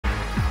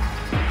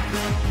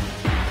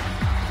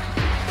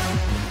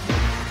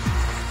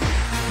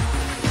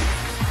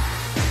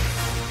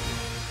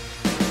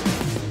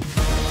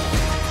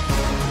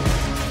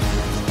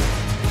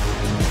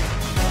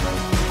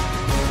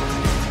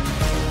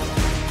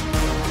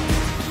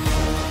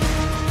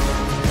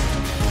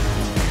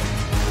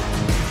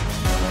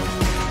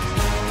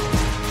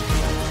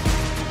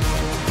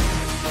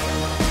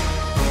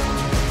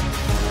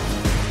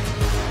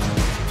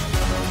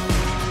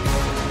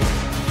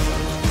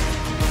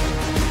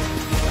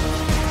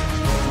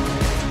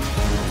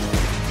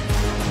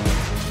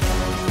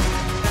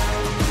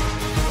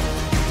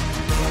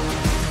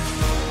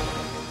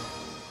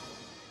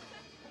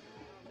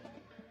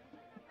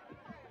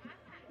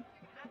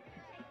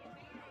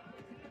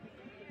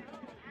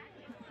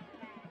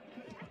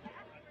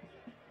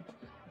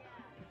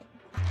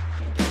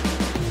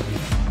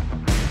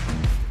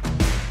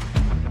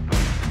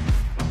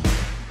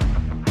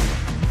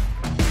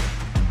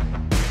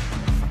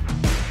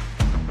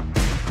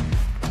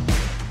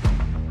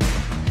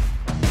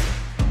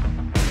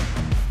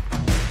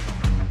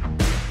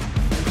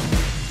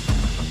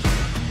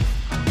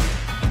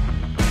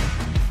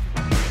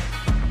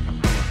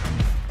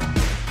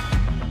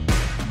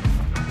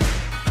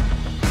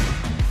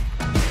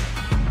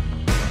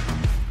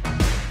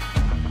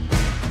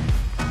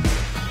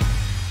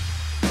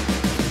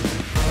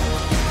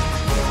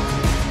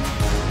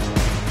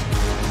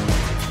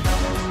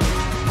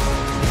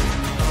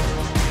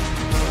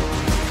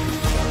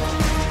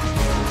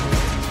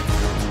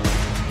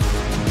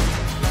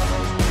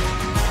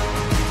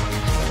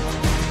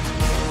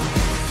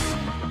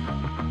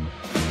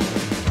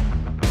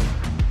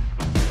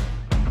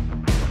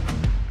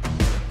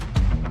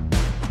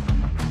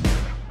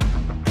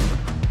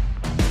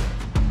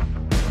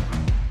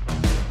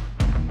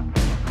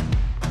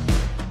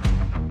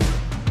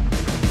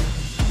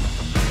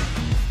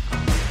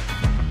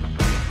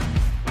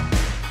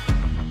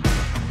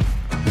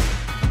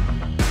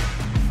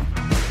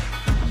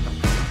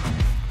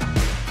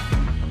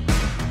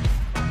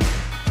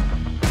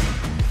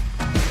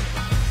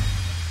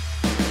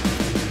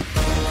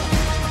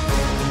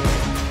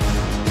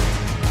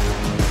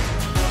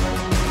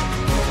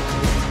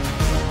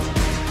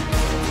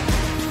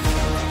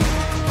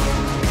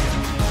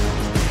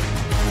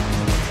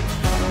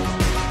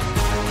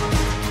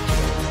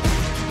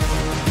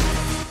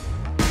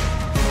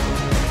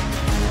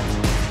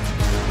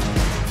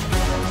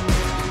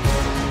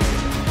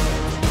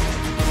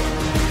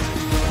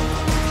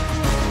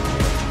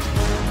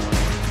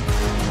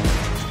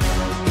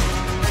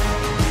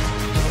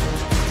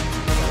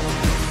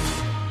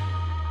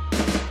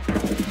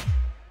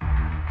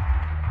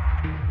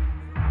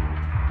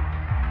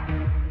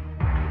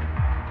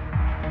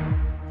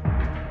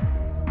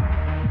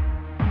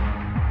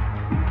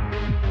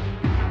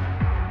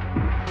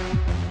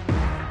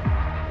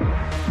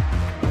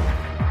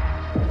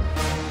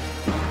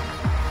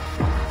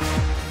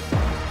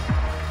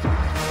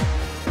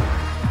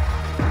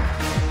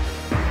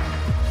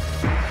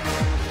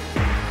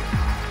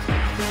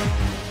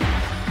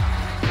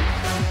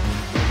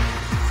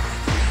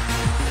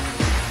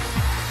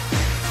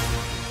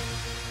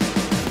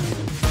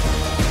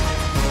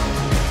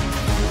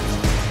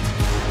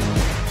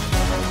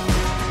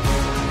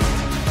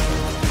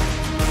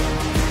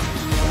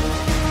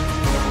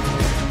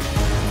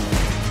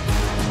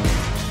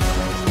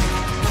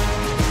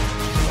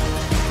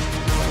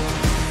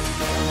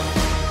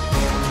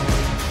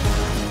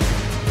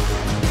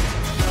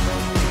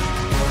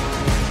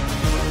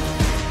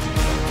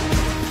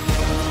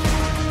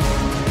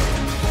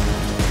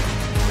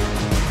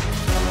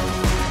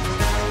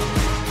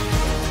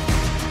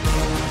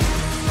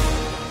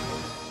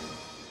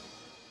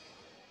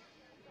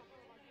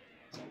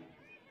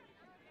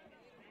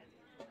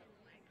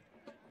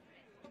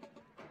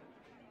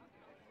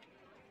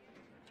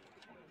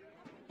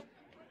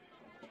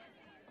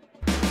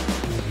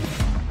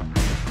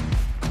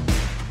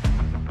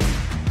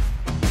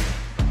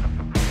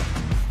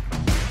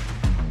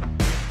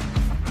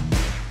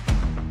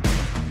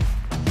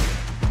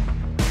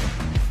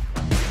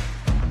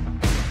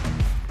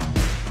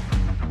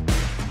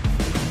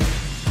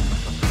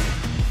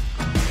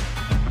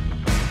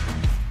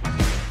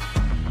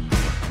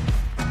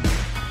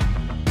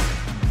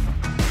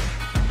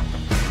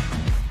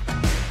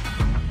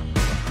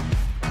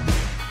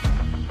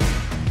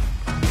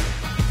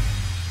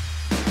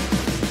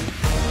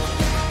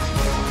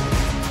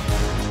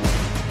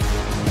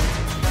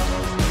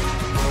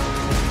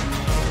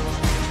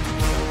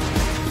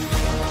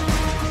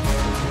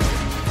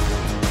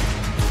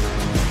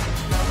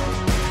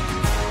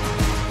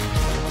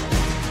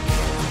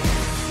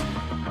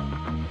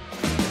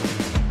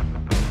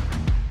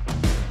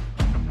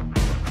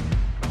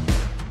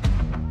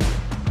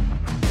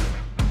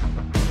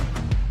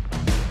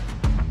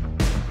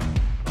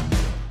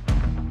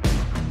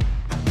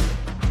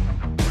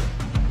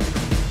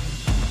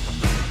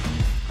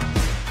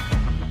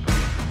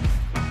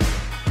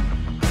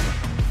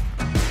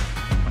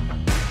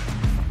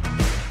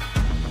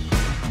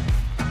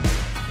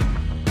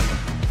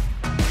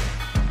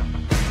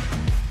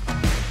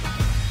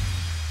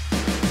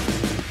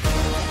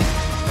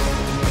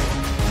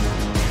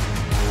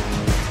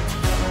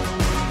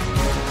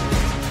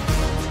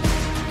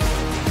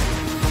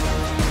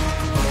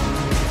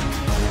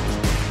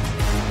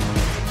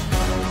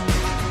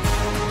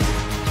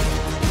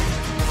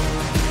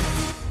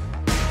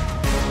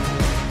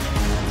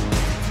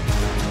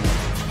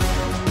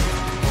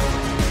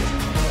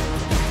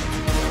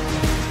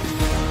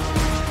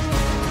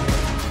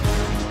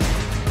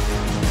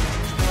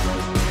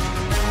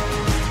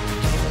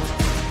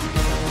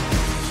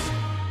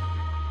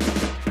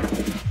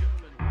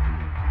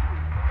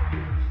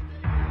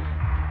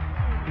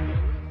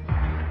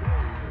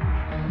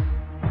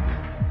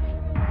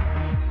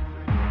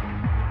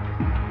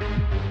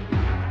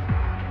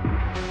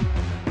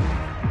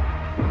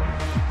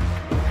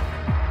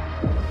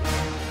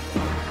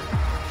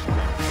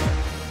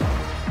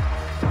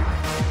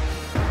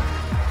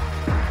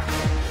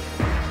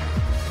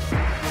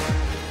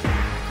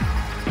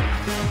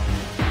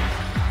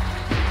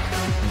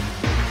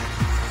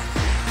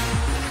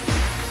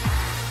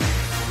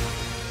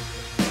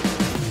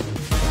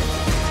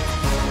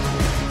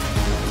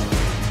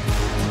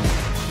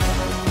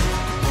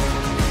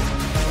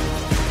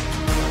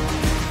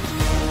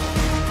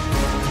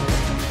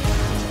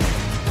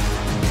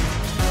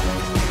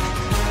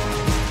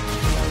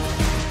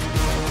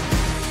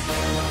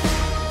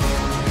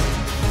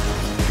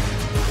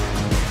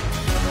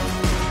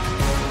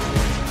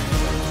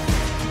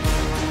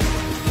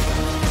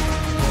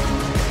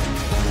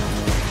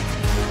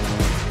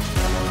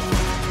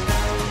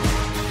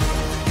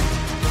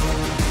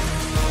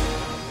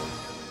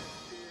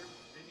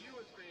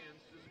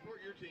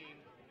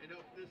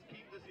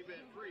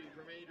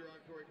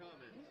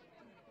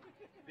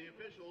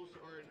officials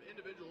or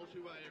individuals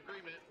who, by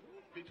agreement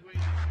between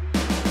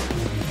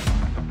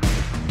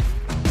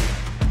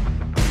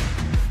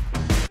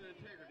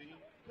integrity,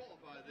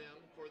 qualify them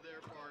for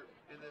their part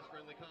in this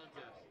friendly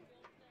contest.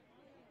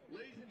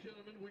 Ladies and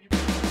gentlemen, will you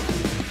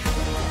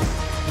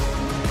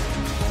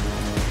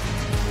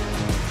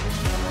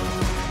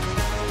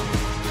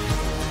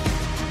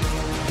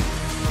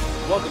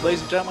Welcome,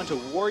 ladies and gentlemen, to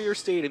Warrior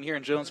Stadium here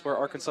in Jonesboro,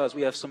 Arkansas, as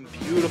we have some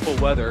beautiful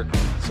weather.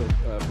 So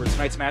for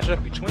tonight's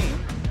matchup between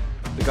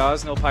the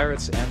Gosnell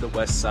Pirates and the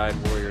Westside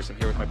Warriors. I'm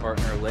here with my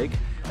partner, Lake.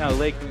 Now,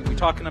 Lake, we're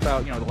talking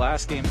about, the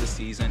last game of the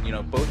season.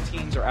 Both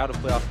teams are out of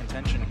playoff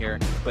contention here,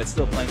 but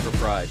still playing for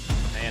pride.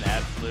 Man,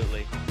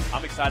 absolutely.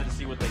 I'm excited to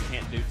see what they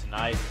can't do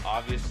tonight.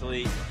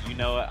 Obviously, you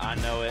know it, I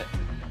know it.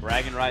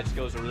 Bragging rights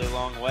goes a really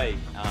long way.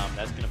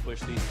 That's going to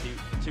push these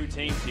two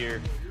teams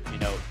here,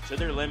 to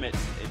their limits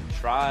and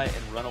try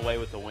and run away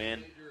with the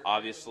win.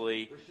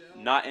 Obviously,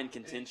 not in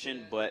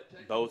contention, but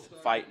both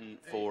fighting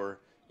for,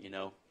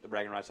 the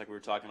bragging rights like we were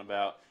talking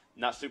about.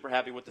 Not super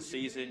happy with the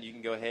season. You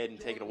can go ahead and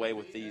take it away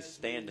with these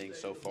standings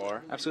so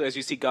far. Absolutely. As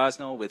you see,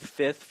 Gosnell with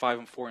 5th,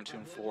 5-4, and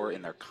 2-4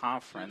 in their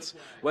conference.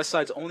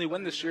 Westside's only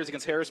win this year is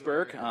against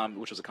Harrisburg,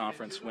 which was a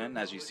conference win,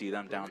 as you see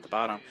them down at the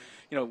bottom.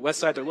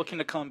 Westside, they're looking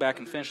to come back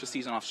and finish the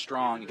season off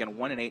strong. Again,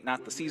 1-8,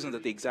 not the season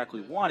that they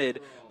exactly wanted,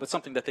 but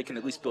something that they can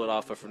at least build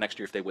off of for next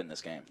year if they win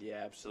this game.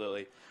 Yeah,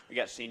 absolutely. We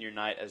got senior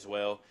night as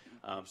well.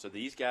 So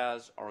these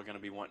guys are going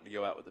to be wanting to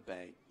go out with a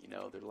bang.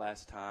 Their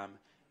last time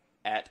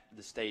at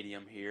the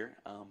stadium here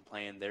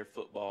playing their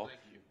football.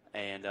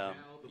 And, they're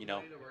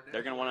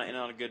going to want to end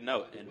on a good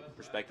note. And,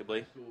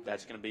 respectively,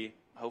 that's going to be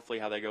hopefully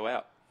how they go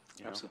out.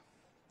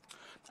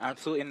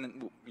 Absolutely.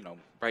 And,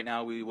 right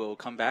now we will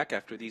come back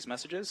after these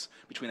messages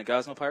between the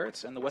Gosnell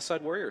Pirates and the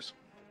Westside Warriors.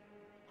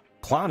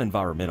 Klein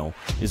Environmental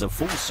is a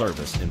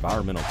full-service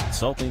environmental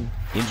consulting,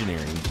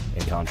 engineering,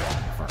 and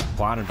contracting firm.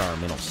 Klein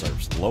Environmental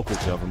serves local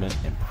government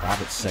and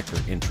private sector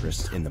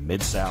interests in the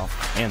Mid-South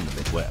and the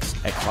Midwest.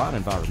 At Klein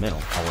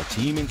Environmental, our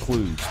team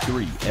includes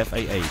 3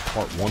 FAA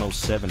Part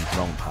 107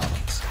 drone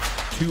pilots,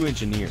 2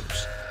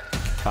 engineers,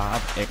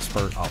 5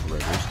 expert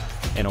operators,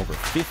 and over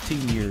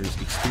 15 years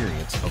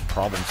experience of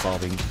problem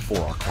solving for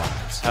our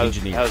clients.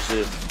 Engineers,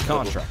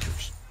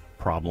 contractors,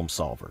 problem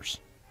solvers.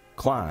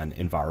 Klein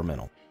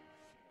Environmental.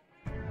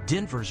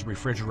 Denver's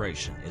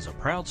Refrigeration is a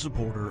proud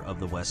supporter of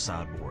the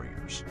Westside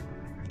Warriors.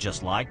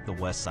 Just like the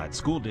Westside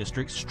School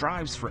District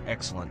strives for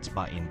excellence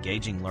by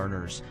engaging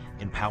learners,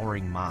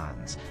 empowering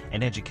minds,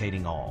 and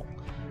educating all,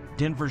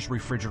 Denver's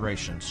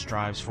Refrigeration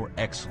strives for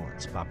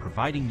excellence by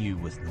providing you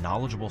with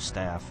knowledgeable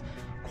staff,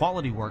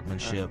 quality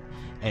workmanship,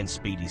 and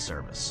speedy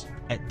service.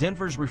 At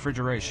Denver's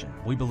Refrigeration,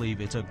 we believe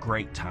it's a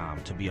great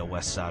time to be a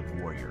Westside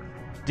Warrior.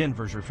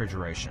 Denver's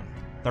Refrigeration,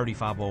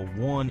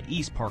 3501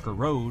 East Parker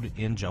Road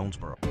in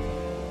Jonesboro.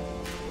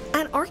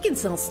 At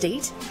Arkansas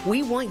State,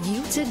 we want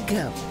you to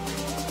go.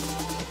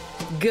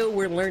 Go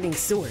where learning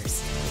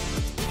soars,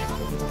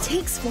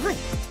 takes flight,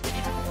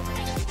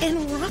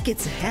 and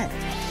rockets ahead.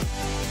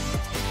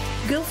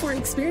 Go for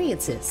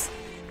experiences,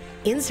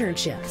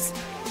 internships,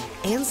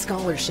 and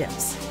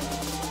scholarships.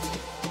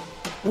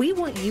 We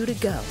want you to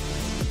go.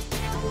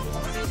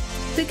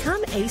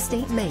 Become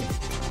A-State Maine.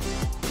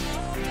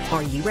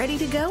 Are you ready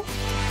to go?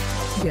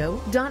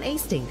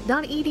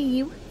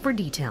 Go.astate.edu for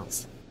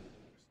details.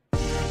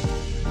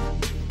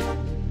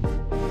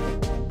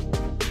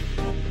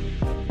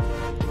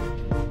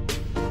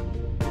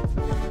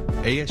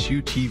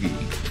 ASU TV,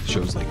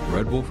 shows like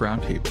Red Wolf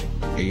Roundtable,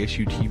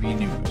 ASU TV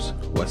News,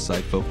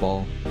 Westside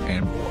Football,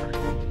 and more.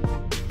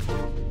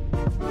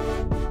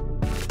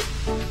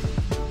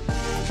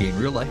 Gain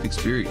real-life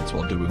experience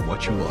while doing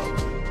what you love.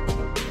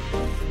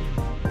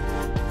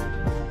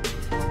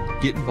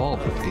 Get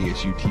involved with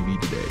ASU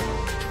TV today.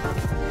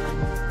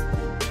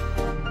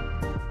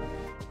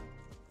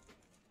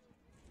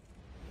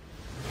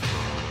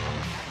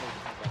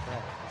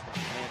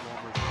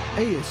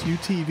 ASU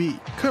TV,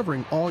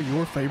 covering all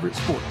your favorite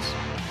sports.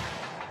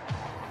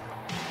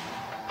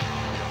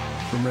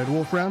 From Red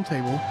Wolf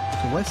Roundtable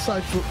to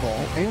Westside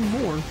Football and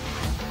more,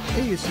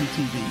 ASU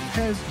TV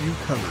has you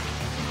covered.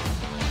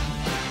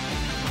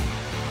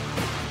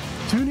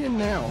 Tune in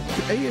now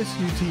to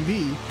ASU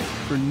TV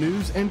for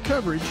news and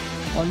coverage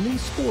on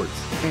these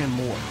sports and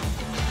more.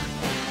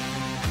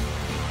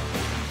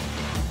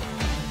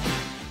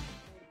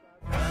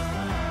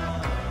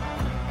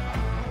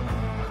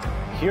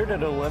 Here to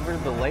deliver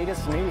the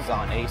latest news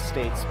on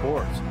A-State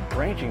sports,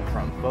 ranging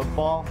from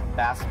football,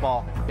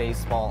 basketball,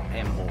 baseball,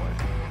 and more.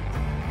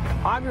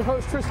 I'm your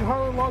host, Tristan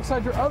Harlan,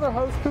 alongside your other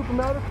host, Cooper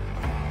Melder.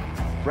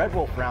 Red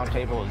Wolf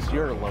Roundtable is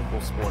your local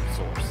sports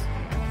source.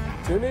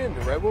 Tune in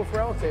to Red Wolf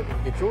Roundtable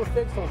to get your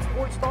fix on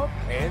sports talk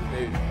and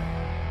news.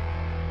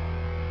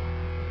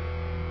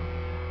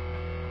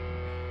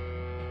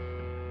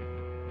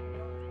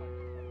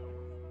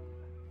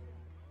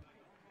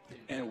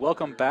 And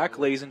welcome back,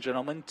 ladies and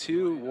gentlemen,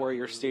 to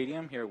Warrior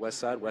Stadium here at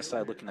Westside.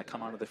 Westside looking to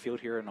come onto the field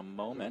here in a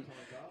moment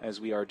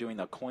as we are doing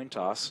the coin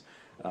toss.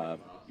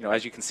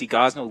 as you can see,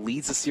 Gosnell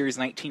leads the series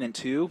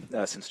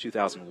 19-2 since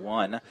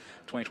 2001.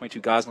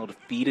 2022, Gosnell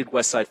defeated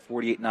Westside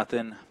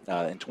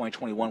 48-0. In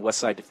 2021,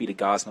 Westside defeated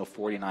Gosnell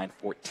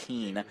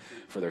 49-14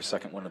 for their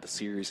second win of the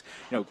series.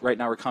 Right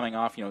now we're coming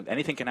off,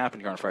 anything can happen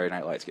here on Friday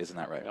Night Lights, isn't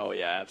that right? Oh,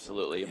 yeah,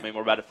 absolutely. I mean,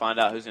 we're about to find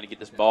out who's going to get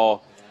this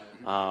ball.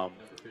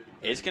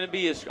 It's going to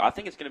be I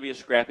think it's going to be a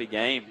scrappy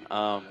game.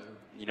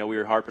 We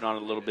were harping on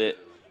it a little bit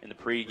in the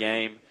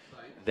pregame.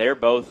 They're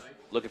both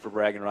looking for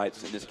bragging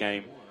rights in this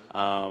game.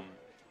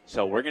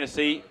 So we're going to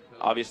see.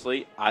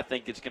 Obviously, I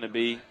think it's going to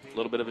be a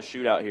little bit of a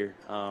shootout here.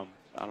 I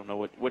don't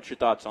know. What's your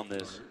thoughts on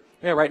this?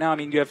 Yeah, right now,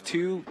 you have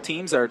two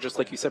teams that are, just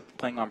like you said,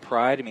 playing on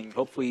pride.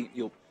 Hopefully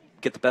you'll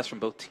get the best from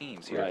both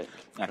teams here. Right.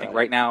 I think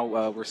right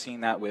now we're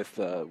seeing that with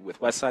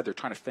Westside. They're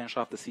trying to finish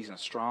off the season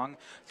strong.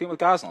 Same with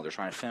Gosnell. They're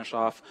trying to finish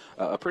off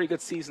a pretty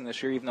good season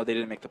this year, even though they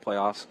didn't make the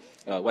playoffs.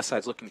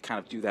 Westside's looking to kind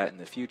of do that in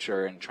the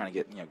future and trying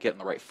to get on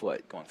the right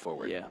foot going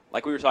forward. Yeah,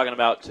 like we were talking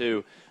about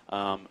too.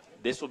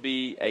 This will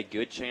be a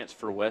good chance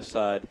for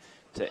Westside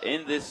to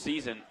end this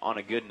season on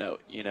a good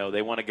note.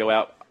 They want to go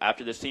out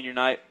after the senior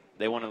night.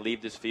 They want to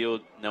leave this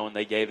field knowing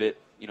they gave it,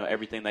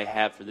 everything they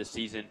have for this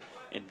season,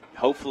 and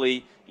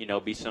hopefully,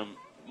 be some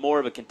more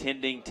of a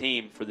contending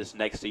team for this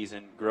next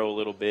season, grow a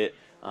little bit,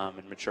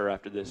 and mature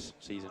after this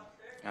season.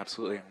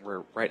 Absolutely.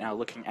 We're right now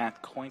looking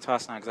at coin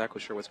toss, not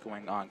exactly sure what's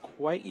going on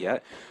quite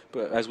yet,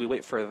 but as we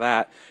wait for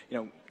that,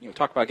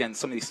 talk about, again,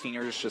 some of these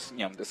seniors, just,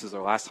 this is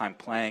their last time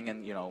playing,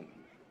 and,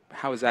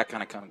 how is that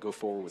going to kind of go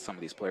forward with some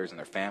of these players and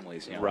their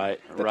families? Right.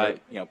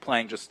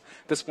 Playing just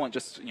this one,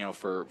 just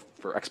for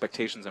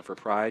expectations and for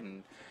pride,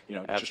 and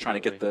just trying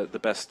to get the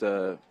best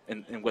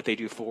in what they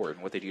do forward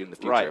and what they do in the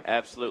future. Right,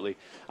 absolutely.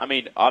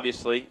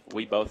 Obviously,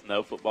 we both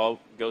know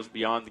football goes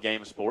beyond the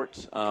game of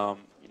sports.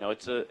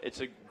 It's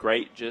a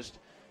great, just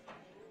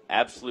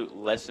absolute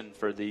lesson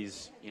for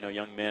these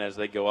young men as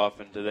they go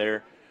off into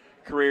their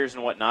careers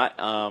and whatnot.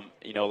 A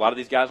lot of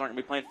these guys aren't going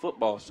to be playing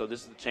football, so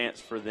this is the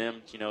chance for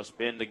them to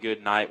spend a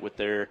good night with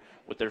their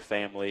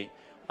family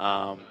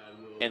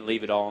and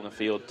leave it all on the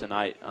field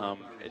tonight.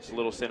 It's a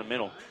little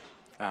sentimental.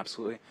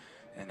 Absolutely.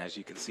 And as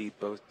you can see,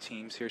 both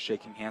teams here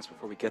shaking hands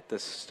before we get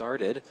this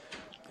started,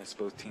 as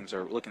both teams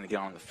are looking to get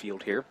on the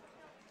field here.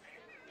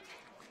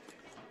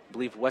 I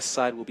believe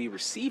Westside will be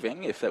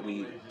receiving, if that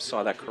we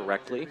saw that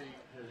correctly.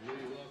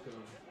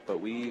 But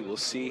we will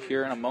see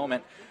here in a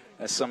moment,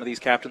 as some of these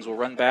captains will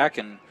run back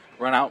and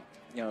run out,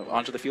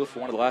 onto the field for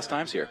one of the last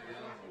times here.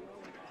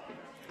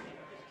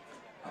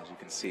 As you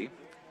can see.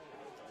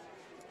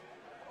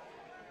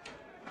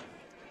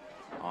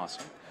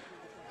 Awesome.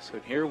 So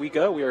here we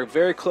go. We are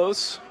very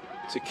close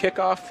to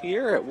kickoff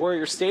here at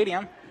Warrior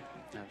Stadium.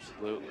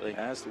 Absolutely.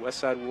 As the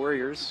Westside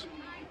Warriors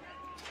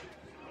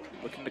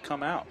looking to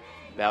come out.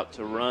 About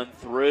to run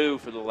through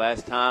for the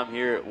last time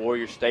here at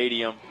Warrior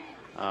Stadium.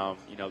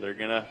 They're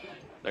gonna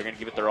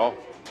give it their all.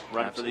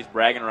 Running for these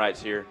bragging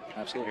rights here.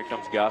 Absolutely. Here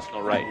comes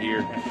Gosnell right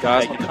here.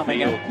 Gosnell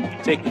coming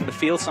in, taking the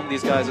field. Some of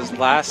these guys is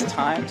last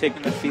time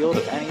taking the field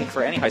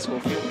for any high school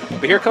field.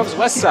 But here comes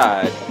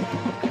Westside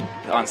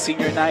on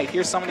senior night.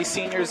 Here's some of these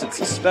seniors. It's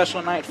a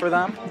special night for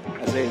them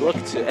as they look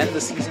to end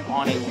the season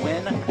on a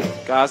win.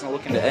 Gosnell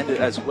looking to end it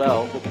as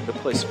well, hoping to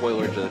play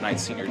spoiler to the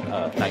senior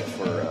night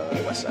for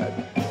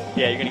Westside.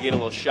 Yeah, you're going to get a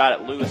little shot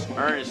at Lewis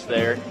Ernest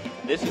there.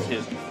 This is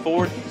his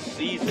 4th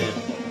season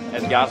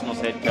as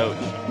Gosnell's head coach.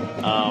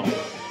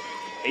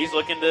 He's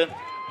looking to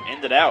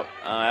end it out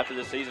after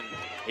the season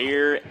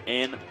here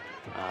in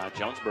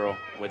Jonesboro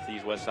with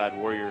these Westside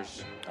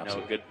Warriors.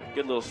 Good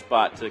little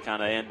spot to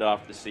kind of end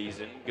off the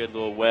season. Good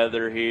little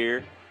weather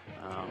here.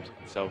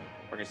 So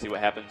we're going to see what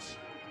happens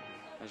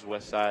as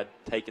Westside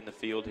taking the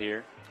field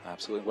here.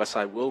 Absolutely.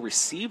 Westside will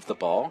receive the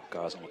ball.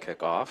 Gosnell will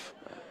kick off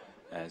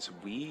as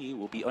we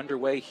will be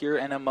underway here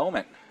in a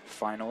moment,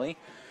 finally.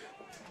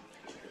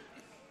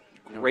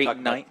 Great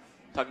night.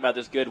 Talking about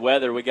this good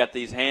weather, we got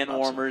these hand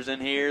warmers in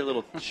here, a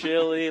little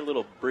chilly, a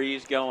little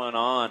breeze going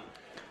on.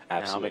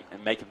 Absolutely.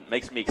 It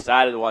makes me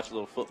excited to watch a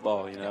little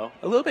football, A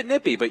little bit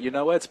nippy, but you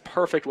know what? It's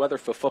perfect weather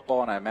for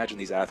football, and I imagine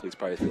these athletes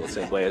probably feel the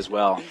same way as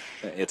well.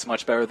 It's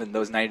much better than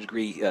those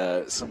 90-degree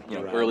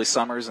early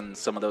summers and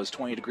some of those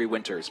 20-degree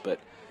winters, but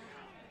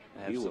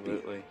we will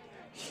be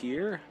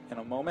here in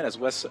a moment as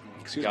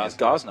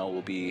Gosnell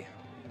will be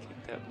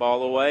keep that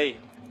ball away.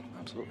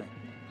 Absolutely.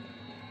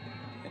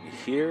 And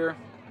here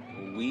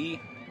we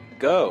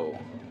go.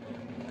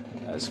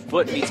 As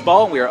foot meets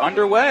ball, and we are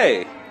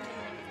underway.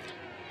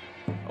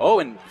 Oh,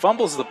 and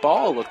fumbles the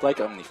ball, looked like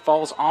he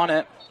falls on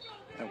it.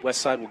 And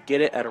Westside will get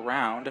it at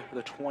around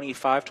the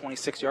 25,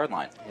 26-yard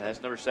line. Yeah,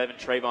 that's number 7,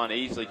 Trayvon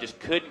Easley. Just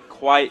couldn't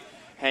quite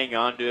hang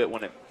on to it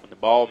when the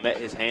ball met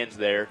his hands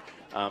there.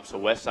 So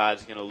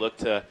Westside's going to look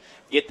to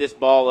get this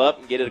ball up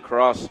and get it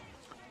across.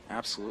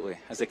 Absolutely.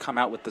 As they come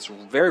out with this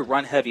very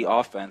run-heavy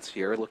offense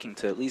here, looking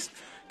to at least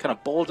kind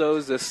of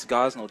bulldoze this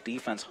Gosnell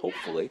defense,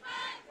 hopefully.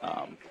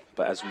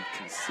 But as we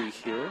can see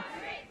here,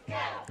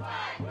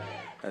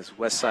 as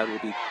Westside will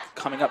be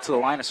coming up to the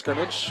line of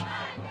scrimmage.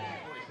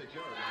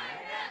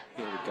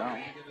 Here we go.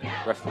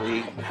 Referee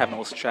having a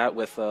little chat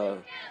with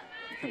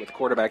with the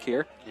quarterback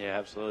here. Yeah,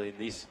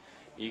 absolutely.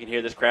 You can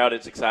hear this crowd.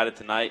 It's excited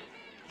tonight.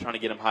 Trying to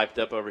get them hyped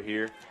up over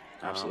here.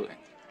 Absolutely.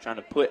 Trying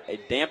to put a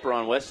damper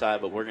on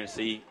Westside, but we're going to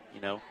see,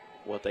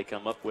 what they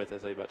come up with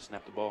as they about to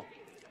snap the ball.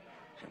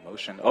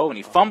 Motion. Oh, and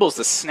he fumbles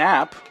the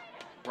snap.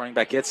 Running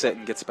back gets it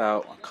and gets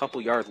about a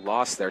couple yard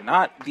loss there.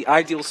 Not the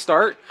ideal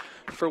start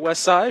for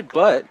Westside,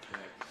 but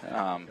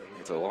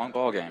it's a long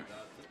ball game.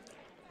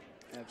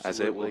 Absolutely. As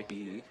it will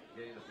be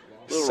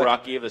a little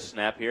rocky of a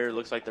snap here. It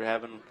looks like they're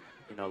having,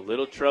 a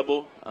little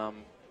trouble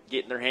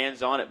getting their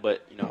hands on it,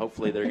 but,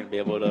 hopefully they're going to be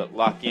able to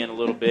lock in a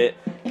little bit,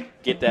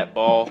 get that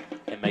ball,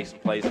 and make some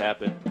plays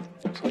happen.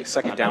 So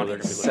second down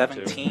and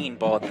 17,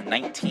 ball at the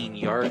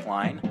 19-yard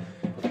line.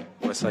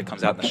 Westside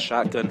comes out in the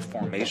shotgun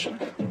formation.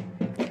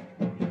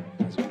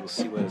 As we will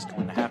see what is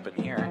going to happen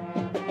here.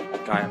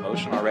 Guy in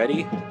motion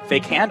already.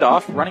 Fake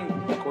handoff. Running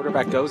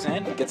quarterback goes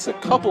in, gets a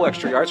couple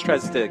extra yards,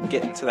 tries to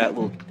get into that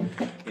little,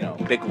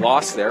 big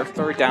loss there.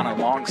 Third down and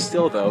long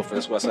still, though, for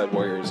this Westside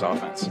Warriors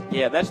offense.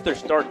 Yeah, that's their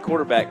starting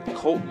quarterback,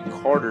 Colton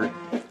Carter.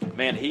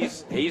 Man,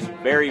 he's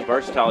very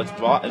versatile. It's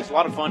a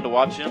lot of fun to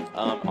watch him.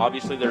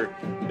 Obviously, they're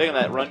big on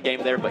that run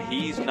game there, but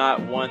he's not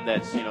one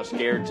that's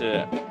scared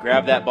to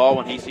grab that ball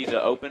when he sees an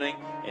opening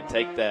and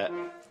take that.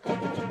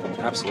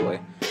 Absolutely.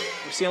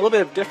 We've seen a little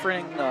bit of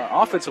differing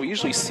offense that we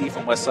usually see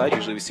from Westside.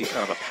 Usually we see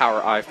kind of a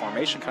power I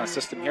formation kind of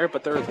system here,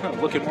 but they're kind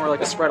of looking more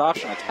like a spread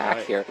option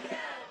attack here.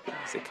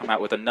 As they come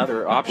out with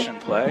another option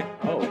play.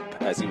 Oh,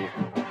 as he will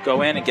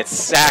go in and get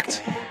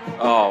sacked.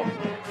 Oh,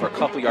 for a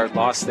couple yard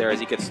loss there as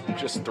he gets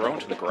just thrown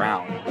to the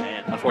ground.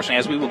 And unfortunately,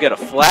 as we will get a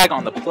flag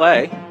on the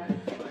play,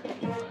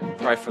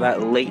 probably for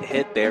that late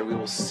hit there, we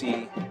will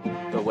see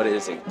what it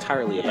is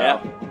entirely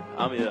about.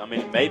 Yeah, I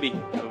mean, maybe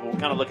we're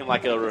kind of looking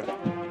like a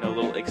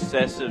little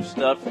excessive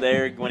stuff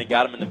there when he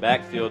got him in the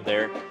backfield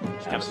there,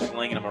 just kind of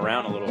slinging him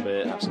around a little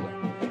bit. Absolutely.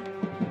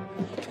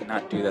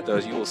 Cannot do that though,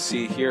 as you will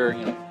see here.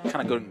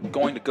 Kind of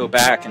going to go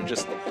back and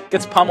just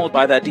gets pummeled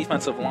by that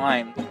defensive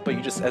line. But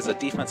you just, as a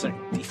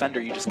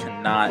defender, you just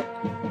cannot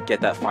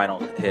get that final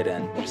hit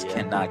in. You just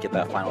cannot get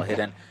that final hit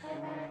in.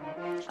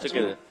 Took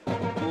it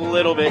a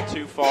little bit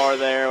too far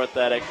there with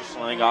that extra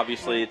sling.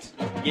 Obviously, you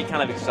get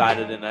kind of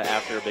excited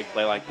after a big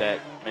play like that,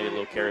 maybe a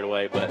little carried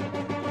away, but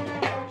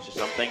it's just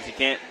some things you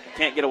can't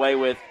get away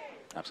with.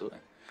 Absolutely.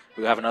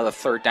 We have another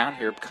third down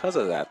here because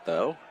of that,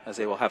 though, as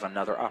they will have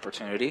another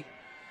opportunity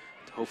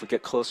to hopefully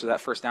get closer to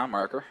that first down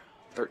marker.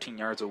 13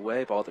 yards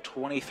away, ball at the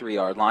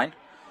 23-yard line.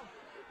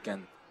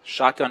 Again,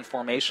 shotgun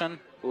formation,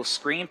 little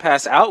screen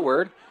pass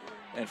outward,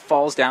 and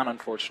falls down,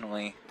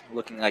 unfortunately,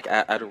 looking like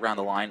at around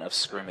the line of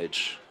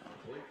scrimmage.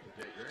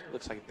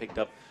 Looks like he picked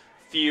up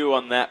a few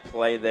on that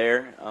play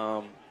there.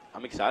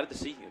 I'm excited to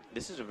see.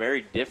 This is a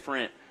very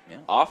different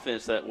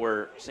offense that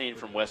we're seeing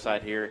from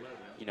Westside here.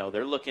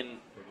 They're looking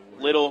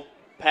little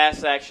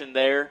pass action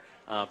there,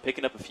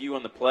 picking up a few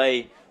on the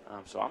play.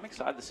 So I'm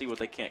excited to see what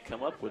they can't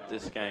come up with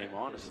this game,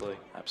 honestly.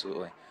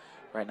 Absolutely.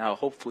 Right now,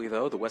 hopefully,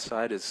 though, the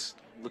Westside is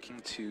looking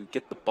to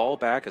get the ball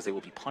back as they will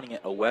be punting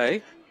it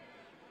away.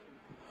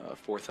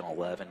 4th and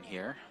 11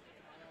 here.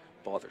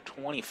 Ball at their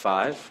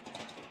 25.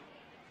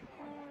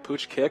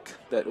 Pooch kick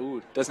that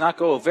does not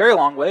go a very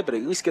long way, but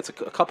at least gets a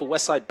couple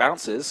Westside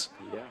bounces.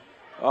 Yeah.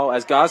 Oh,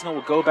 as Gosnell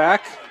will go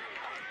back,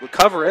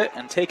 recover it,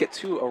 and take it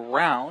to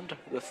around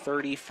the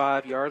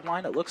 35-yard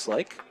line, it looks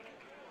like.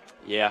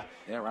 Yeah.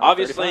 Around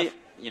obviously,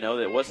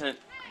 that wasn't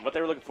what they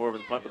were looking for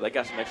with the punt, but they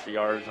got some extra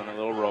yards on a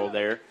little roll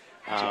there.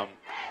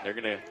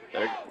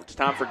 It's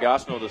time for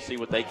Gosnell to see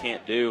what they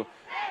can't do.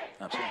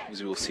 Absolutely.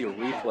 As we will see a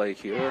replay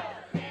here.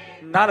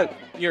 Not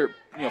your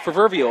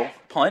proverbial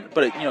punt,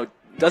 but it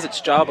does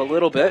its job a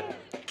little bit.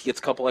 Gets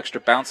a couple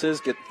extra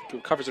bounces,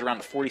 covers it around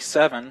the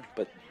 47,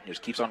 but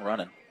just keeps on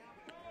running.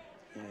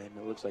 Yeah, and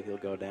it looks like he'll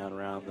go down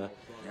around the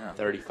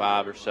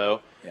 35 or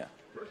so. Yeah.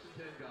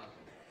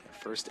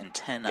 1st and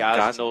 10.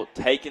 Gosnell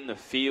taking the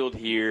field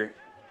here.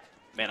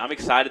 Man, I'm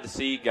excited to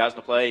see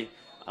Gosnell play.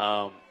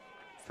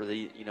 For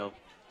the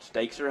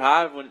stakes are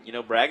high when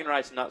bragging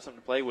rights not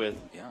something to play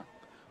with. Yeah.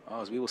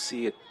 As we will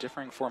see a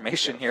differing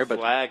formation here, but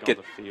flag on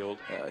the field.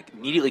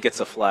 Immediately gets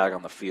a flag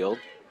on the field.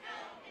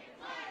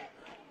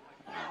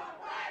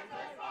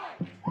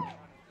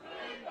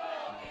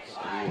 So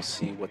we will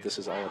see what this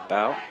is all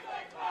about.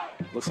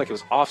 Looks like it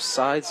was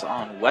offsides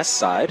on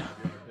Westside.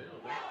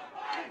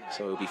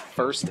 So it'll be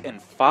 1st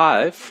and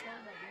 5.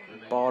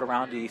 Ball at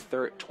around the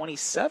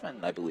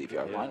 27, I believe,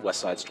 yard line.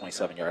 Westside's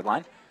 27-yard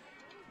line.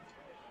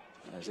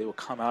 As they will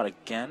come out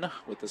again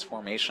with this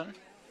formation.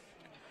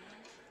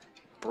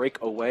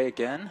 Break away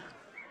again.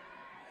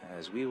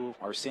 As we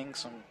are seeing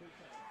some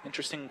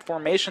interesting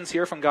formations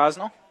here from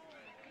Gosnell.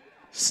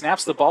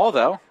 Snaps the ball,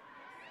 though.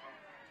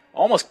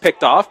 Almost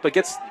picked off, but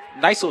gets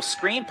a nice little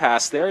screen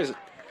pass there.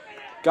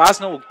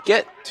 Gosnell will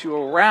get to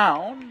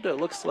around, it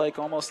looks like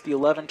almost the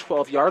 11,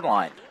 12-yard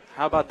line.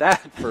 How about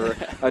that for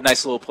a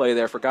nice little play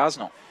there for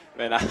Gosnell?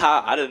 Man,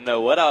 I didn't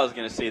know what I was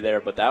going to see there,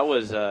 but that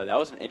was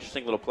an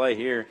interesting little play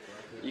here.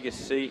 You can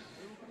see,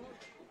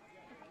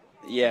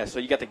 so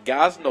you got the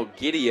Gosnell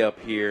giddy up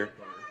here.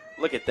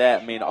 Look at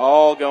that. I mean,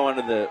 all going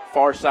to the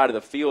far side of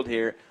the field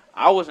here.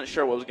 I wasn't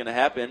sure what was going to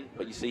happen,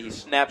 but you see he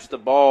snaps the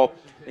ball.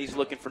 He's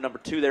looking for number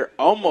 2 there,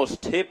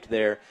 almost tipped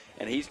there,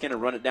 and he's going to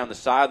run it down the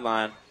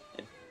sideline,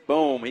 and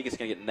boom, he's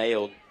going to get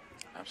nailed.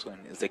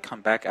 Absolutely. As they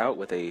come back out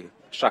with a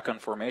shotgun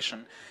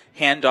formation,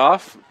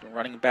 handoff,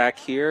 running back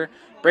here,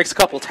 breaks a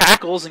couple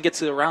tackles and gets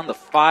to around the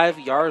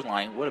 5-yard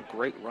line. What a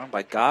great run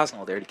by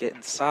Gosnell there to get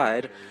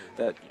inside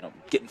that,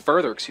 getting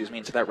further,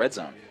 into that red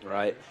zone.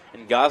 Right.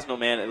 And Gosnell,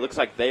 man, it looks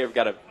like they have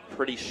got a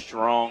pretty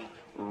strong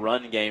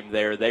run game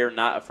there. They are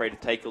not afraid to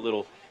take a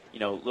little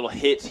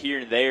hits here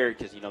and there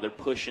because, they're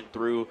pushing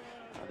through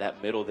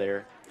that middle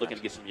there, looking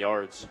to get some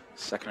yards.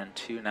 2nd and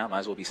 2 now, might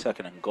as well be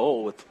 2nd and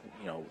goal with,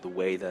 the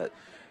way that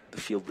the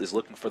field is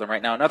looking for them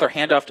right now. Another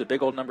handoff to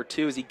big old number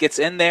 2 as he gets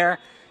in there.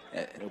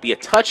 It'll be a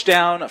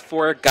touchdown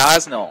for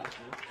Gosnell.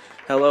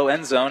 Hello,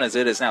 end zone, as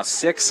it is now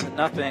 6-0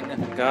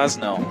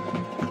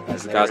 Gosnell.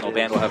 As the Gosnell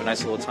band will have a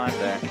nice little time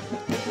there.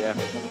 Yeah.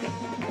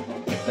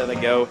 There they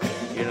go.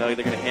 They're going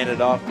to hand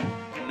it off.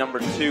 Number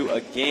 2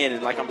 again,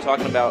 and like I'm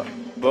talking about,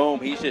 boom,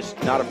 he's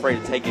just not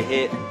afraid to take a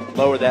hit,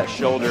 lower that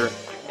shoulder,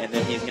 and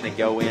then he's going to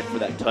go in for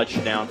that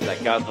touchdown, for that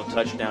Gosnell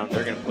touchdown.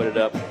 They're going to put it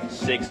up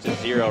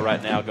 6-0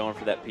 right now, going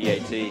for that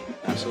PAT.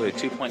 Absolutely,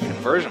 a 2-point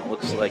conversion, it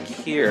looks like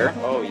here.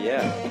 Oh,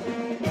 yeah.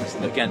 So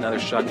again, another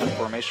shotgun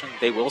formation.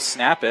 They will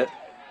snap it.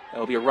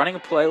 It'll be a running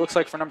play, looks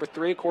like, for number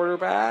 3,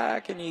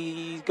 quarterback, and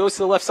he goes to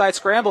the left side,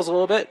 scrambles a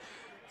little bit,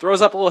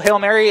 throws up a little Hail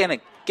Mary, and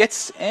it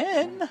gets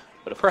in.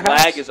 But a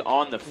flag is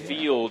on the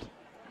field.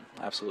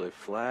 Absolutely,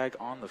 flag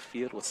on the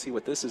field. Let's see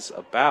what this is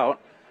about.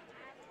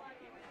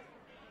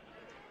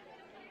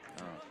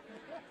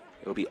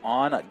 It'll be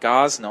on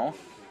Gosnell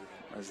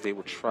as they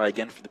will try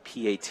again for the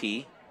PAT.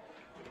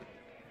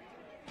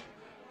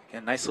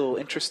 Again, nice little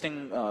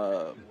interesting,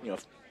 got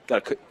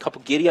a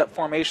couple giddy-up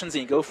formations,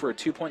 and you go for a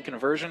 2-point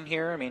conversion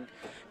here. I mean,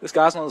 this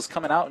Gosnell is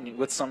coming out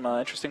with some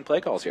interesting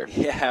play calls here.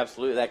 Yeah,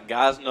 absolutely. That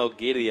Gosnell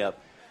giddy-up,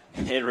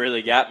 it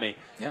really got me.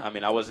 Yeah. I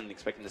mean, I wasn't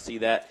expecting to see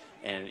that,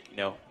 and,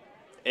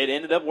 it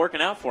ended up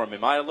working out for them. It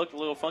might have looked a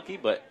little funky,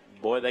 but,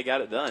 boy, they got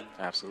it done.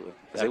 Absolutely.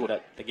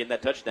 They get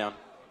that touchdown.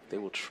 They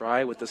will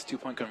try with this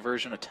 2-point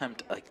conversion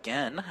attempt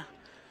again,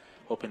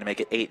 hoping to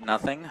make it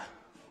 8-0.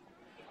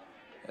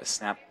 A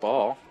snap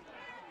ball.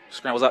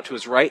 Scrambles out to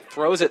his right,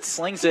 throws it,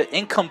 slings it,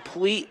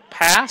 incomplete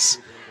pass,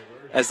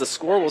 as the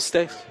score will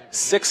stay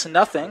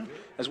 6-0,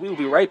 as we will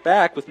be right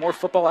back with more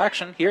football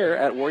action here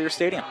at Warrior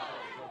Stadium.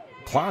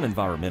 Klein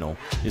Environmental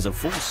is a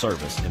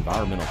full-service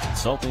environmental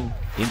consulting,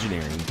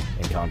 engineering,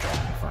 and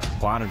contracting firm.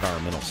 Klein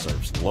Environmental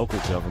serves local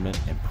government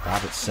and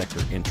private sector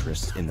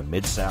interests in the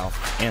Mid-South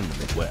and the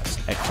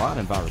Midwest. At Klein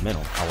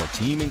Environmental, our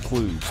team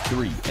includes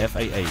 3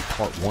 FAA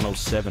Part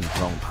 107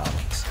 drone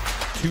pilots,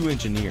 2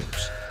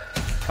 engineers,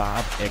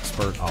 5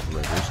 expert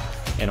operators,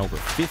 and over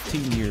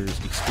 15 years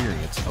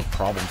experience of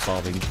problem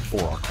solving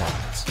for our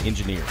clients.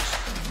 Engineers,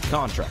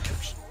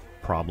 contractors,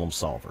 problem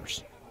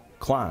solvers.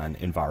 Klein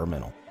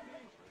Environmental.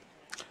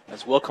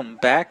 As welcome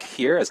back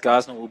here, as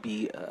Gosnell will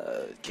be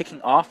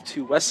kicking off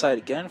to Westside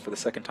again for the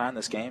 2nd time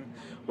this game.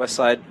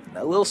 Westside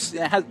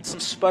had some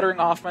sputtering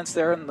offense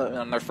there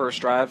on their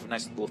first drive, a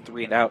nice little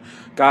 3-and-out.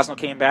 Gosnell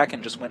came back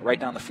and just went right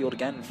down the field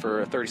again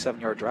for a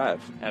 37-yard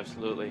drive.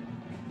 Absolutely.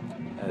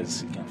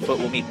 As again, foot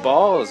will meet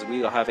ball, as we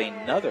will have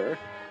another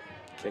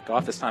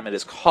kickoff. This time it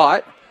is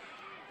caught,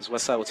 as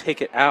Westside will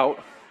take it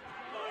out.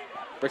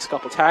 Breaks a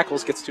couple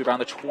tackles, gets to around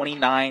the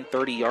 29,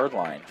 30-yard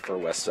line for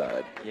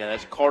Westside. Yeah,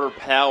 that's Carter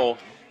Powell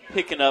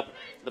picking up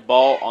the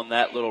ball on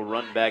that little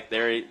run back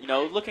there.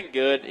 Looking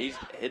good.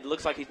 It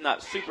looks like he's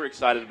not super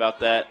excited about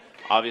that,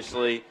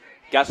 obviously.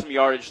 Got some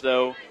yardage,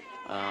 though.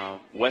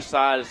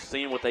 Westside is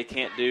seeing what they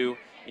can't do.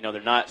 They're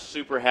not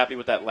super happy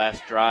with that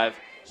last drive,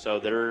 so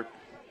they're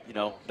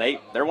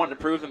wanting to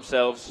prove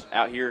themselves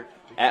out here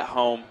at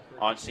home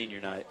on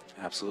senior night.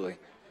 Absolutely.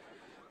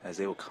 As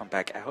they will come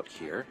back out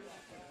here.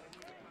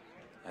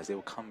 As they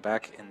will come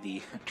back in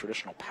the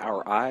traditional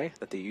power I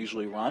that they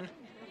usually run.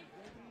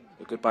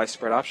 A goodbye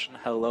spread option.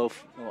 Hello,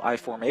 little I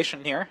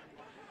formation here.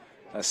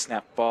 A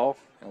snap ball.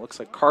 And it looks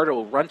like Carter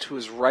will run to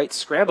his right,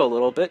 scramble a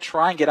little bit,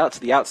 try and get out to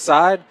the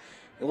outside.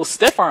 A little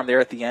stiff arm there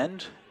at the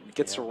end. It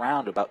gets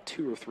around about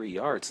 2 or 3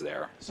 yards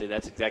there. See,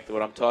 that's exactly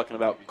what I'm talking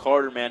about.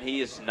 Carter, man,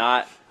 he is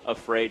not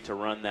afraid to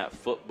run that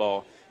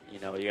football. You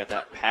got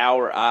that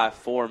power I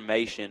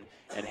formation,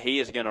 and he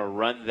is going to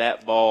run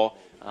that ball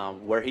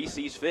where he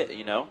sees fit,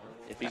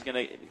 If he's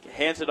going to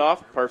hands it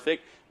off,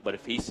 perfect. But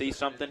if he sees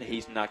something,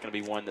 he's not going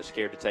to be one that's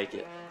scared to take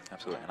it.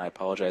 Absolutely. And I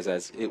apologize,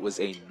 as it was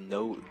a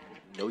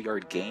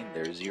no-yard gain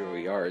there, 0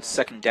 yards.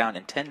 2nd down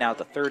and 10 now at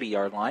the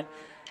 30-yard line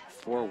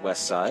for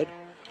Westside.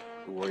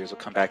 The Warriors will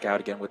come back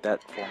out again with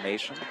that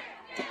formation.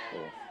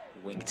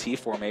 Wing T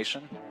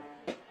formation.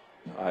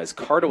 As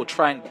Carter will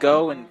try and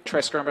go and try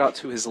to scramble out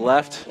to his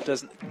left.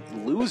 Doesn't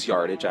lose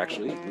yardage,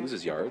 actually.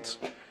 Loses yards.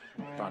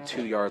 Around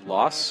 2-yard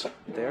loss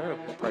there.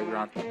 Probably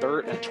around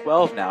 3rd and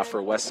 12 now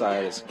for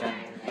Westside. As again,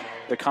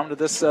 they come to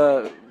this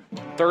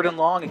third and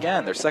long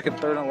again. Their second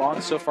third and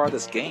long so far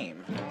this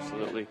game.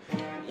 Absolutely.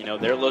 You know,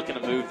 they're looking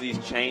to move these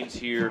chains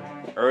here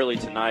early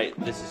tonight.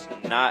 This is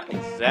not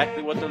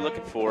exactly what they're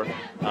looking for.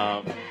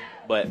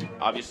 But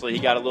obviously he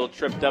got a little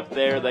tripped up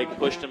there. They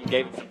pushed him,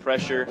 gave him some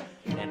pressure,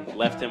 and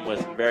left him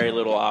with very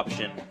little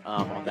option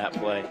on that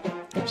play.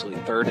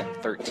 Absolutely. 3rd and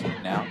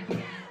 13 now.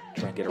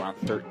 Trying to get around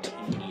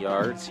 13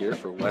 yards here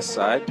for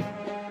Westside.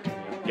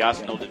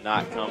 Gosnell did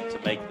not come to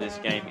make this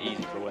game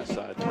easy for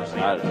Westside.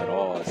 Not at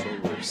all. As they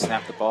would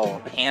snap the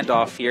ball,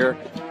 handoff here,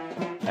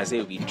 as they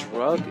would be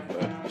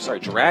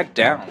dragged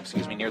down,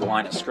 near the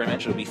line of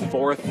scrimmage. It'll be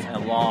 4th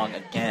and long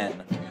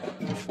again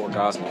for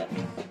Gosnell,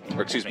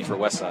 or for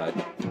Westside.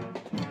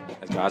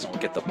 As Gosnell will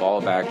get the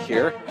ball back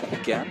here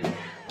again.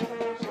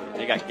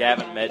 They got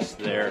Gavin Metz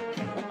there,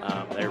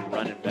 their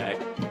running back.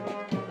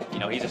 You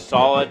know, he's a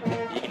solid.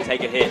 He can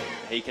take a hit.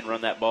 He can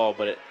run that ball,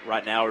 but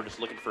right now we're just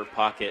looking for a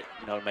pocket,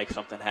 to make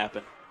something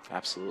happen.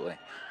 Absolutely.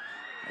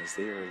 As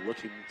they are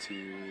looking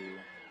to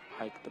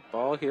hike the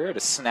ball here. It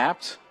is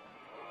snapped.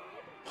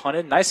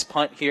 Punted. Nice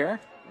punt here.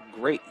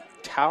 Great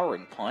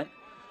towering punt.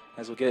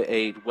 As we'll get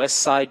a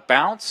Westside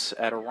bounce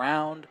at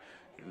around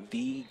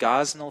the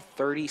Gosnell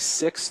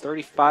 36,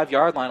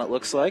 35-yard line, it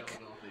looks like.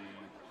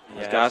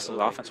 Yeah,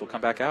 Gosnell offense will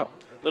come back out.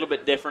 A little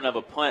bit different of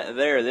a punt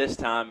there this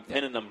time,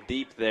 pinning them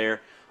deep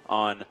there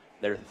on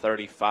their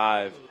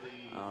 35.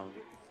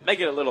 Make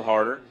it a little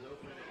harder.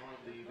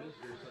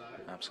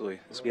 Absolutely.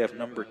 So we have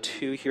number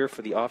 2 here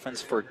for the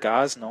offense for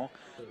Gosnell.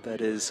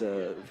 That is,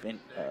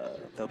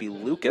 that'll be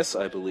Lucas,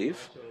 I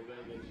believe.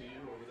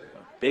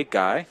 Big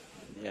guy.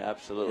 Yeah,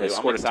 absolutely. Yeah,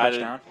 scored a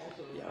touchdown.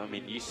 Yeah, I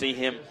mean, you see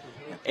him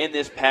in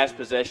this pass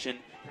possession.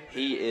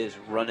 He is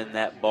running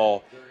that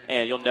ball.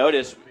 And you'll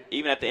notice,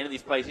 even at the end of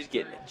these plays, he's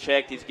getting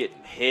checked, he's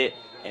getting hit,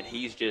 and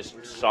he's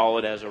just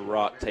solid as a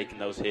rock taking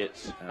those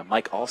hits.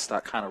 Mike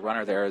Allstock kind of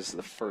runner there as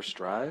the first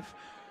drive.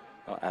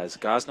 As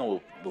Gosnell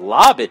will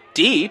lob it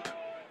deep,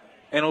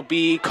 and it'll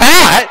be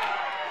caught.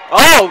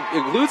 Oh,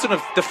 it eludes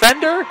a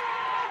defender,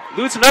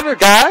 eludes another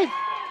guy,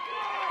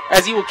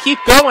 as he will keep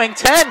going.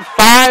 10-5,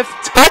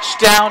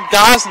 touchdown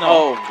Gosnell.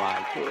 Oh,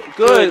 my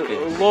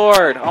good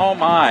Lord. Oh,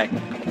 my.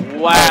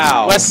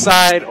 Wow.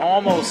 Westside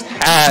almost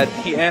had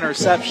the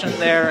interception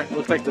there. It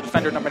looked like the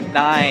defender number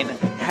 9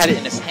 had it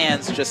in his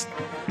hands. Just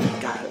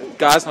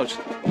Gosnell,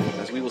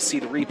 as we will see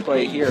the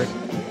replay here.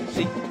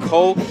 See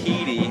Cole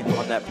Keedy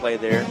on that play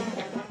there.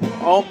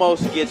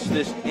 Almost gets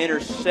this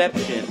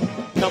interception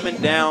coming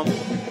down.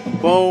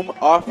 Boom,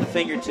 off the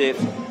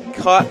fingertips.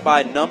 Caught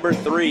by number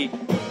 3.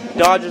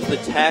 Dodges the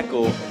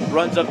tackle.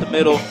 Runs up the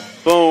middle.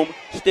 Boom,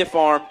 stiff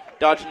arm.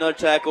 Dodges another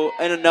tackle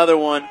and another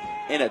one.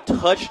 And a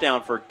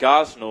touchdown for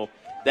Gosnell.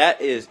 That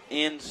is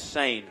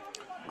insane.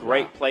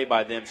 Great play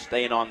by them,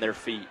 staying on their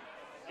feet.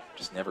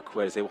 Just never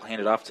quit as they will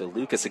hand it off to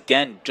Lucas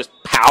again, just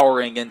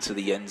powering into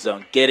the end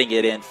zone, getting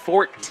it in.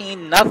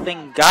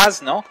 14-0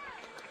 Gosnell.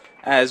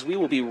 As we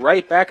will be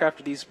right back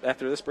after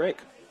this break.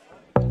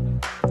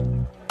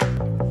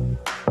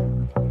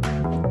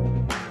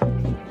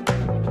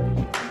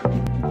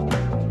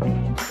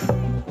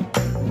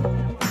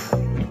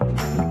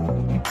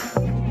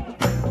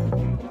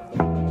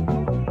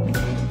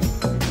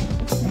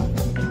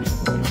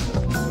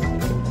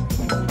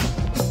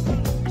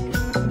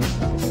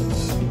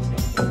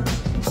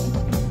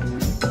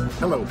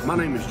 Hello, my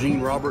name is Gene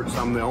Roberts.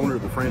 I'm the owner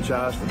of the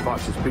franchise for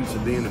Fox's Pizza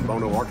Den in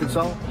Bono,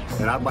 Arkansas,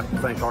 and I'd like to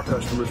thank our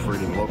customers for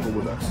eating local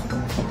with us.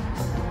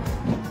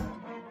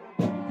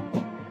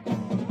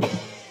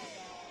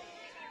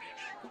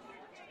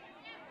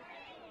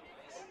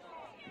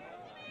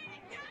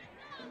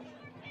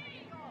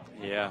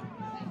 Yeah,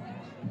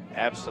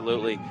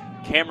 absolutely.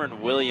 Cameron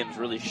Williams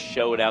really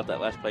showed out that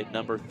last play,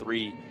 number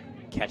 3,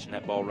 catching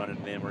that ball running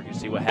in. We're going to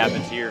see what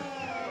happens here.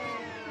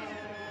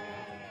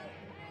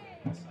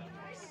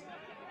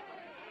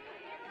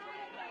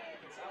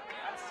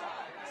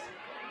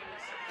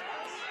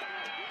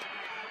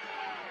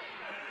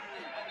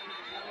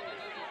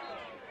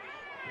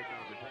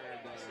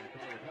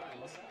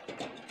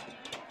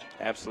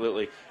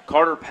 Absolutely.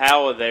 Carter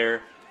Powell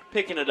there,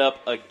 picking it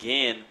up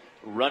again,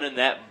 running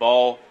that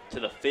ball to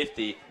the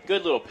 50.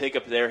 Good little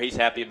pickup there. He's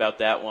happy about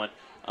that one.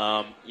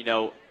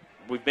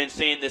 We've been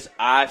seeing this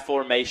I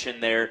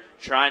formation there,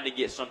 trying to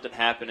get something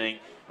happening.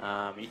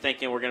 You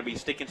thinking we're going to be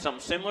sticking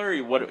something similar,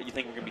 or what? You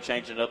think we're going to be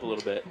changing it up a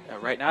little bit?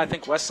 Right now, I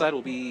think Westside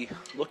will be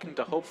looking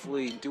to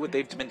hopefully do what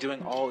they've been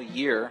doing all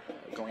year,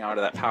 going out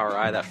of that Power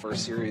I, that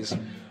first series.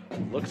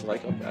 Looks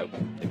like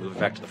they move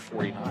back to the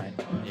 49.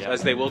 Yeah. So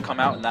as they will come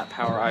out in that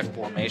Power I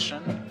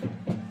formation.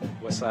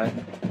 Westside,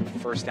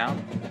 first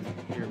down.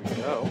 Here we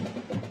go.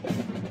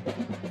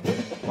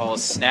 Ball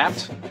is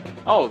snapped.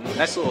 Oh,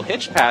 nice little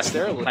hitch pass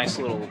there. A nice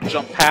little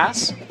jump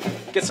pass.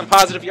 Get some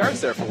positive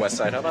yards there for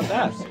Westside. How about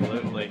that?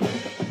 Absolutely.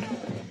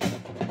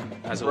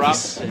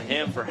 Props to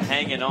him for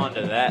hanging on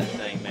to that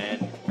thing,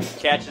 man.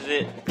 Catches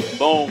it,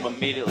 boom,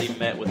 immediately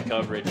met with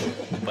coverage.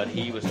 But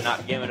he was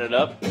not giving it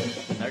up.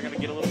 They're going to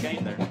get a little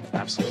gain there.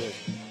 Absolutely.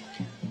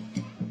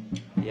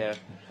 Yeah.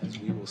 As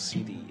we will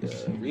see the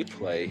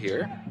replay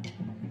here.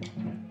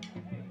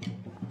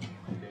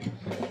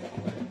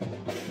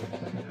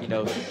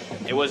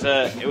 it was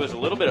a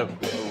little bit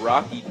of a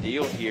rocky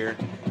deal here.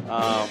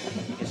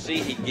 You can see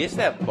he gets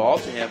that ball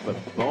to him, but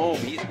boom,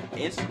 he's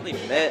instantly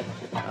met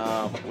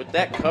with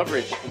that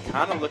coverage,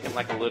 kind of looking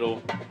like a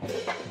little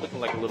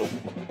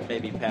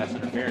maybe pass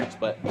interference,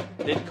 but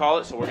didn't call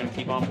it, so we're going to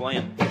keep on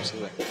playing.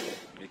 Absolutely.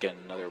 Again,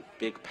 another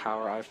big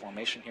power I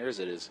formation here as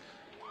it is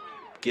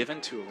given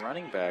to a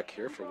running back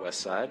here for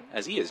Westside,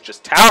 as he is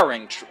just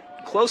towering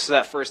close to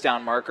that first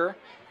down marker.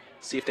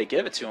 See if they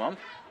give it to him.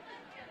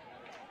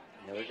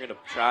 They're going to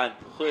try and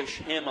push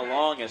him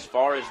along as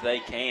far as they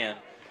can.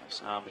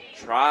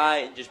 Try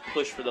and just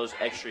push for those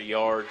extra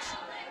yards.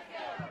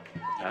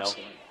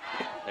 Absolutely.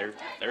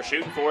 They're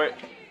shooting for it,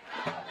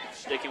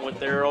 sticking with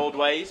their old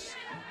ways.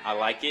 I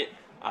like it.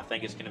 I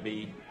think it's going to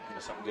be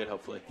something good,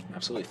 hopefully.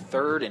 Absolutely.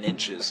 3rd and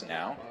inches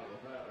now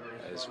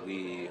as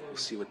we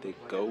see what they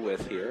go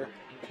with here.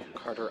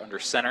 Carter under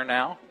center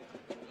now.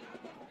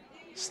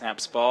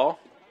 Snaps ball.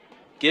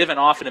 Given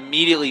off and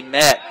immediately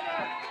met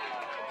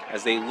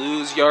as they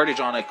lose yardage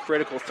on a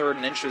critical 3rd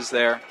and inches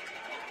there,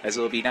 as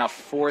it'll be now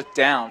 4th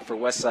down for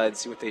Westside.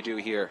 See what they do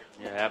here.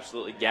 Yeah,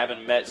 absolutely.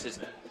 Gavin Metz is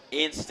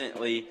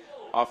instantly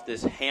off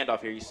this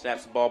handoff here. He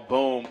snaps the ball,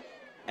 boom.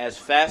 As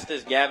fast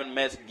as Gavin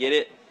Metz get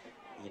it,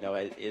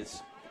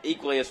 it's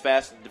equally as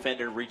fast as the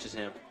defender reaches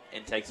him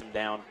and takes him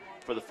down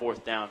for the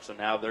 4th down. So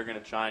now they're going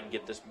to try and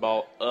get this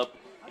ball up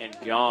and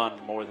gone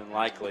more than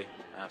likely.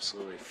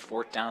 Absolutely.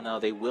 4th down now.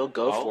 They will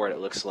go for it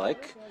looks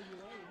like.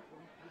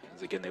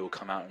 As again, they will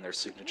come out in their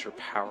signature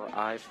power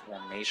I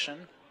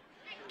formation.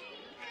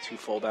 2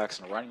 fullbacks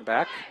and a running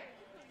back.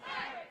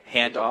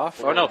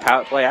 Handoff. Oh, no,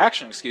 play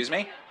action, excuse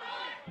me.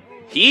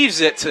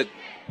 Heaves it to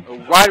a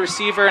wide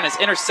receiver and is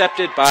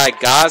intercepted by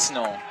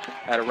Gosnell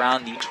at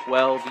around the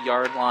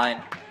 12-yard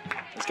line.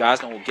 As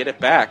Gosnell will get it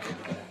back.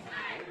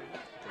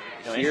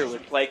 Here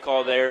with play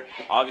call there.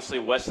 Obviously,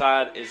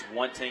 Westside is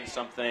wanting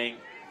something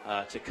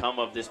to come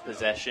of this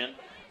possession.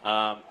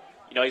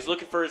 He's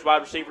looking for his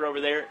wide receiver over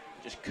there.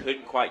 Just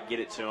couldn't quite get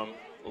it to him.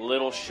 A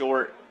little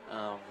short.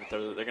 They're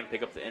going to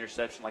pick up the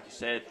interception, like you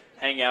said.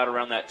 Hang out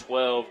around that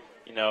 12.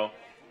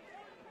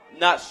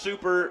 Not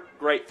super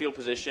great field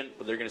position,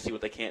 but they're going to see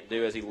what they can't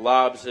do as he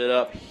lobs it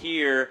up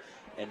here.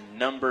 And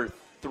number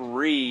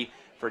 3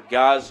 for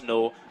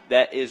Gosnell,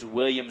 that is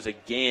Williams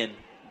again.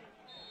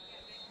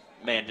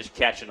 Man, just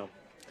catching them.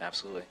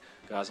 Absolutely.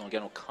 Gosnell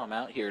again will come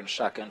out here in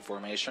shotgun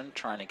formation,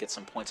 trying to get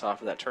some points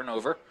off of that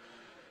turnover.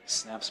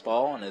 Snaps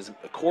ball and his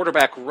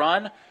quarterback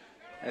run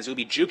as he'll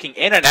be juking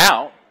in and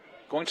out,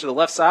 going to the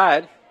left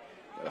side.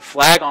 A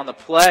flag on the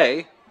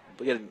play.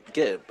 We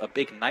get a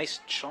big, nice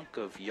chunk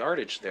of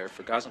yardage there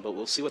for Gosnell, but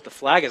we'll see what the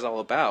flag is all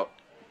about.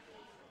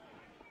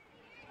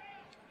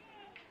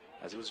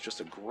 As it was just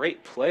a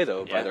great play,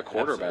 though, by their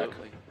quarterback.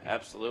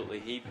 Absolutely.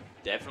 He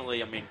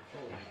definitely,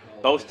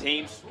 both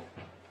teams,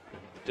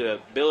 the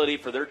ability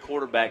for their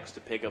quarterbacks to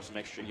pick up some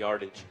extra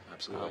yardage.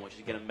 Absolutely. Which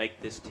is going to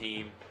make this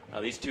team,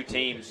 these two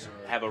teams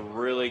have a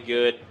really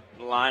good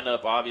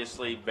lineup,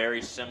 obviously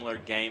very similar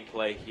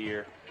gameplay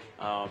here.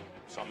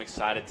 So I'm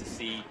excited to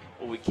see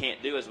what we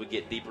can't do as we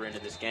get deeper into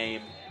this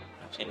game.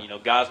 Absolutely.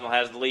 And, Gosnell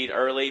has the lead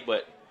early,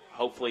 but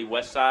hopefully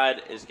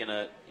Westside is going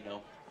to,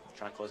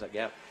 try and close that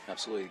gap.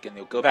 Absolutely. Again,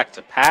 they'll go back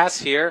to pass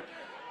here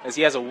as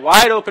he has a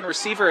wide open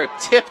receiver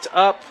tipped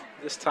up.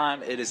 This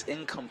time it is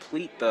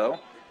incomplete, though.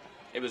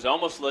 It was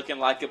almost looking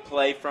like a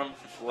play from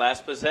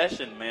last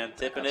possession, man.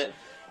 Tipping it.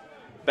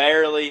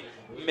 Barely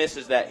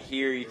misses that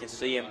here. You can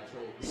see him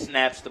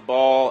snaps the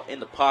ball in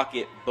the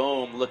pocket.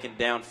 Boom, looking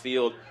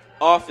downfield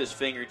off his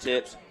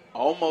fingertips.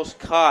 Almost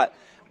caught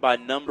by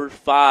number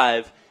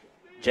 5,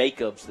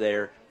 Jacobs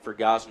there for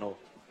Gosnell.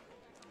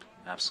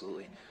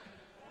 Absolutely.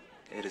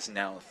 It is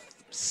now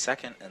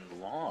 2nd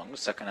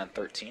and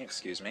 13,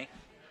 excuse me,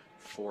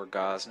 for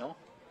Gosnell.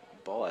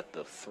 Ball at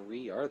the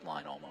 3-yard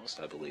line almost,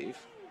 I believe.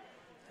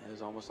 It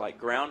was almost like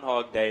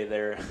Groundhog Day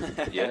there.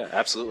 Yeah,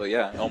 absolutely,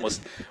 yeah.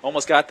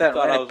 Almost got that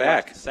right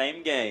back.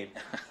 Same game.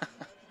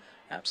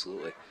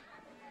 Absolutely.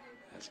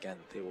 As again,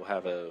 they will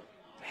have a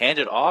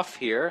handed off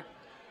here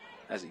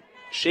as he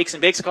shakes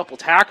and bakes a couple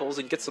tackles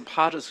and gets some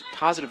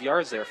positive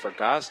yards there for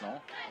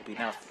Gosnell. It'll be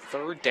now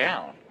 3rd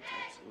down.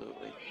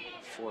 Absolutely.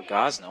 For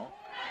Gosnell.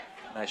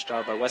 Nice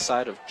job by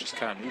Westside of just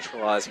kind of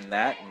neutralizing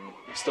that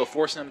and still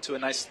forcing them to a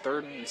nice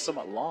 3rd and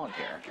somewhat long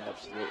here.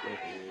 Absolutely.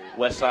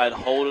 Westside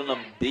holding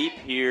them deep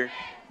here,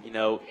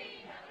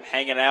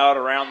 hanging out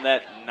around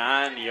that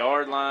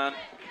 9-yard line,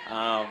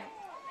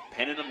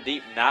 pinning them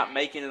deep, not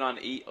making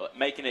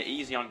it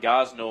easy on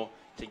Gosnell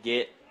to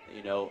get,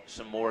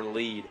 some more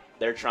lead.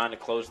 They're trying to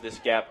close this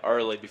gap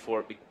early before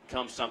it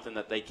becomes something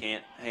that they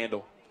can't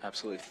handle.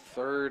 Absolutely.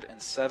 3rd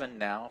and 7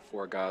 now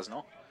for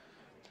Gosnell.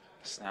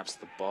 Snaps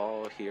the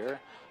ball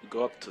here.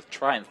 Go up to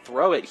try and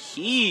throw it.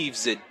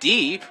 Heaves it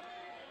deep.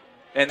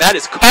 And that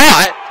is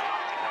caught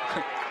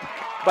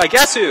by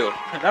guess who?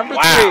 Number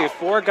 3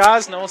 for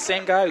Gosnell.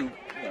 Same guy who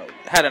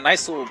had a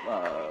nice little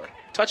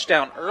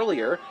touchdown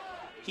earlier.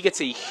 He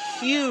gets a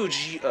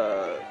huge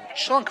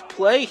chunk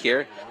play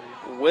here.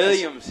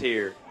 Williams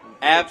here.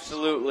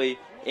 Absolutely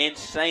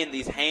insane,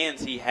 these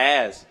hands he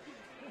has.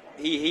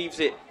 He heaves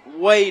it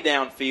way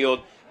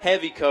downfield,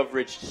 heavy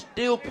coverage,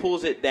 still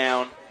pulls it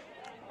down.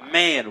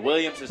 Man,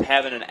 Williams is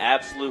having an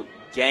absolute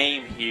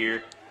game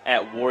here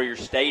at Warrior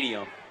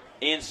Stadium.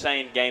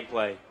 Insane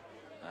gameplay.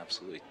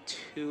 Absolutely.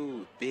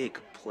 2 big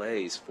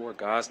plays for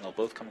Gosnell,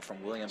 both coming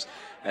from Williams,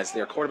 as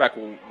their quarterback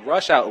will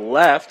rush out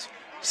left,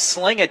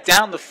 sling it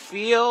down the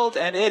field,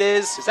 and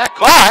is that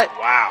caught?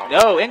 Wow.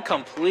 No,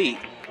 incomplete.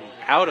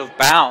 Out of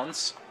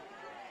bounds,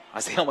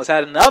 as they almost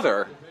had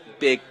another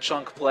big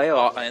chunk play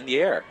in the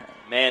air.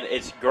 Man,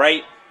 it's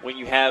great when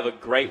you have a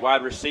great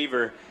wide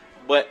receiver,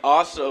 but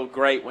also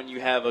great when you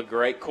have a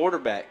great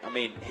quarterback. I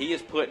mean, he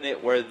is putting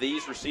it where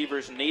these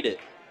receivers need it.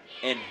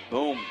 And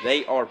boom,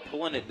 they are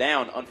pulling it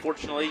down.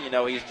 Unfortunately,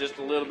 he's just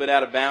a little bit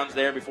out of bounds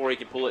there before he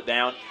can pull it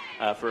down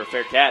for a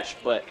fair catch.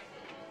 But,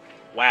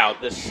 wow,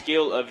 the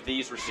skill of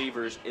these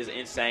receivers is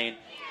insane,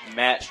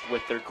 matched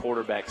with their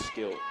quarterback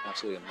skill.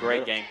 Absolutely.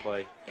 Great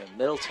gameplay. And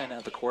Middleton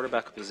at the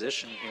quarterback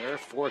position here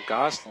for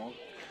Gosnell,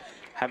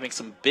 having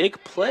some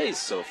big plays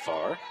so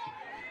far.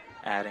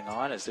 Adding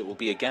on as it will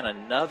be, again,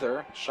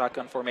 another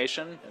shotgun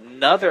formation,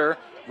 another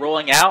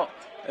rolling out,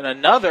 and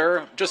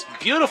another just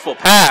beautiful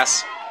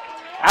pass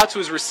out to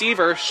his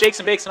receiver, shakes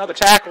and bakes another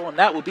tackle, and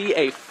that will be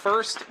a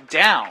first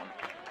down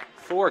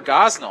for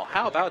Gosnell.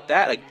 How about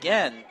that?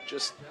 Again,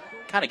 just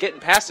kind of getting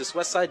past this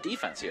Westside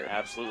defense here.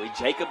 Absolutely.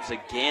 Jacobs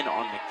again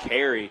on the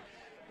carry.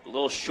 A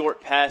little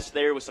short pass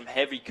there with some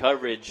heavy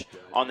coverage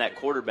on that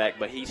quarterback,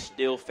 but he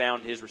still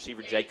found his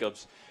receiver,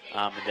 Jacobs.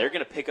 And they're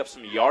going to pick up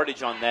some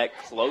yardage on that,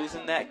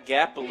 closing that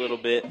gap a little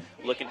bit,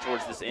 looking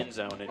towards this end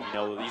zone.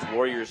 And, these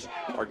Warriors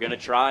are going to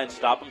try and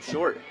stop them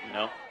short,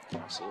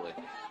 Absolutely.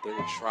 They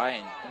will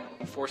try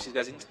and force these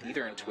guys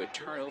either into a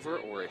turnover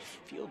or a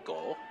field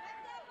goal.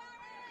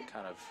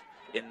 Kind of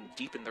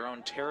deep in their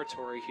own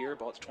territory here.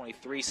 Ball to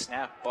 23,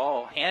 snap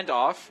ball,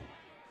 handoff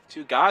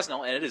to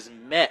Gosnell, and it is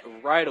met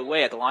right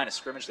away at the line of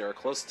scrimmage. They were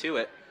close to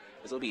it.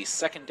 This will be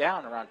second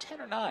down around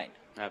 10 or 9.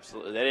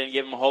 Absolutely. They didn't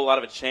give them a whole lot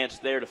of a chance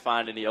there to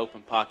find any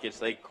open pockets.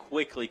 They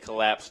quickly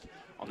collapsed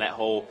on that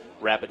hole,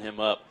 wrapping him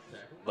up.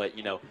 But,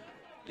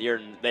 they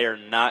are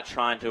not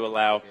trying to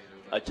allow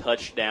a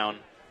touchdown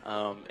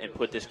and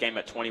put this game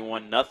at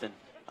 21-0.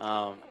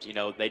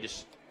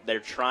 They're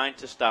trying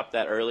to stop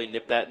that early,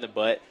 nip that in the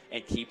butt,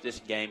 and keep this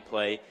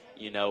gameplay,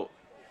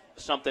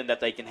 something that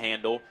they can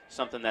handle,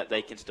 something that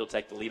they can still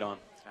take the lead on.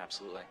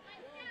 Absolutely.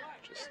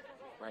 Just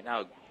right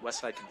now,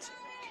 Westside can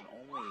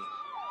only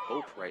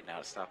hope right now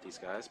to stop these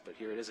guys, but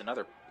here it is,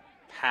 another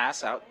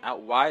pass out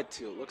wide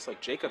to, it looks like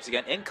Jacobs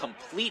again.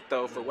 Incomplete,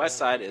 though, for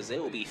Westside, as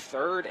it will be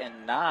 3rd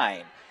and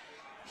 9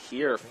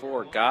 here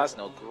for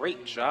Gosnell.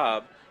 Great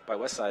job by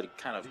Westside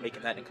kind of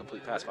making that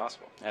incomplete pass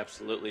possible.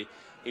 Absolutely.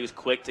 He was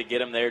quick to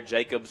get him there.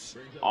 Jacobs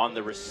on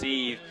the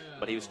receive,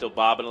 but he was still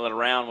bobbing it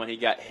around when he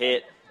got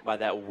hit by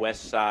that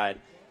Westside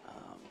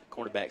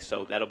cornerback.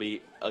 So that'll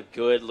be a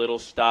good little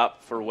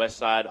stop for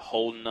Westside,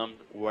 holding them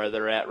where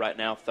they're at right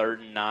now,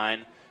 3rd and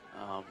 9.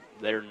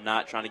 They're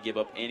not trying to give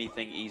up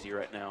anything easy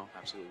right now.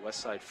 Absolutely.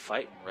 Westside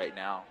fighting right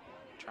now,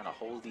 trying to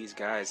hold these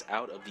guys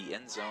out of the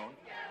end zone,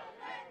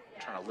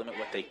 trying to limit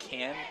what they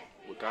can,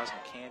 what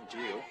Gosnell can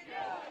do.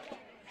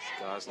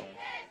 Gosnell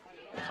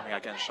coming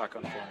out again,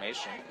 shotgun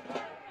formation.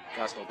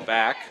 Gosnell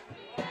back,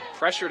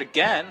 pressured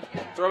again,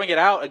 throwing it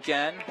out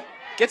again,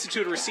 gets it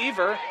to the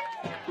receiver,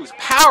 who's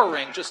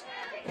powering, just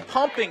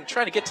pumping,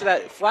 trying to get to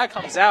that. Flag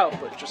comes out,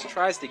 but just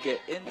tries to get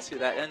into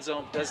that end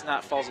zone, does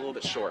not, falls a little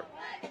bit short.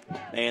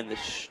 Man, the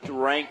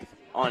strength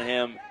on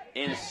him,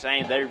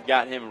 insane. They've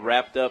got him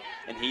wrapped up,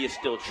 and he is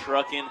still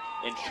trucking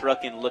and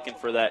trucking, looking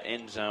for that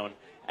end zone.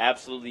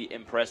 Absolutely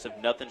impressive,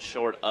 nothing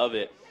short of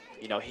it.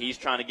 He's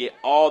trying to get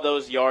all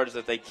those yards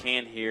that they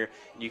can here.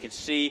 And you can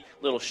see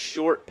little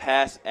short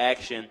pass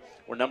action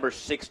where number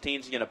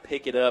 16 is going to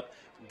pick it up,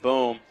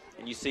 boom.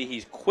 And you see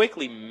he's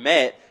quickly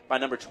met by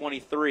number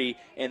 23,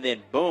 and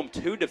then, boom,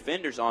 2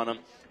 defenders on him.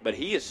 But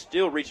he is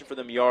still reaching for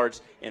them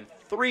yards, and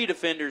 3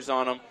 defenders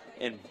on him,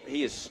 and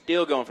he is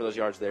still going for those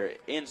yards there.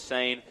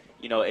 Insane.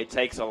 It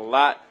takes a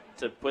lot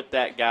to put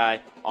that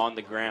guy on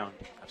the ground.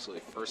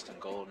 Absolutely. 1st and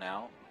goal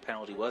now.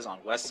 Penalty was on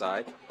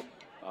Westside.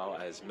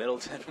 As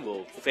Middleton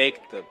will fake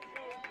the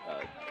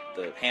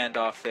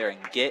handoff there and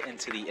get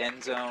into the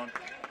end zone.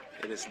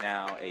 It is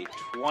now a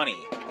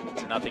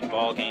 20-0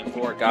 ball game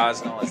for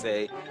Gosnell as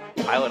they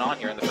pile it on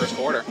here in the first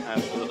quarter.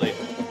 Absolutely.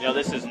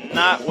 This is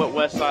not what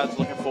Westside's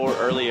looking for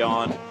early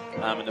on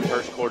in the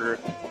first quarter.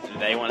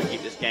 They want to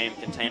keep this game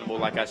containable,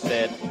 like I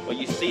said. But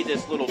you see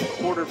this little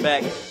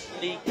quarterback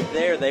sneak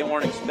there. They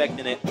weren't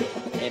expecting it,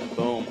 and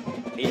boom.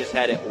 He just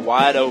had it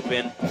wide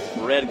open,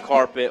 red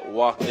carpet,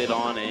 walked it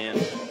on in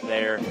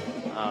there.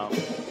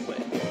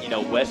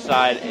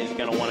 Westside is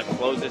going to want to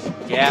close this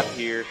gap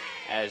here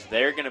as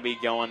they're going to be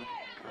going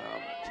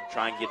to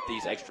try and get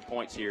these extra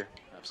points here.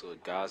 Absolutely.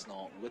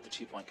 Gosnell with the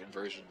 2-point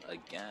conversion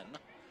again.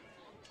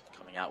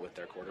 Coming out with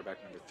their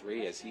quarterback number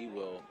 3 as he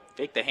will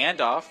fake the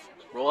handoff,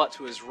 roll out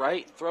to his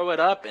right, throw it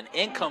up, and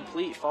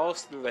incomplete,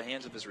 falls through the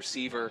hands of his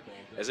receiver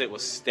as it will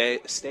stay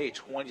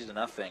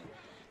 20-0.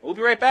 We'll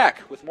be right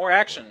back with more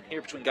action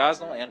here between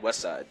Gosnell and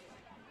Westside.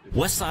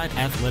 Westside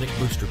Athletic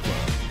Booster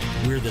Club.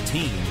 We're the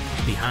team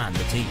behind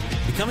the team.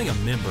 Becoming a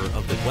member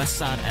of the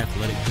Westside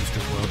Athletic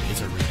Booster Club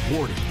is a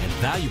rewarding and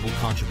valuable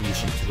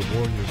contribution to the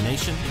Warrior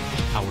Nation,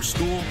 our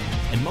school,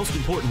 and most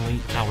importantly,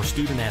 our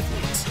student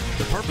athletes.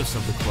 The purpose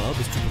of the club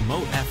is to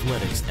promote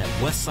athletics at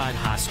Westside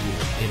High School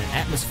in an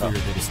atmosphere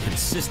that is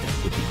consistent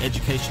with the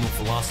educational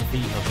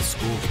philosophy of the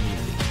school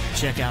community.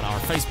 Check out our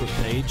Facebook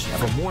page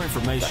for more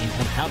information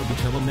on how to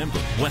become a member.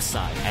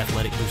 Westside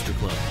Athletic Booster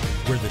Club.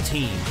 We're the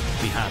team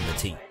behind the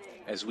team.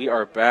 As we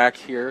are back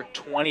here,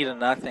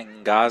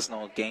 20-0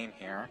 Gosnell game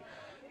here.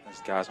 As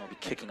Gosnell will be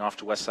kicking off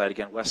to Westside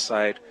again.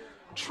 Westside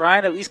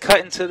trying to at least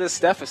cut into this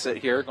deficit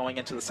here going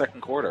into the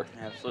second quarter.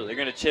 Absolutely.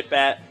 They're going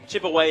to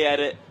chip away at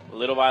it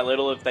little by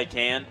little if they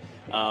can,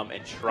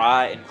 and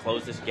try and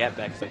close this gap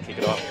back as they kick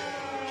it off.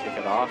 Kick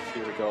it off.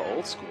 Here we go,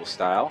 old school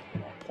style.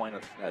 Point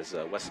of, as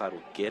Westside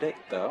will get it,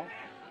 though.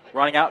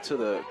 Running out to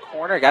the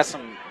corner. Got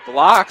some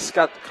blocks.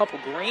 Got a couple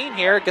green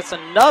here. Gets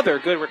another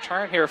good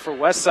return here for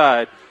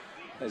Westside.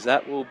 As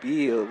that will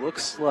be, it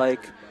looks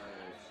like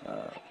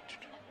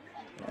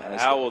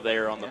Howell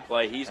there on the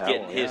play. He's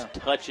getting his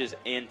touches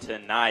in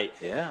tonight.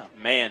 Yeah.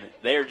 Man,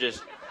 they're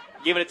just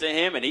giving it to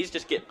him, and he's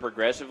just getting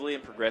progressively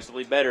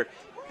better.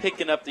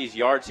 Picking up these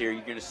yards here,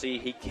 you're going to see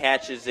he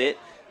catches it,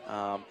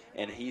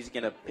 and he's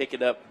going to pick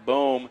it up.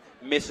 Boom.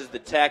 Misses the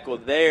tackle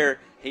there.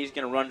 He's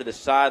going to run to the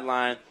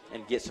sideline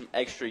and get some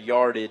extra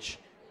yardage.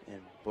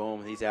 And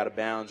boom, he's out of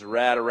bounds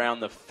right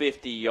around the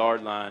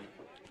 50-yard line.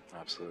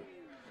 Absolutely.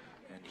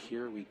 And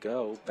here we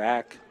go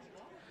back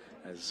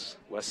as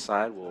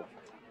Westside will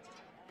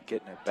be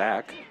getting it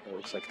back. It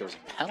looks like there's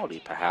a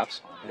penalty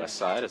perhaps on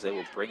Westside as they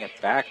will bring it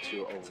back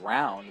to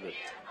around the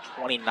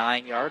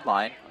 29-yard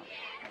line,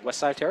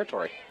 Westside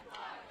territory.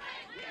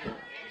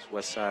 It's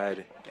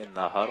Westside in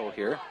the huddle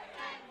here.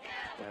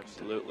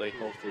 Absolutely.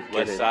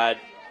 Westside,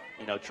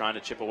 trying to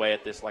chip away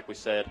at this like we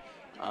said.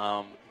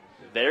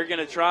 They're going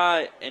to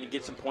try and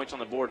get some points on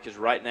the board because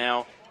right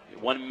now,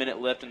 1 minute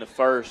left in the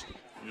first,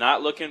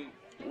 not looking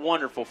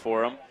wonderful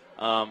for them,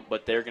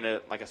 but they're going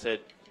to, like I said,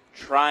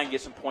 try and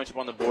get some points up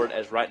on the board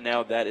as right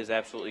now that is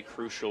absolutely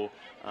crucial,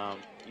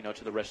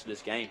 to the rest of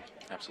this game.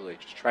 Absolutely.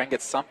 Just try and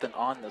get something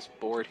on this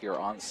board here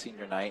on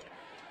senior night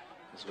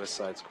as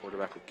Westside's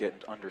quarterback will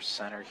get under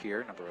center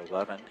here, number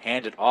 11.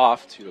 Hand it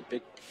off to a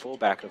big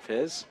fullback of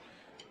his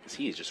as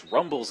he just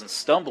rumbles and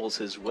stumbles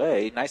his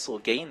way. Nice little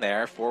gain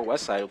there for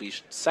Westside. It'll be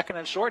second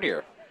and short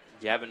here.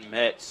 Gavin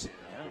Metz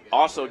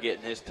also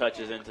getting his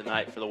touches in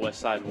tonight for the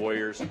Westside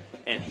Warriors,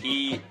 and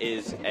he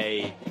is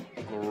a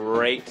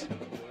great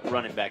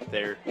running back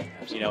there.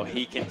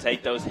 He can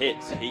take those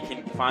hits. He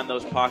can find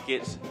those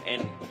pockets,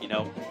 and,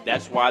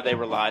 that's why they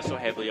rely so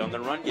heavily on the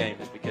run game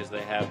is because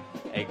they have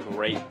a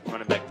great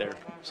running back there.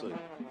 Absolutely.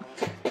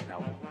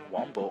 Now,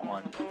 Wombo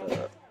on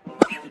the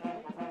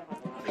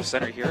under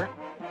center here.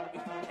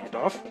 Hand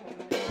off.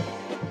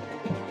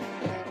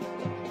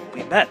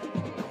 We met.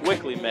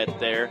 Quickly met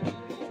there.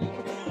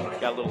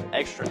 Got a little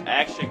extra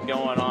action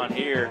going on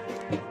here.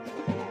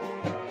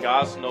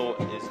 Gosnell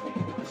is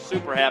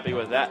super happy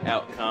with that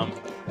outcome.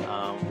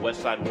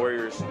 Westside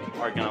Warriors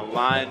are going to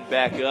line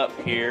back up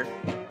here.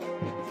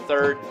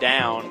 Third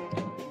down.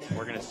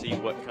 We're going to see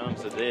what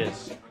comes of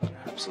this.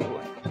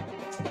 Absolutely.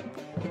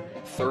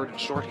 Third and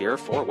short here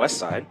for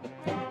Westside.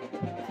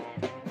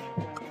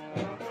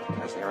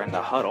 As they're in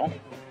the huddle.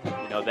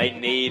 They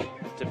need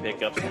to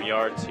pick up some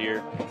yards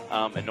here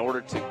in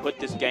order to put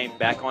this game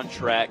back on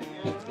track,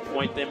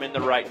 point them in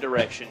the right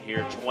direction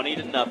here.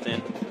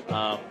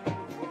 20-0.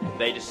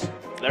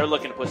 They're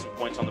looking to put some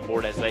points on the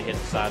board as they hit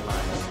the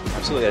sidelines.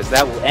 Absolutely, as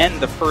that will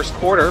end the first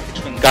quarter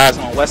between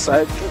Gosnell and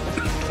Westside,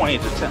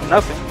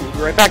 20-0. We'll be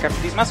right back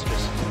after these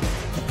messages.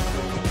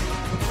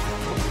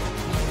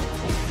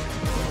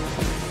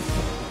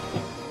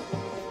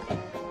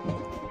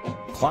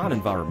 Klein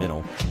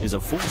Environmental is a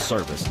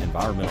full-service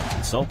environmental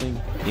consulting,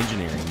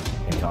 engineering,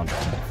 and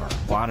contracting firm.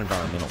 Klein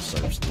Environmental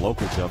serves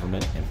local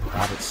government and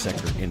private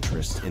sector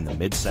interests in the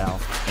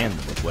Mid-South and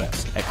the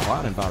Midwest. At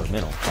Klein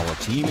Environmental, our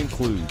team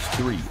includes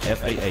 3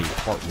 FAA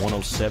Part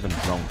 107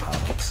 drone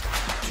pilots,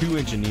 2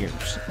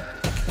 engineers,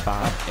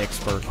 5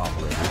 expert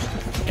operators,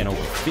 and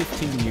over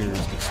 15 years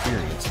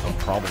experience of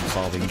problem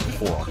solving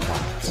for our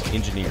clients.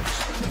 Engineers,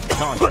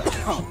 contractors,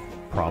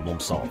 problem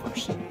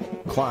solvers.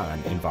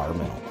 Klein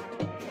Environmental.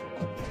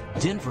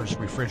 Denver's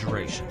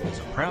Refrigeration is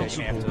a proud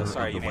supporter of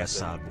the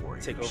Westside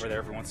Warriors. Take over there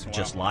every once in a while.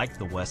 Just like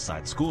the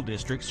Westside School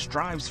District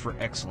strives for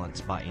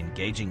excellence by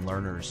engaging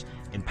learners,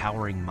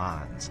 empowering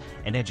minds,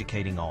 and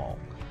educating all,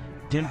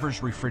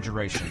 Denver's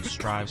Refrigeration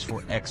strives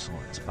for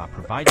excellence by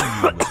providing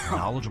you with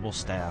knowledgeable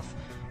staff,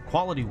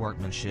 quality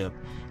workmanship,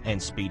 and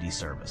speedy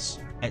service.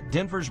 At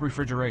Denver's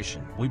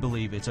Refrigeration, we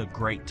believe it's a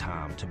great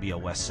time to be a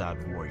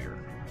Westside Warrior.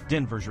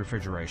 Denver's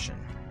Refrigeration,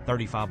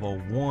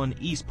 3501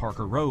 East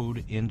Parker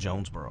Road in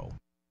Jonesboro.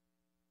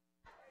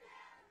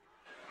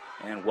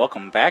 And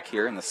welcome back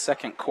here in the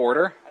second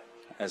quarter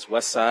as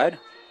Westside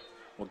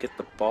will get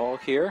the ball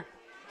here.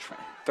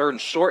 Third and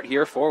short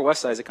here for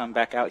Westside to come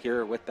back out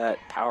here with that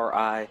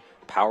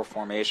power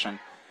formation.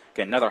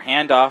 Get another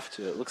handoff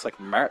to, it looks like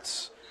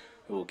Mertz,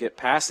 who will get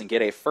past and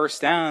get a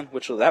first down,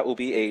 that will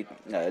be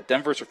a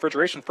Denver's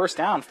Refrigeration first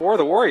down for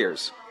the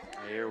Warriors.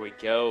 There we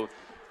go.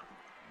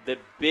 The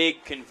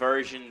big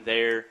conversion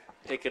there,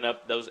 picking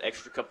up those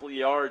extra couple of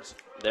yards.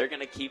 They're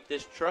going to keep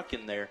this truck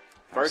in there.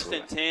 First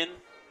and 10,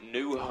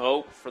 new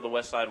hope for the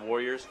Westside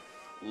Warriors,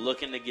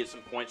 looking to get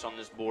some points on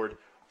this board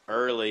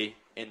early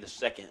in the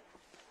second.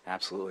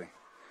 Absolutely.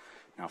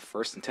 Now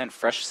first and 10,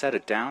 fresh set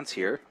of downs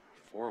here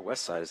for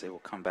Westside as they will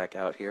come back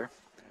out here.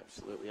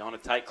 Absolutely. On a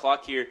tight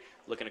clock here,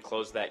 looking to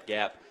close that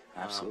gap.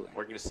 Absolutely.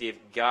 We're going to see if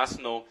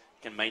Gosnell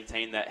can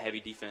maintain that heavy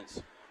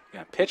defense.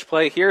 Yeah, pitch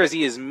play here as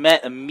he is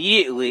met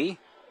immediately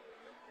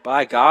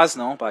by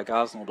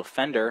Gosnell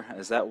defender,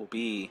 as that will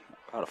be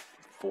about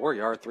a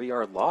 4-yard,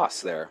 3-yard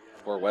loss there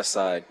for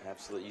Westside.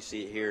 Absolutely. You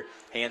see it here.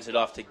 Hands it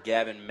off to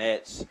Gavin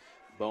Metz.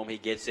 Boom, he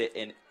gets it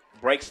and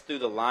breaks through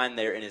the line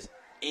there and is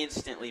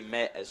instantly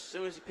met as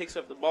soon as he picks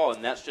up the ball.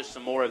 And that's just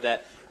some more of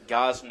that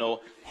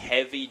Gosnell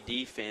heavy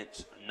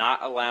defense,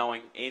 not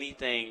allowing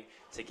anything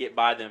to get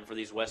by them for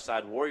these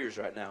Westside Warriors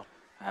right now.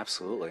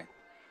 Absolutely.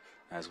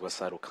 As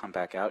Westside will come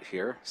back out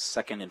here.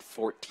 2nd and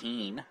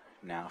 14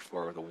 now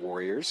for the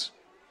Warriors.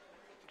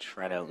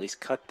 Try to at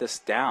least cut this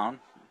down.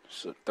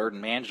 So 3rd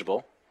and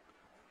manageable.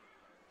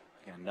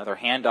 Again, another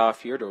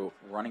handoff here to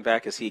running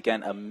back as he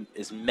again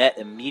is met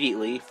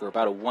immediately for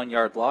about a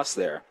 1-yard loss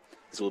there.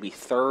 This will be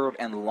 3rd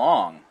and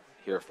long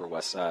here for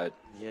Westside.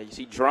 Yeah, you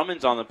see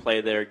Drummond's on the play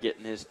there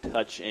getting his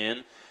touch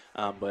in.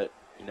 But,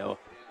 you know,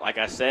 like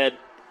I said,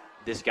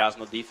 this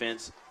Gosnell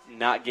defense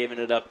not giving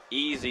it up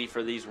easy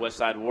for these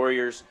Westside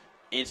Warriors.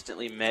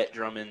 Instantly met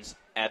Drummond's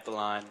at the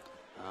line.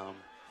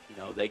 You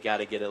know, they got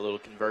to get a little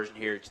conversion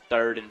here. It's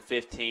 3rd and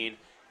 15.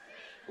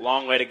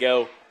 Long way to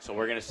go. So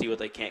we're going to see what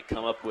they can't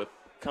come up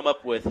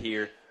with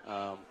here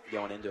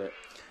going into it.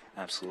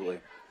 Absolutely.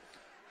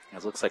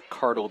 It looks like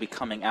Carter will be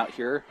coming out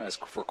here as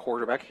for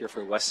quarterback here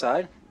for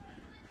Westside.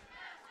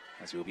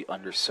 As he will be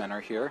under center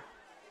here.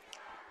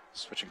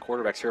 Switching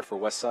quarterbacks here for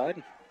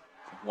Westside.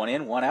 1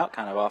 in, 1 out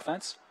kind of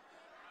offense.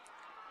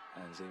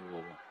 As they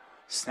will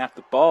snap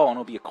the ball, and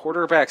it'll be a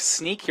quarterback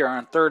sneak here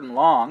on 3rd and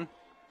long.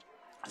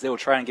 As they will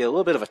try and get a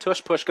little bit of a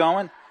tush push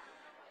going.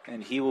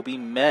 And he will be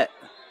met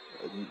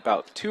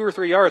about 2 or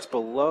 3 yards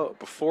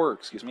before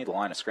the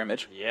line of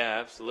scrimmage. Yeah,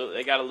 absolutely.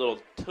 They got a little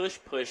tush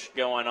push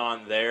going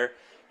on there.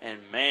 And,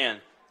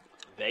 man,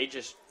 they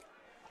just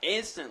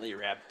instantly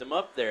wrapped him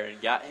up there and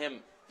got him,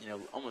 you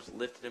know, almost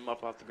lifted him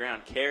up off the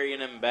ground, carrying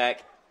him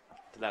back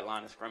to that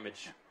line of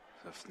scrimmage.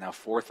 So now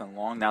 4th and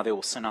long. Now they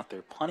will send out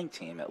their punting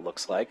team, it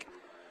looks like,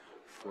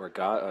 for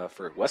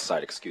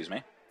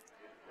Westside,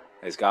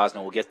 as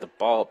Gosnell will get the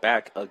ball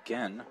back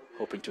again,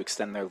 hoping to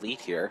extend their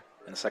lead here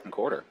in the second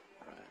quarter.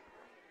 Right.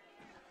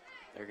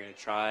 They're going to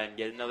try and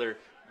get another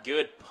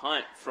good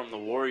punt from the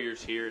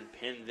Warriors here and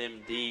pin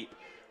them deep,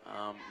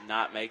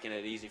 not making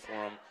it easy for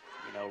them.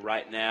 You know,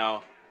 right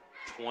now,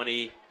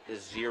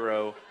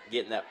 20-0,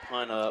 getting that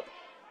punt up.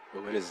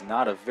 Well, it is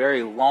not a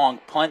very long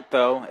punt,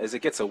 though, as it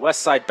gets a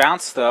Westside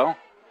bounce, though.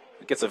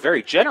 It gets a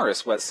very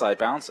generous Westside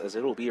bounce, as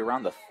it will be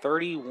around the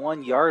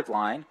 31-yard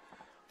line.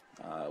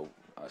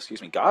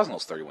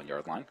 Gosnell's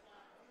 31-yard line.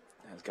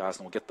 As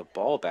Gosnell will get the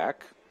ball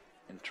back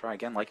and try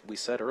again, like we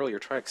said earlier,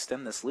 try to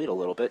extend this lead a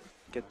little bit.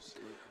 Get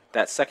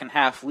that second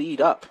half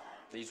lead up.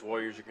 These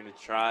Warriors are going to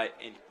try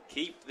and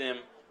keep them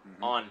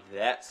on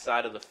that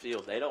side of the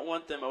field. They don't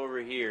want them over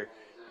here.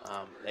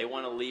 They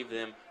want to leave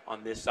them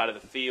on this side of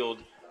the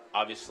field.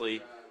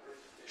 Obviously,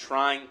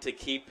 trying to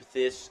keep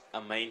this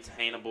a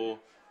maintainable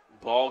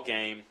ball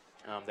game.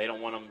 They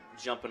don't want them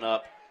jumping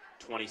up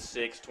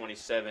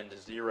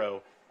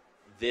 26-27-0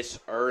 this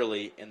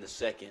early in the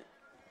second.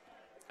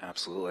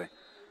 Absolutely.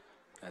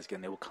 As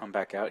again, they will come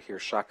back out here,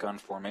 shotgun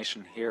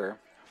formation here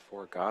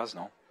for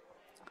Gosnell.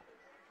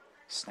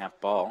 Snap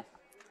ball.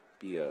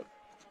 Be a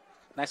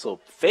nice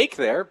little fake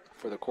there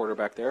for the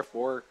quarterback there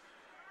for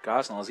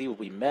Gosnell, as he will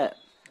be met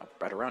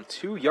at around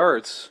 2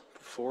 yards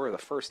before the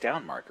first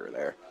down marker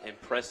there.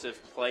 Impressive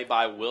play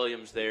by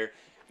Williams there.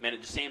 Man,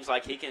 it just seems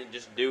like he can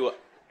just do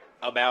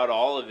about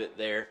all of it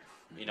there.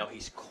 You know,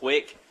 he's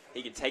quick,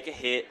 he can take a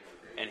hit,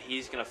 and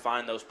he's going to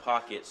find those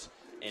pockets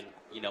and,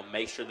 you know,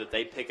 make sure that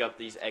they pick up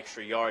these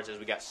extra yards. As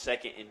we got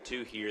 2nd and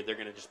 2 here, they're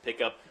going to just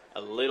pick up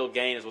a little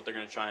gain is what they're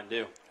going to try and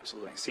do.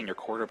 Absolutely. Senior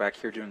quarterback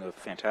here doing a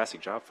fantastic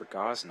job for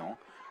Gosnell.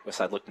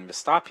 Westside looking to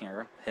stop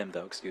him,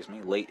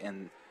 late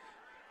in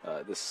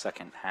this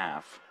second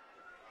half.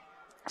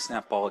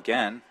 Snap ball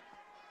again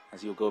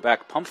as he'll go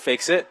back, pump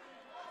fakes it,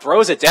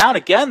 throws it down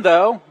again,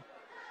 though.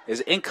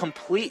 Is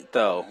incomplete,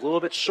 though. A little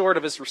bit short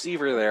of his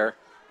receiver there,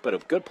 but a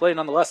good play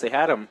nonetheless. They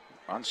had him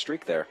on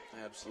streak there.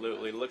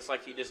 Absolutely. Looks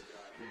like he just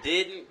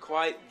didn't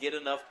quite get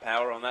enough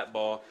power on that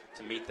ball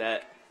to meet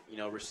that, you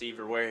know,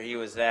 receiver where he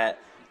was at.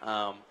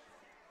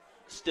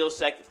 Still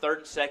 3rd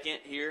and 2nd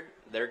here.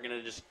 They're going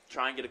to just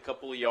try and get a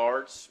couple of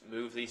yards,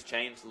 move these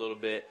chains a little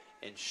bit,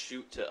 and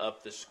shoot to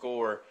up the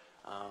score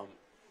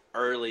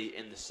early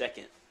in the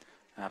second.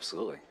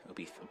 Absolutely. It'll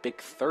be a big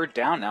 3rd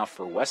down now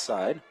for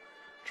Westside,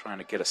 trying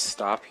to get a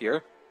stop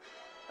here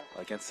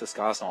against this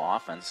Gosnell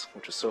offense,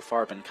 which has so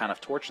far been kind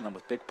of torching them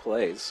with big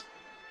plays.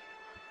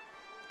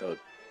 Though,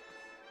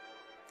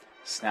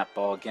 snap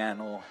ball again,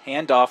 a little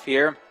handoff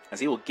here as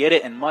he will get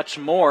it and much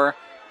more.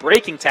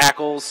 Breaking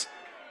tackles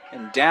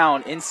and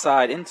down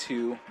inside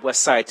into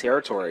Westside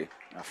territory.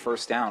 A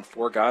first down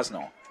for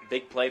Gosnell.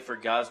 Big play for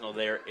Gosnell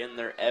there in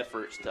their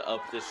efforts to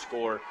up this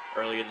score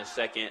early in the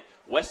second.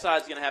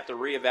 Westside's going to have to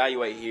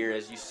reevaluate here.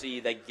 As you see,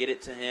 they get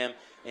it to him,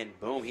 and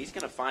boom, he's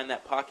going to find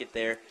that pocket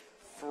there.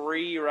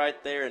 Free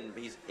right there, and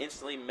he's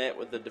instantly met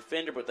with the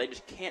defender, but they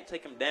just can't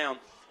take him down.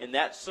 And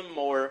that's some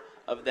more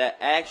of that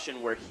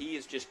action where he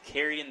is just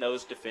carrying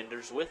those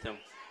defenders with him.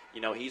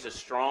 You know, he's a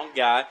strong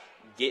guy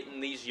getting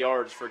these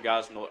yards for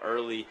Gosnell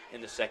early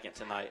in the second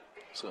tonight.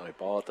 So a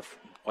ball at the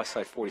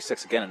Westside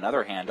 46. Again,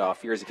 another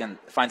handoff. Here's again,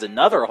 finds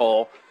another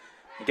hole.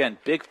 Again,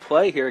 big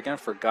play here again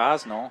for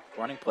Gosnell.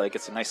 Running play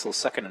gets a nice little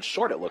second and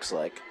short, it looks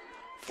like,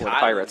 for the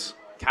Pirates.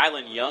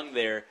 Kylan Young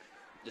there,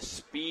 the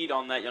speed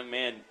on that young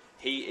man,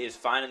 he is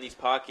finding these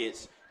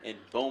pockets, and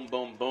boom,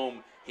 boom,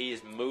 boom, he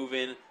is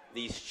moving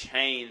these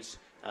chains.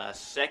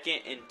 Second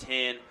and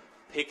 10,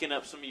 picking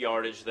up some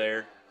yardage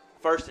there.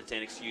 First and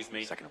 10, excuse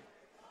me.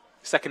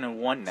 Second and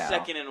 1 now.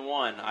 Second and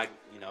 1. I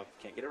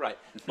can't get it right.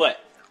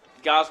 But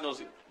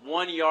Gosnell's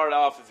 1 yard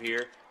off of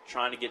here,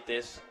 trying to get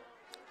this.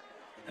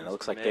 And it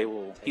looks like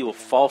he will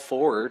fall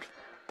forward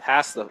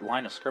past the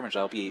line of scrimmage.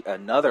 That'll be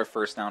another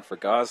first down for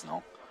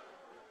Gosnell.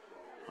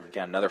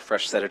 Again, another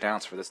fresh set of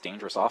downs for this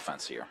dangerous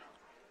offense here.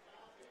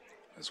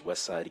 As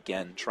Westside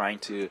again trying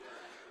to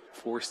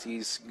force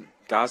these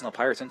Gosnell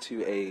Pirates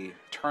into a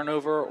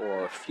turnover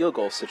or field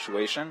goal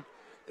situation.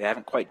 They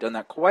haven't quite done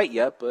that quite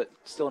yet, but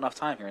still enough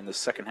time here in the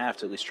second half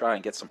to at least try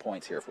and get some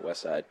points here for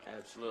Westside.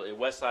 Absolutely.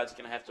 Westside's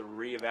going to have to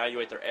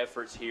reevaluate their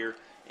efforts here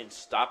in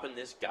stopping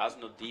this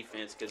Gosnell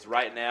defense, because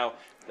right now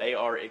they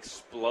are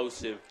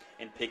explosive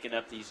in picking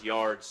up these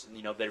yards.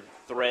 You know, their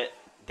threat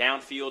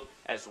downfield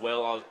as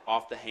well as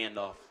off the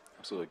handoff.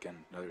 Absolutely. Again,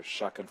 another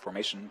shotgun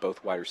formation.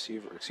 Both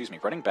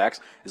running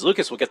backs. As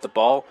Lucas will get the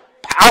ball,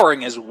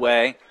 powering his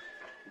way.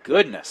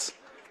 Goodness.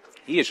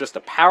 He is just a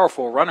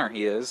powerful runner,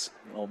 he is.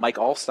 A little Mike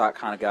Allstock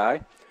kind of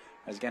guy.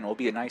 As again, it will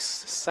be a nice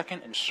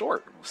second and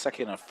short.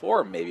 Second and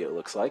 4, maybe it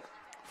looks like,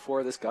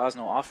 for this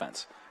Gosnell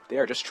offense. They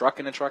are just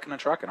trucking and trucking and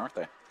trucking, aren't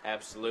they?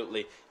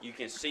 Absolutely. You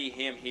can see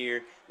him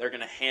here. They're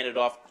going to hand it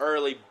off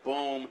early.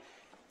 Boom.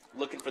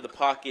 Looking for the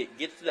pocket.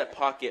 Gets to that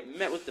pocket.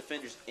 Met with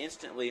defenders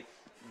instantly.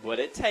 But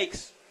it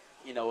takes,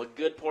 a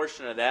good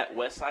portion of that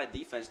Westside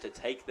defense to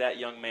take that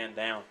young man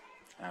down.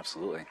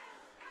 Absolutely.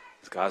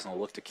 As Gosnell will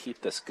look to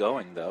keep this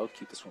going, though,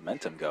 keep this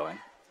momentum going.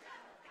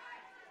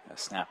 A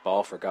snap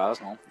ball for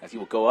Gosnell as he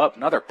will go up.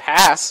 Another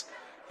pass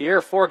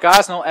here for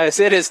Gosnell as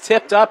it is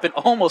tipped up and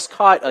almost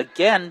caught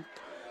again,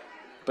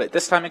 but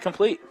this time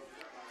incomplete.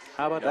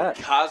 How about that?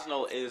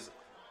 Gosnell is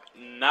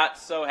not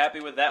so happy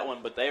with that one,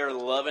 but they are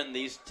loving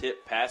these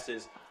tip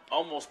passes,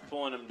 almost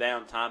pulling them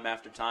down time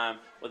after time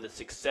with a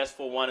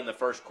successful one in the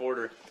first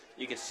quarter.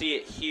 You can see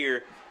it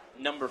here.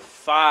 Number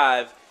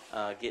 5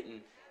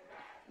 getting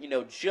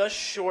just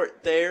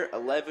short there.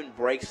 11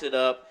 breaks it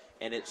up,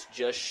 and it's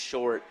just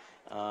short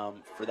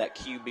for that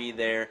QB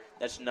there.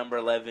 That's number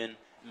 11,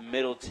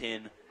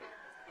 Middleton.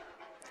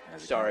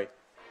 Sorry,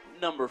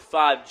 number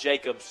 5,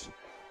 Jacobs.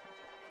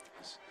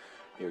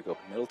 Here we go.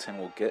 Middleton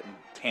will get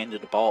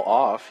handed the ball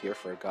off here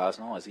for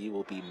Gosnell as he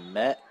will be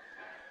met.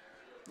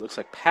 Looks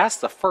like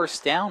past the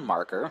first down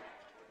marker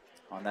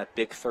on that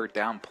big third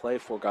down play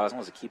for Gosnell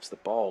as it keeps the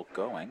ball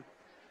going.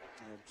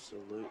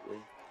 Absolutely.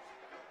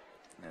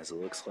 As it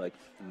looks like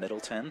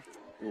Middleton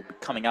will be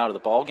coming out of the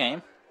ball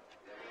game.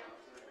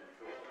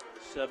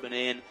 Subbing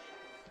in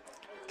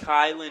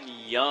Kylan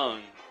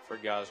Young for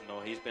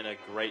Gosnell. He's been a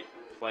great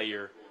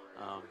player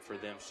for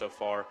them so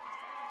far.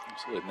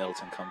 Absolutely.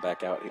 Middleton come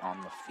back out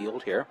on the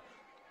field here.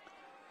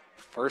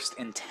 First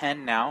and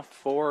 10 now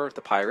for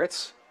the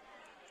Pirates.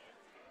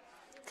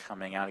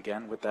 Coming out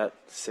again with that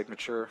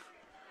signature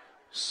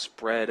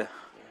spread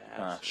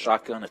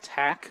shotgun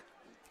attack.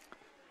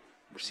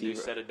 New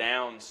set of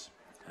downs.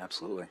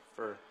 Absolutely.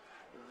 For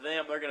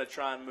them, they're going to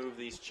try and move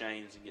these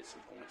chains and get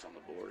some points on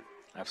the board.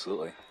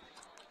 Absolutely.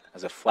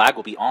 As a flag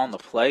will be on the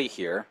play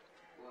here.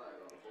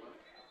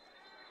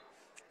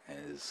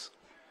 As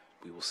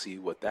we will see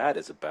what that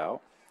is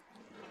about.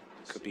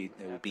 It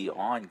will be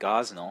on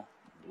Gosnell.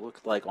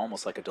 Looked like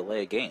almost like a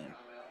delay game.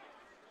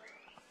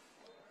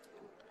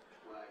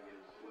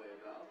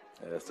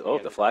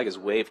 The flag is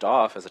waved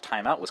off as a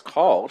timeout was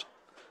called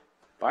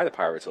by the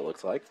Pirates, it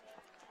looks like.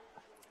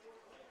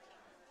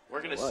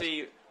 We're going to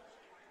see.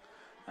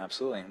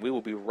 Absolutely. We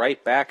will be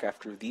right back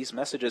after these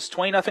messages.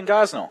 20-0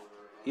 Gosnell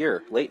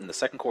here late in the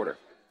second quarter.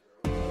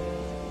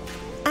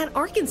 At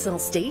Arkansas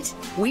State,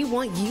 we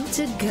want you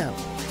to go.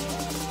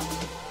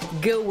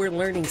 Go where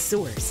learning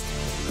soars,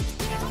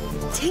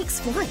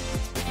 takes flight,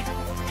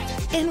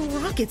 and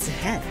rockets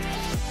ahead.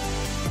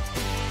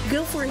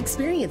 Go for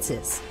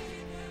experiences,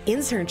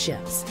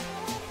 internships,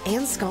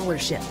 and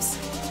scholarships.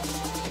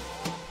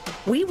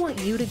 We want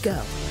you to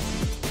go.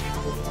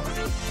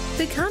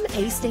 Become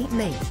A-State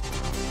Maine.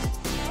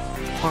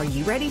 Are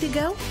you ready to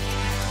go?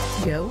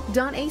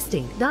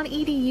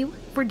 Go.astate.edu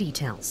for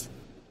details.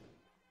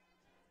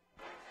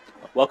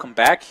 Welcome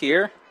back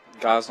here.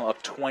 Gosnell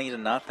up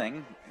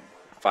 20-0.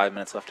 5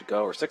 minutes left to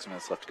go, or 6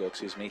 minutes left to go,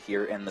 excuse me,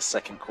 here in the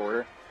second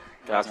quarter.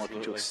 Gosnell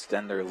looking to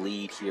extend their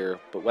lead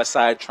here. But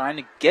Westside trying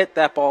to get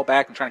that ball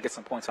back and trying to get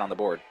some points on the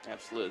board.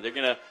 Absolutely.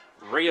 They're going to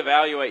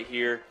reevaluate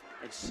here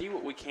and see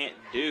what we can't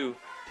do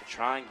to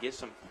try and get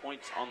some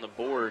points on the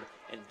board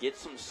and get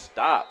some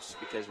stops,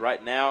 because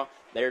right now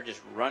they're just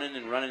running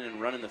and running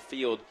and running the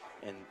field,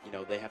 and, you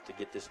know, they have to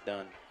get this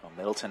done. Well,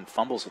 Middleton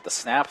fumbles with the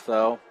snap,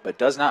 though, but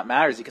does not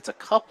matter as he gets a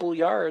couple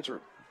yards.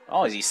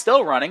 Oh, is he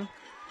still running?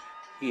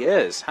 He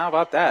is. How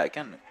about that?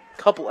 Again,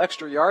 a couple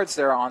extra yards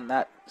there on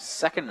that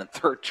second and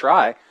third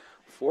try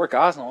for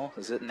Gosnell.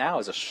 As it now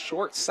is a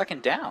short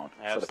second down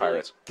for the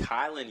Pirates.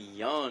 Kylan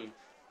Young,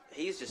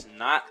 he's just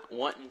not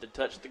wanting to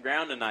touch the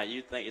ground tonight.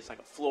 You'd think it's like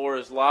a floor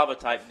is lava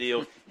type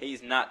deal.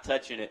 He's not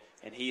touching it,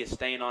 and he is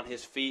staying on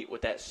his feet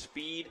with that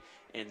speed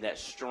and that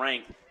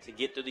strength to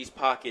get to these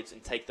pockets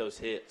and take those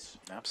hits.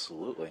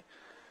 Absolutely.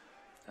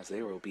 As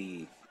they will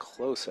be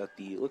close at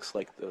the, looks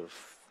like the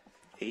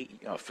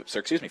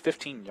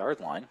 15-yard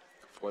line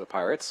for the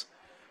Pirates.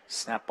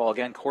 Snap ball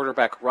again,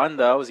 quarterback run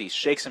though as he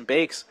shakes and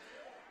bakes.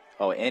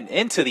 Oh, and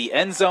into the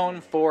end zone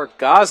for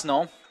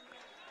Gosnell,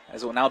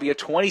 as it will now be a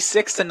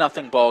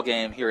 26-0 ball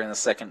game here in the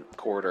second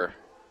quarter.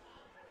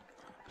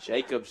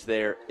 Jacobs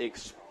there,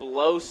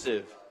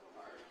 explosive.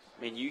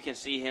 I mean, you can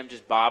see him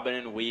just bobbing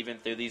and weaving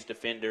through these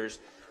defenders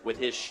with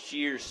his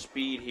sheer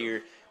speed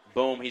here.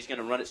 Boom, he's going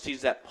to run it,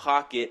 sees that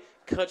pocket,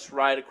 cuts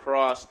right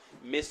across,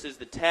 misses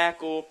the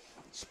tackle,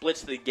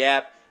 splits the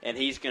gap, and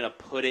he's going to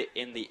put it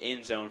in the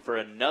end zone for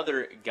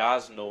another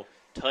Gosnell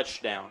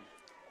touchdown.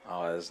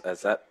 Oh,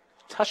 as that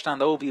touchdown,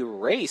 though, will be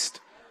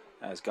erased,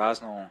 as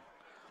Gosnell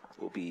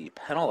will be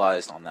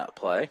penalized on that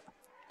play.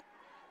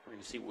 We're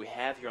going to see what we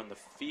have here on the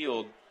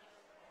field.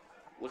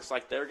 Looks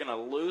like they're going to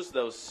lose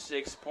those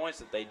 6 points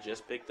that they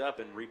just picked up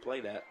and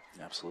replay that.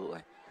 Absolutely.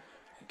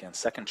 Again,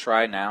 second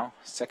try now,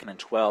 2nd and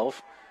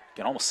 12.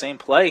 Again, almost same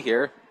play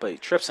here, but he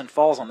trips and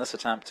falls on this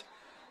attempt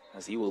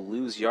as he will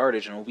lose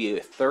yardage and will be a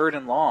 3rd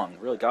and long.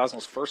 Really,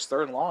 Gosnell's first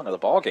 3rd and long of the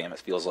ball game, it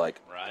feels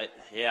like. Right.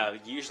 Yeah,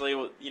 usually,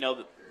 you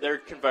know, they're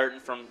converting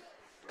from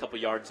a couple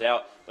yards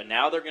out, but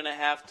now they're going to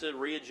have to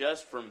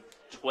readjust from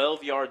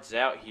 12 yards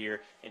out here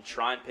and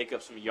try and pick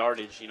up some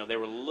yardage. You know, they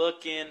were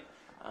looking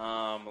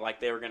like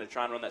they were going to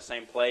try and run that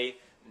same play,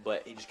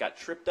 but he just got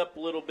tripped up a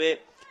little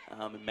bit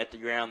and met the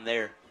ground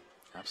there.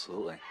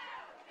 Absolutely.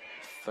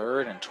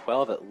 3rd and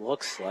 12 it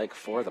looks like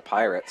for the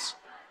Pirates,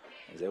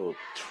 as they will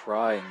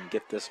try and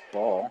get this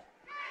ball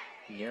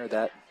near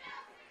that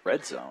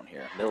red zone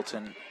here.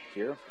 Middleton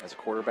here as a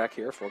quarterback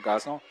here for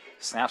Gosnell.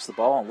 Snaps the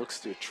ball and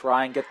looks to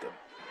try and get them.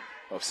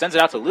 Oh, sends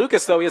it out to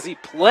Lucas, though. He has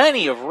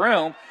plenty of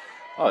room.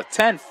 Oh,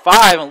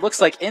 10-5, and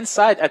looks like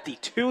inside at the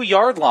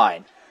 2-yard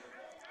line.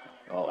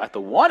 Oh, at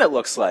the 1 it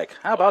looks like.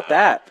 How about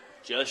that?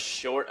 Just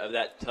short of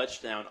that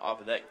touchdown off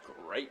of that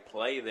great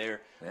play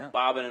there. Yeah.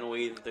 Bobbing and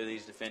weaving through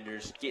these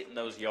defenders, getting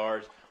those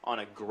yards on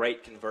a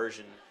great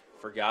conversion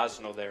for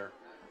Gosnell there.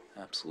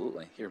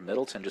 Absolutely. Here,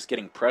 Middleton just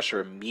getting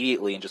pressure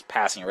immediately and just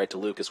passing it right to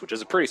Lucas, which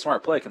is a pretty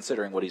smart play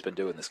considering what he's been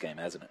doing this game,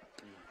 hasn't it?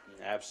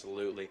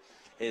 Absolutely.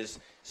 His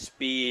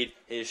speed,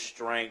 his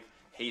strength,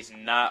 he's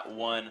not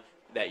one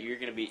that you're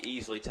going to be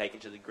easily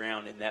taken to the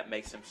ground, and that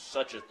makes him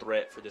such a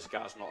threat for this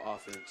Gosnell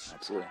offense.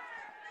 Absolutely.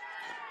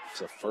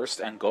 So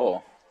 1st and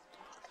goal.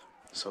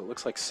 So it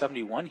looks like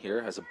 71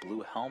 here has a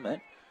blue helmet.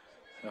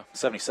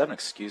 77,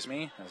 excuse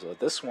me. So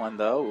this one,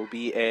 though, will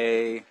be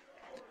a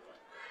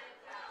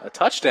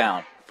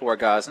touchdown for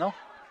Gosnell,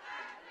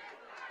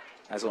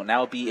 as it will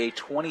now be a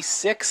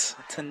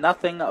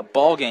 26-0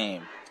 ball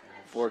game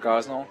for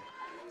Gosnell.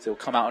 So they'll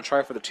come out and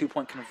try for the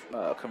 2-point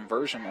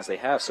conversion as they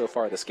have so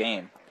far this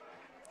game.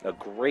 A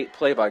great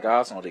play by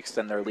Gosnell to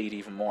extend their lead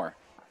even more.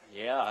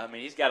 Yeah, I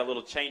mean, he's got a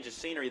little change of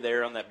scenery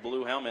there on that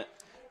blue helmet.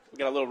 We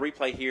got a little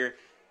replay here.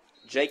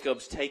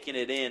 Jacobs taking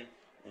it in,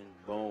 and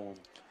boom.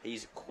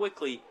 He's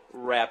quickly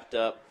wrapped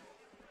up.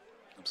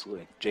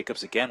 Absolutely.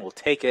 Jacobs again will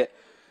take it,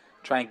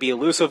 try and be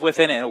elusive with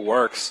it, and it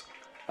works.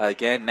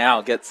 Again,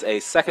 now gets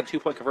a second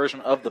 2-point conversion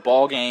of the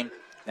ball game.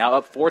 Now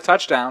up 4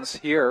 touchdowns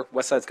here.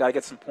 Westside's got to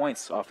get some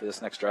points off of this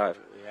next drive.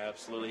 Yeah,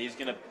 absolutely. He's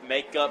going to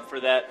make up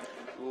for that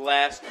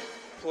last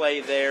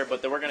play there,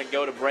 but then we're going to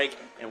go to break,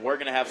 and we're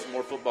going to have some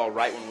more football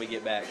right when we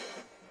get back.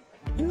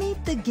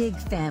 Meet the gig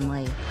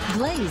family.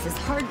 Blaze is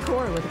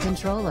hardcore with a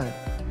controller.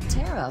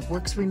 Tara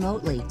works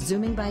remotely,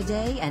 Zooming by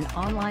day and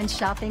online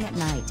shopping at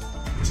night.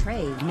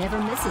 Trey never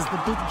misses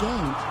the big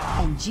game.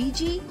 And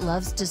Gigi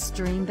loves to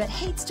stream but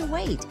hates to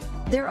wait.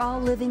 They're all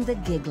living the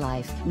gig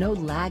life. No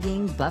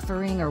lagging,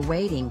 buffering, or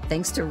waiting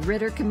thanks to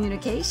Ritter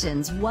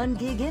Communications 1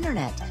 gig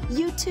internet.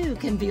 You too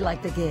can be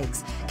like the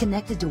gigs,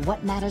 connected to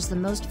what matters the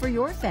most for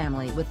your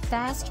family with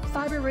fast,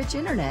 fiber-rich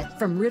internet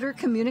from Ritter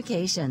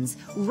Communications,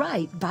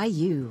 right by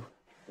you.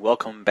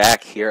 Welcome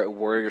back here at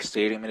Warrior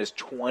Stadium. It is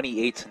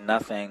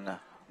 28-0.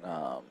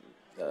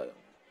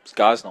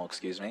 Gosnell,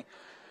 excuse me.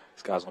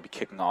 Gosnell will be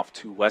kicking off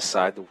to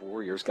Westside. The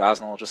Warriors,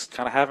 Gosnell just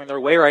kind of having their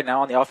way right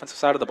now on the offensive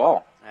side of the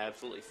ball.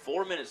 Absolutely.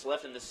 4 minutes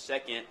left in the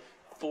second.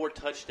 4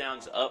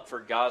 touchdowns up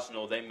for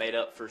Gosnell. They made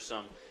up for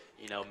some,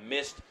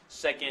 missed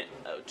second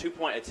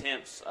 2-point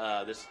attempts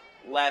this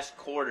last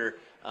quarter.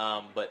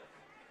 But,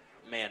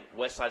 man,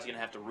 Westside's going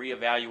to have to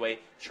reevaluate,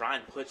 try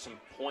and put some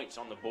points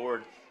on the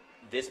board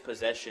this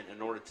possession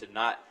in order to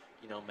not,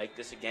 make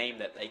this a game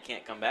that they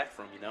can't come back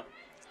from,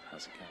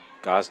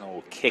 Gosnell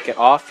will kick it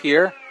off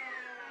here.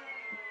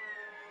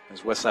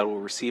 As Westside will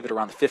receive it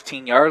around the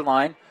 15-yard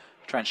line.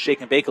 Try and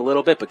shake and bake a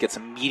little bit, but gets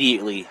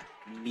immediately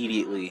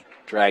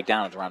dragged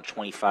down at around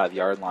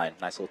 25-yard line.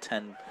 Nice little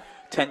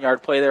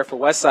 10-yard play there for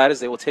Westside as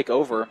they will take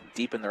over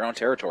deep in their own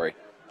territory.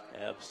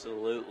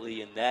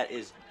 Absolutely, and that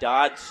is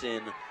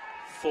Dodson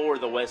for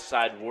the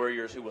Westside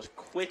Warriors, who was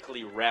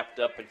quickly wrapped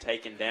up and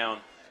taken down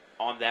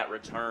on that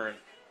return.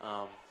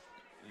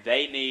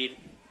 They need,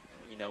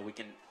 we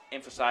can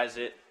emphasize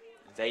it,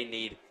 they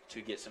need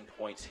to get some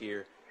points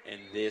here in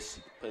this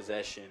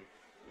possession.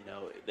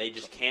 They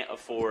just can't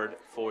afford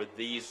for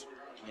these,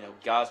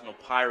 Gosnell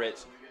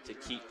Pirates to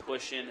keep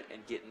pushing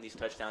and getting these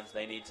touchdowns.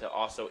 They need to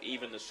also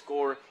even the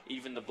score,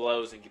 even the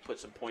blows, and put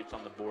some points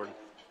on the board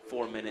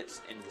 4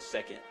 minutes into the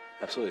second.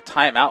 Absolutely.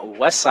 Timeout.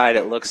 Westside,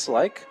 it looks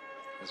like.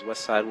 As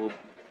Westside will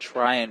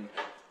try and,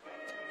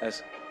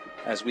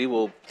 as we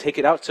will take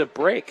it out to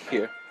break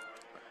here.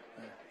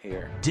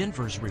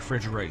 Denver's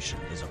Refrigeration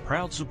is a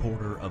proud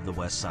supporter of the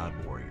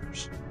Westside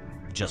Warriors.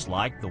 Just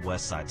like the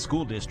Westside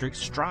School District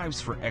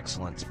strives for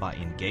excellence by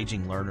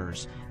engaging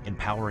learners,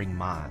 empowering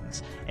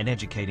minds, and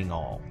educating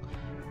all,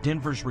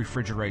 Denver's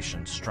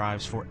Refrigeration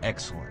strives for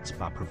excellence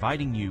by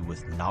providing you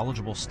with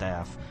knowledgeable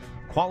staff,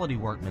 quality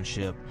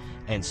workmanship,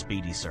 and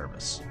speedy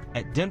service.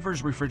 At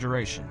Denver's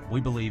Refrigeration, we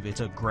believe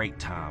it's a great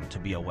time to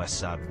be a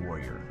Westside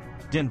Warrior.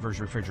 Denver's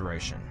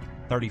Refrigeration,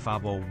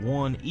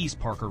 3501 East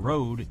Parker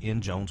Road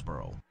in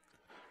Jonesboro.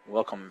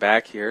 Welcome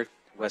back here.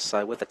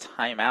 Westside with a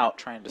timeout,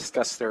 trying to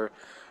discuss their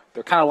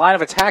kind of line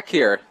of attack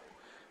here.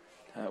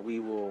 We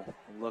will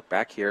look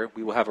back here.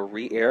 We will have a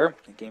re-air,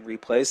 game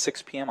replays,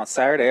 6 p.m. on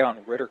Saturday on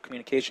Ritter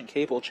Communication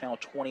Cable, Channel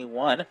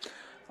 21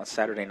 on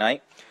Saturday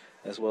night,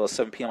 as well as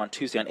 7 p.m. on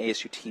Tuesday on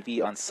ASU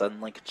TV on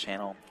Sunlink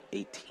Channel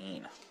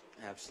 18.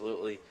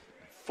 Absolutely.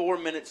 4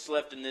 minutes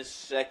left in this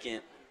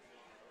second.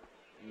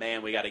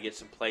 Man, we got to get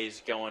some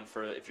plays going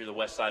for if you're the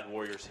Westside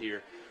Warriors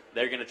here.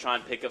 They're going to try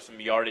and pick up some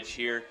yardage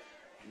here.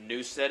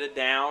 New set of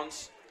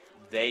downs.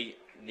 They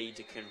need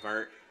to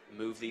convert,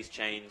 move these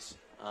chains,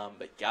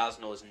 but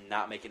Gosnell is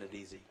not making it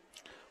easy.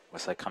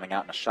 Westside coming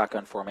out in a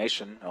shotgun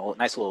formation. A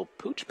nice little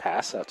pooch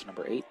pass out to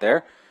number 8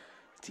 there.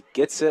 He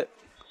gets it,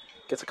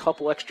 gets a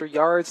couple extra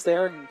yards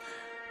there, and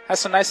has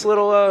some nice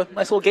little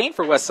gain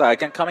for Westside.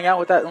 Again, coming out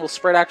with that little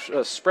spread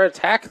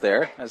attack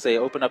there as they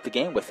opened up the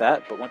game with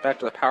that, but went back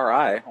to the power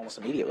I almost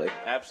immediately.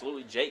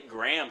 Absolutely. Jake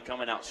Graham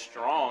coming out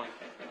strong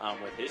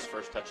with his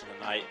first touch of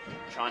the night,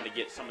 trying to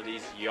get some of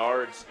these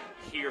yards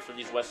here for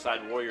these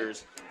Westside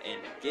Warriors and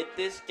get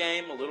this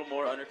game a little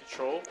more under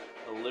control,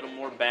 a little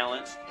more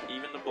balanced,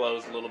 even the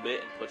blows a little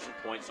bit, and put some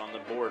points on the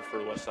board for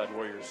the Westside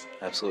Warriors.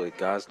 Absolutely.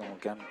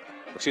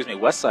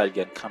 Westside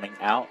again coming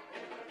out,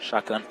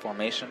 shotgun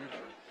formation.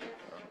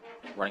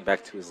 Running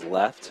back to his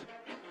left.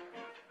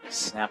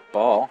 Snap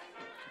ball.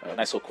 A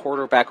nice little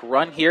quarterback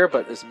run here,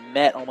 but is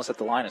met almost at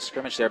the line of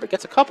scrimmage there, but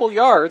gets a couple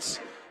yards.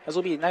 This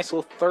will be a nice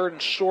little 3rd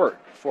and short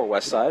for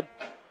Westside.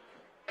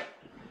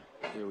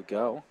 Here we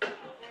go.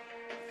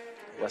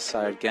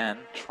 Westside again,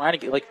 trying to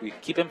get, like we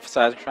keep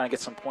emphasizing, trying to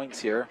get some points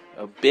here.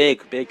 A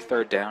big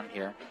 3rd down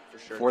here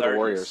for the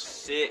Warriors.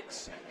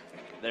 6.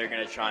 They're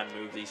going to try and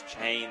move these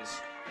chains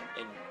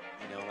and,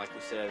 like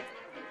we said,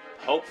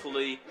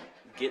 hopefully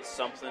get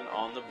something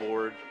on the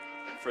board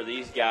for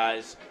these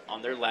guys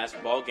on their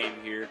last ball game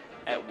here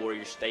at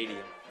Warrior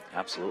Stadium.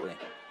 Absolutely.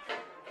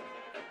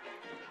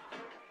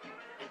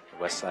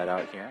 Westside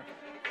out here.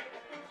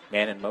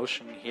 Man in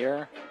motion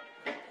here.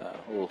 A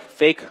little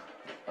fake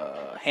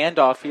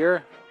handoff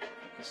here.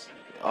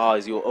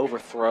 As you'll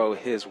overthrow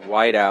his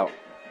wideout.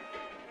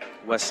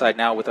 Westside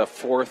now with a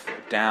 4th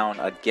down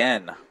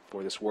again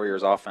for this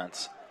Warriors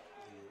offense.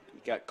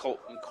 You got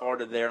Colton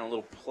Carter there in a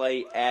little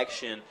play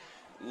action,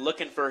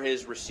 looking for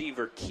his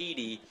receiver,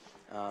 Keedy.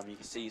 You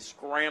can see he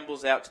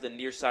scrambles out to the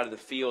near side of the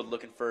field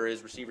looking for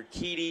his receiver,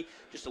 Keedy.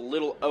 Just a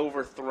little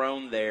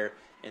overthrown there,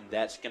 and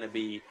that's going to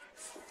be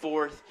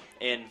 4th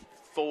and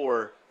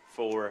 4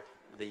 for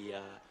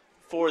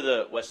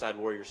the Westside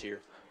Warriors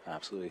here.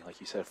 Absolutely.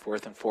 Like you said,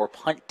 4th and 4.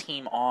 Punt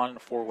team on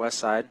for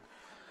Westside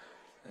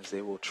as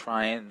they will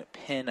try and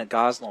pin a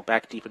Gosnell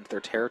back deep into their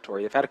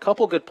territory. They've had a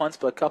couple good punts,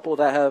 but a couple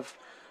that have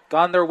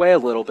gone their way a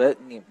little bit.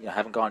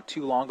 Haven't gone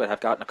too long, but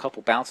have gotten a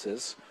couple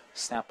bounces.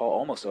 Snap ball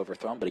almost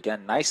overthrown, but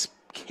again, nice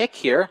kick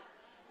here.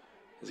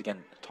 As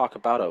again, talk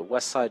about a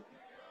Westside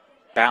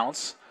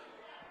bounce.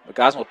 But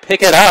Gosnell will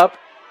pick it up.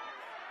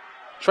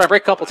 Try and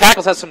break a couple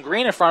tackles, has some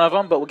green in front of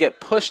them, but will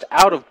get pushed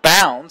out of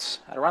bounds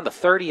at around the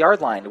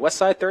 30-yard line, the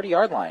Westside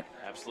 30-yard line.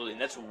 Absolutely,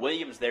 and that's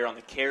Williams there on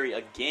the carry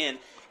again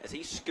as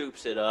he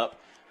scoops it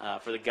up.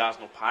 for the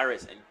Gosnell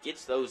Pirates and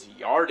gets those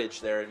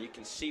yardage there. And you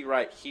can see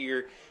right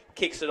here,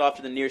 kicks it off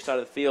to the near side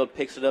of the field,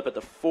 picks it up at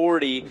the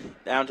 40,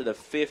 down to the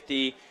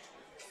 50,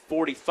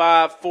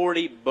 45,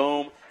 40,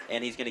 boom,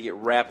 and he's going to get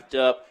wrapped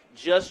up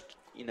just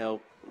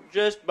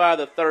by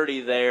the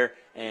 30 there,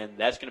 and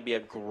that's going to be a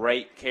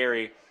great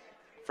carry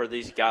for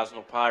these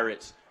Gosnell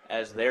Pirates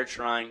as they're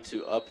trying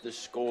to up the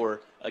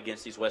score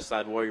against these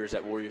Westside Warriors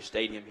at Warrior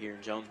Stadium here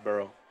in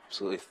Jonesboro.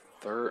 Absolutely.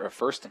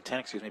 First and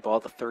 10, ball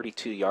at the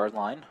 32-yard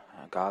line.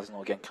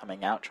 Gosnell again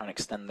coming out, trying to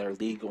extend their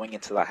lead going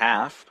into the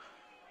half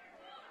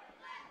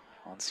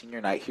on senior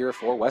night here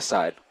for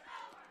Westside.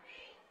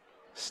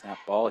 Snap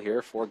ball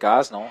here for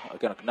Gosnell.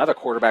 Again, another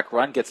quarterback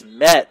run gets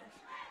met,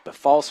 but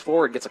falls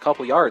forward, gets a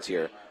couple yards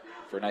here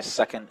for a nice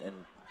second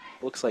and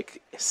looks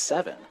like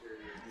 7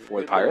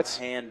 for the Pirates.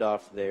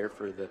 Handoff there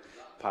for the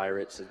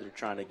Pirates as they're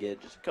trying to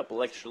get just a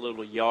couple extra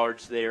little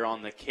yards there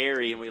on the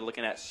carry, and we're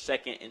looking at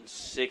 2nd and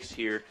 6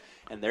 here,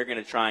 and they're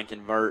going to try and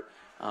convert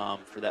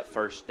for that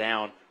first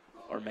down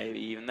or maybe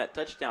even that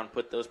touchdown,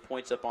 put those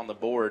points up on the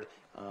board,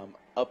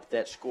 up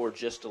that score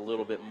just a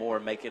little bit more,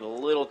 make it a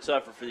little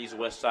tougher for these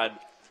Westside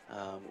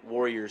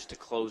Warriors to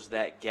close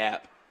that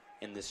gap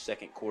in this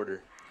second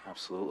quarter.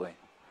 Absolutely.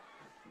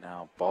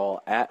 Now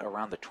ball at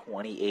around the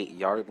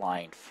 28-yard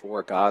line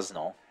for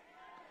Gosnell.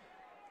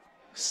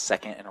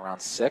 2nd and around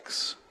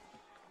 6.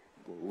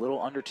 A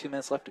little under 2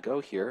 minutes left to go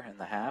here in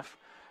the half.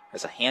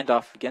 As a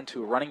handoff again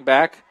to a running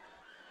back.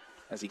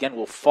 As again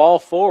will fall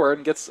forward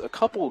and gets a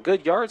couple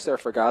good yards there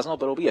for Gosnell,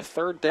 but it'll be a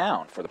 3rd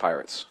down for the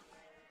Pirates.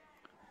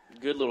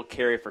 Good little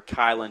carry for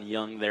Kylan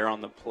Young there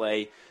on the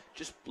play.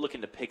 Just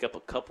looking to pick up a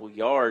couple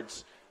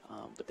yards,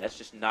 but that's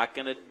just not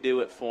going to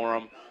do it for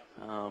them.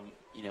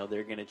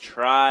 They're going to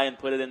try and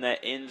put it in that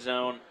end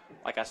zone.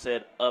 Like I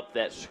said, up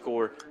that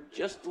score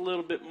just a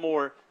little bit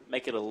more,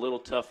 make it a little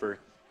tougher.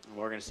 And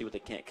we're going to see what they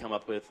can't come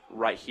up with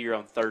right here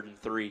on 3rd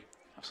and 3.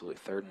 Absolutely,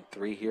 3rd and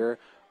 3 here.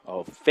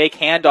 Oh, fake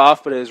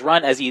handoff, but his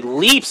run as he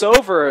leaps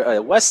over a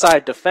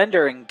Westside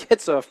defender and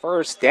gets a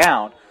 1st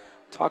down.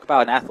 Talk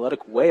about an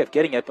athletic way of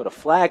getting it, but a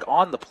flag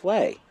on the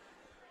play.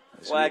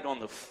 Flag on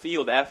the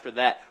field after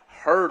that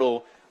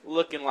hurdle,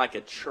 looking like a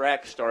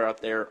track star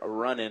out there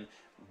running.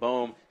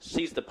 Boom,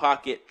 sees the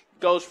pocket,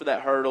 goes for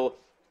that hurdle,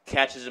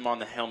 catches him on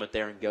the helmet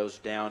there and goes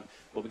down.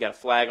 But we got a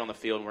flag on the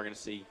field, and we're going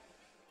to see.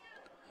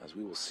 As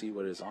we will see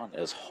what is on.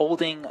 As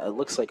holding, it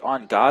looks like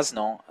on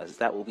Gosnell, as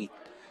that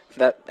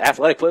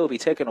athletic play will be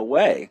taken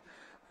away.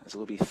 As it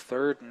will be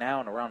 3rd now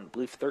and around, I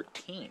believe,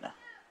 13.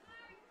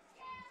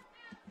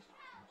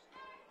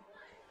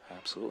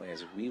 Absolutely,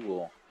 as we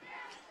will.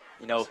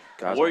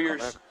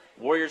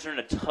 Warriors are in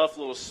a tough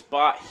little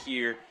spot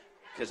here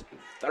because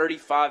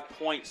 35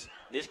 points.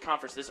 This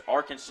conference, this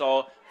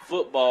Arkansas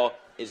football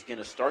is going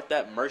to start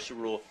that mercy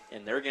rule,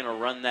 and they're going to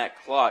run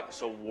that clock.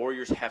 So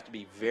Warriors have to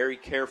be very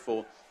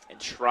careful and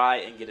try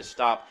and get a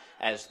stop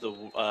as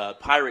the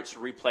Pirates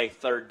replay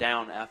 3rd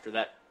down after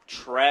that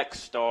track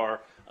star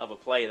of a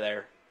play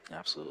there.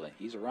 Absolutely.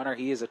 He's a runner.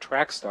 He is a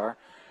track star.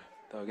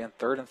 Though, again,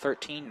 3rd and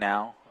 13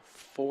 now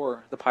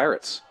for the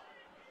Pirates.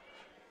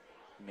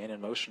 Man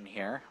in motion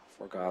here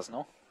for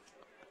Gosnell.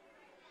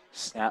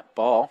 Snap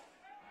ball.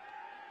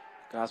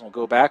 Gosnell will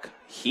go back.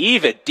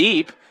 Heave it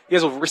deep. He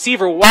has a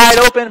receiver wide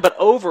open, but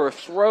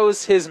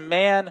overthrows his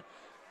man.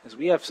 As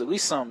we have at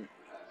least some.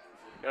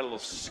 Got a little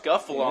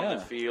scuffle on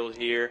the field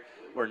here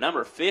where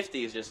number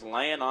 50 is just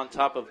laying on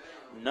top of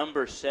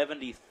number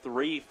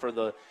 73 for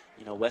the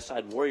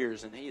Westside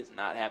Warriors, and he is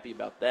not happy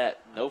about that.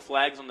 No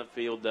flags on the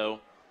field, though,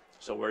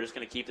 so we're just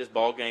going to keep this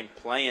ball game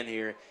playing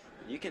here.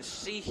 You can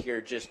see here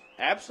just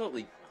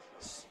absolutely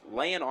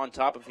laying on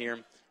top of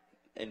him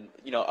and,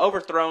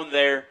 overthrown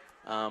there.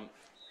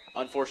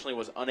 Unfortunately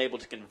was unable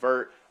to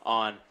convert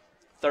on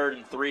 3rd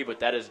and 3, but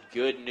that is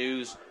good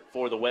news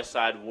for the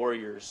Westside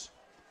Warriors.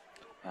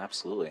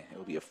 Absolutely. It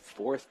will be a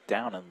 4th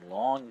down and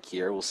long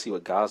here. We'll see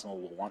what Gosnell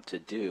will want to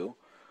do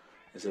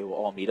as they will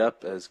all meet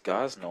up as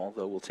Gosnell,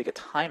 though, will take a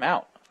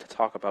timeout to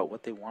talk about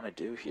what they want to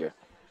do here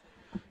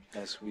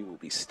as we will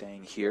be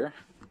staying here.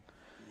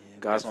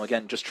 Gosnell,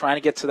 again, just trying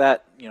to get to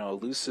that,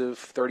 elusive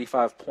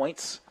 35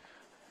 points,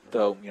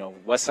 though,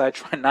 Westside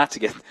trying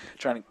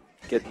to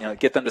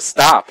get them to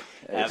stop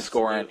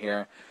scoring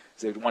here.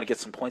 As they want to get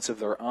some points of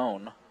their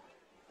own,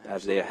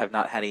 as they have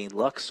not had any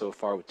luck so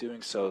far with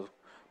doing so.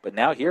 But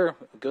now here,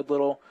 a good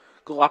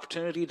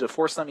opportunity to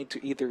force them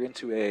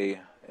into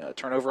a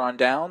turnover on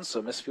downs,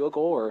 a missed field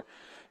goal, or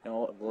a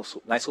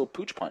nice little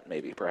pooch punt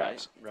maybe,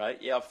 perhaps. Right.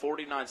 Yeah,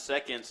 49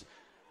 seconds.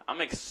 I'm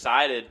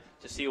excited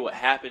to see what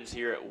happens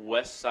here at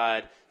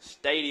Westside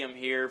Stadium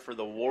here for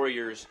the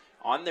Warriors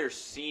on their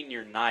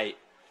senior night.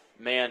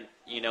 Man,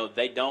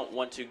 they don't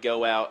want to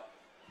go out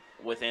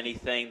with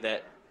anything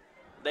that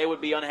they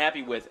would be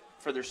unhappy with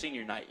for their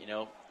senior night,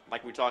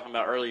 Like we were talking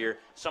about earlier,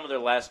 some of their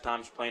last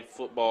times playing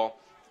football,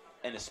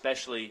 and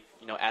especially,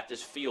 at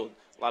this field.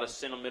 A lot of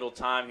sentimental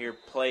time here,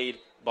 played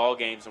ball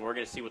games, and we're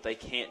going to see what they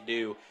can't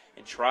do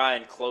and try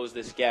and close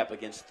this gap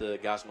against the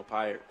Gosnell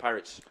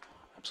Pirates.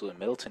 Absolutely.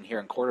 Middleton here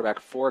in quarterback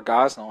for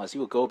Gosnell as he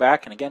will go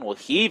back and again will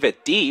heave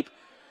it deep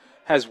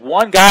has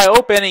one guy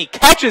open, and he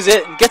catches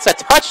it and gets a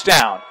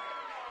touchdown.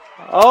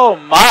 Oh,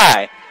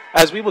 my.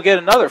 As we will get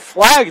another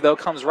flag, though,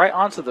 comes right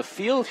onto the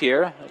field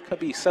here. It could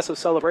be excessive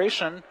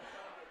celebration.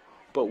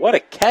 But what a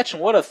catch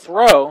and what a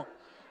throw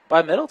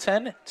by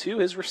Middleton to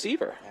his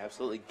receiver.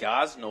 Absolutely.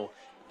 Gosnell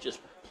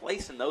just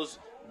placing those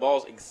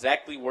balls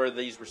exactly where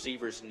these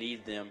receivers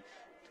need them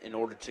in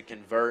order to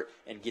convert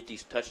and get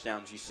these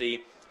touchdowns. You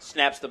see,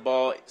 snaps the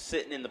ball,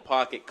 sitting in the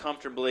pocket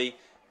comfortably,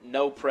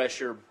 no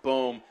pressure,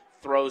 boom,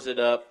 throws it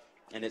up,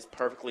 and it's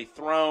perfectly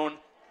thrown.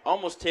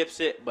 Almost tips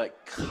it,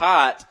 but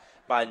caught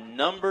by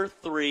number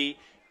 3,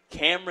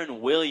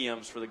 Cameron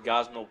Williams for the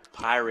Gosnell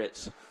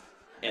Pirates.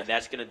 And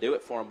that's going to do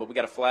it for him. But we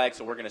got a flag,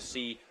 so we're going to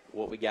see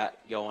what we got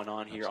going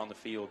on here on the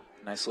field.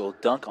 Nice little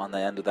dunk on the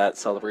end of that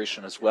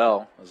celebration as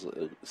well.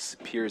 It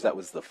appears that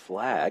was the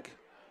flag,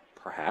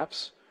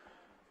 perhaps.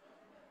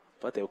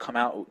 But they will come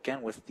out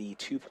again with the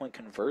 2-point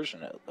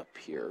conversion, it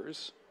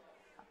appears.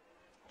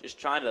 Just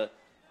trying to,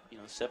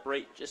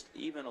 separate just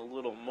even a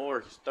little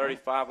more.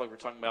 35, like we're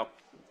talking about,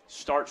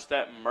 starts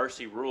that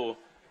mercy rule.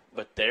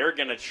 But they're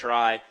going to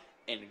try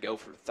and go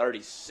for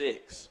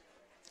 36.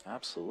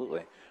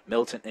 Absolutely.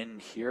 Middleton in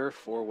here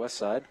for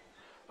Westside.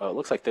 It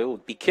looks like they will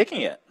be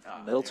kicking it.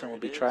 Middleton will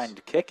be trying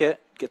to kick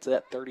it, get to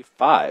that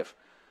 35.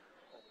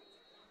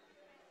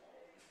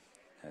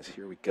 As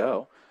here we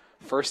go.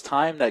 First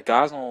time that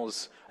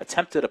Gosnell's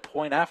attempted a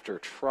point after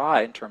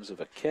try in terms of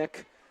a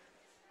kick.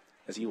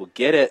 As he will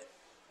get it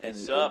and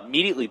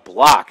immediately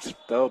blocked,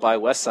 though, by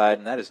Westside,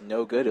 and that is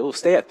no good. It will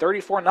stay at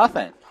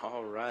 34-0.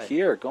 All right.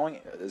 Here, going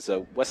as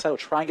Westside will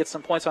try and get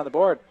some points on the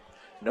board.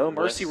 No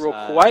mercy rule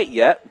quite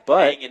yet,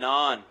 but hanging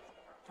on.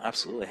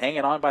 Absolutely.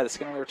 Hanging on by the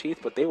skin of their teeth,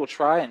 but they will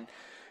try and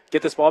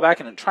get this ball back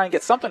and try and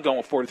get something going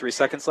with 43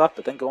 seconds left,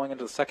 but then going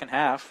into the second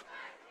half,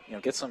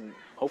 get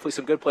hopefully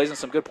some good plays and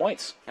some good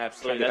points.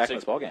 Absolutely. Get back in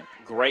this ball game.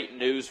 Great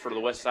news for the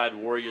Westside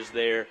Warriors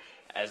there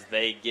as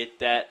they get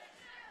that,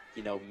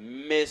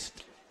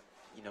 missed,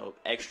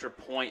 extra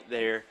point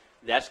there.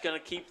 That's going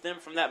to keep them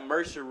from that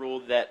mercy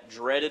rule, that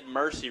dreaded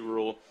mercy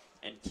rule,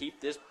 and keep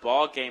this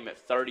ball game at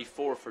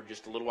 34 for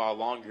just a little while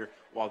longer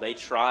while they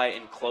try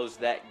and close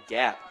that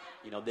gap.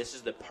 This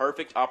is the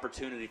perfect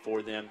opportunity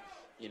for them.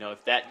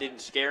 If that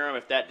didn't scare them,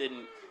 if that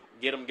didn't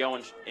get them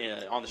going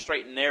on the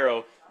straight and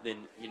narrow, then,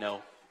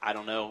 I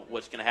don't know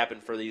what's going to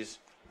happen for these,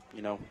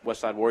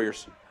 Westside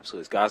Warriors.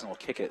 Absolutely. Gosnell will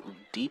kick it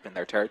deep in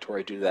their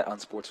territory due to that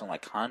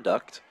unsportsmanlike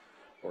conduct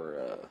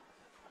or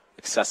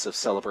excessive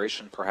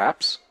celebration,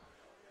 perhaps.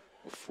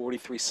 With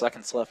 43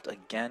 seconds left,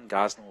 again,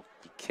 Gosnell will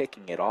be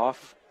kicking it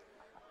off.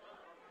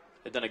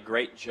 They've done a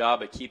great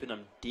job at keeping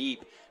them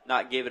deep,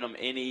 not giving them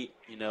any,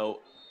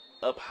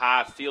 up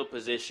high field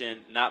position,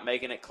 not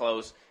making it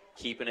close,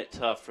 keeping it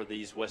tough for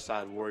these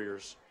Westside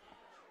Warriors.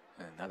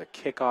 Another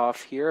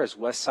kickoff here as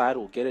Westside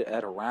will get it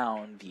at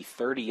around the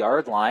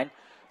 30-yard line.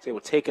 So they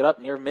will take it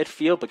up near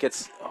midfield, but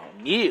gets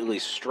immediately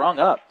strung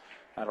up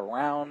at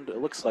around, it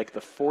looks like, the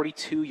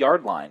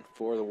 42-yard line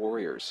for the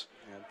Warriors.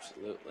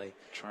 Absolutely.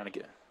 Trying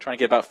to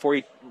get about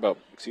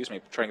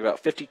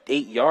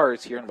 58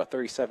 yards here in about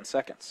 37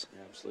 seconds.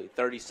 Absolutely.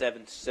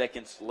 37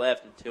 seconds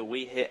left until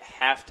we hit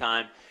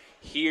halftime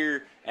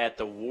here at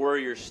the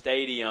Warrior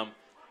Stadium.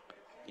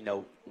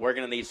 We're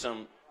going to need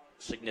some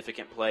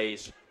significant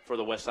plays for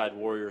the Westside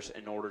Warriors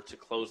in order to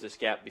close this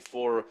gap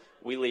before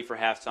we leave for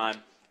halftime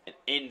and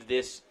end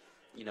this,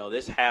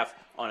 this half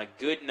on a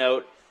good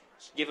note.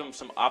 Give them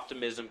some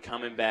optimism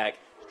coming back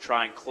to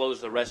try and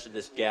close the rest of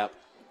this gap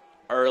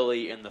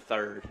early in the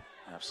third.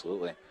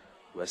 Absolutely.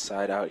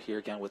 Westside out here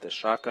again with a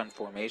shotgun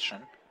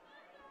formation.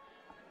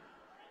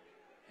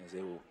 As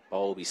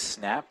ball will be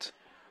snapped.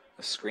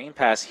 A screen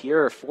pass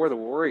here for the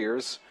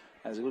Warriors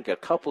as we look at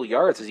a couple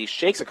yards as he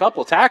shakes a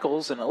couple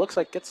tackles, and it looks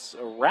like gets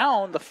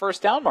around the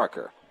first down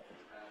marker.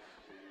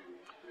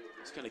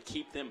 It's going to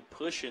keep them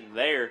pushing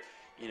there.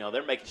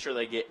 They're making sure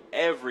they get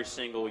every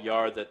single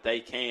yard that they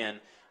can.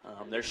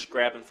 They're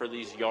scrapping for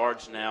these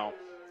yards now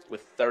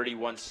with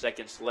 31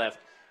 seconds left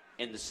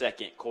in the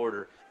second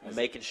quarter.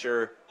 Making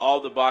sure all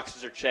the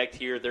boxes are checked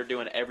here. They're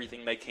doing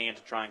everything they can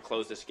to try and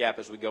close this gap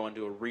as we go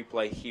into a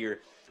replay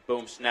here.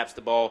 Boom, snaps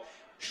the ball.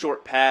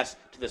 Short pass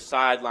to the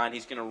sideline.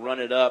 He's going to run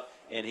it up,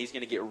 and he's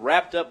going to get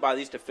wrapped up by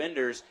these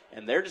defenders,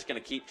 and they're just going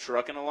to keep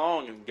trucking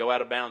along and go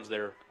out of bounds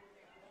there.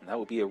 And that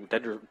will be a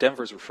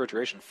Denver's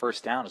refrigeration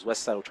first down as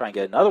Westside will try and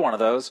get another one of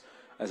those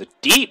as a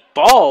deep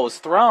ball is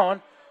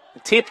thrown.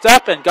 Tipped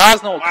up, and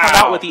Gosnell will come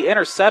out with the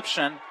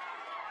interception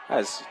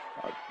as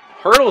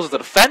hurdles the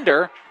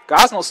defender.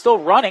 Gosnell still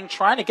running,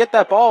 trying to get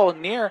that ball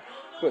near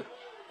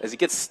as he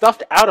gets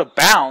stuffed out of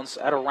bounds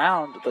at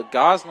around the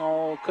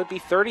Gosnell could be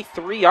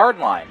 33-yard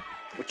line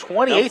with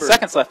 28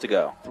 seconds left to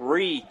go.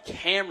 3,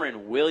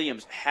 Cameron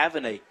Williams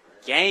having a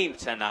game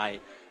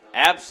tonight.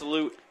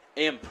 Absolute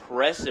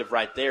impressive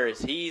right there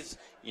as he's,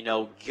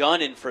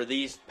 gunning for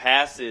these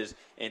passes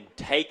and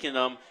taking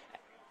them,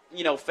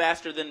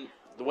 faster than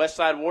the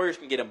Westside Warriors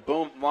can get him.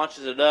 Boom,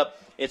 launches it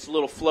up. It's a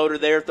little floater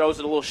there, throws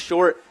it a little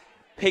short,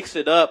 picks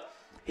it up.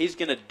 He's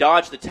going to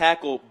dodge the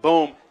tackle.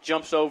 Boom,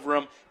 jumps over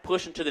him,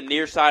 pushing to the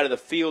near side of the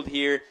field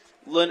here.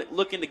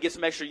 looking to get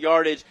some extra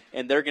yardage,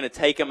 and they're going to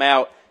take them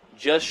out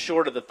just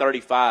short of the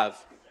 35.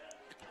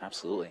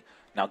 Absolutely.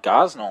 Now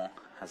Gosnell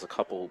has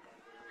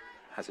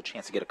a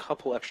chance to get a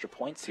couple extra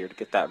points here to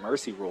get that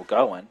mercy rule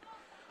going.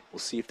 We'll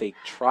see if they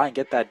try and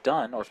get that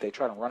done or if they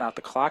try to run out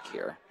the clock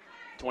here.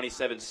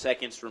 27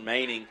 seconds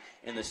remaining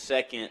in the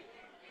second.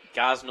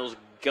 Gosnell's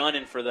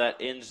gunning for that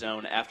end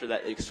zone after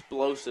that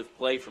explosive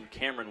play from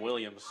Cameron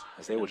Williams.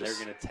 They're going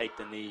to take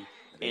the knee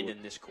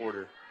in this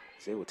quarter.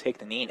 They will take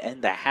the knee and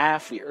end the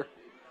half here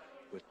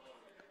with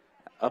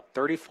up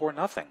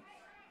 34-0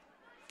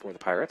 for the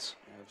Pirates.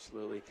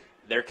 Absolutely.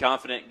 They're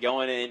confident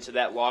going into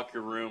that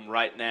locker room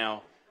right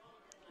now.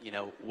 You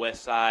know,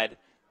 Westside,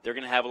 they're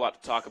going to have a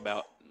lot to talk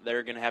about.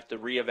 They're going to have to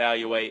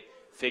reevaluate,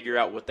 figure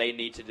out what they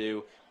need to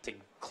do to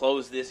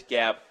close this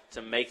gap,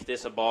 to make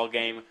this a ball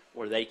game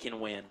where they can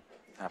win.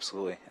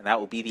 Absolutely. And that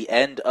will be the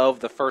end of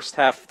the first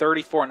half,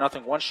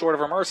 34-0, one short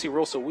of a mercy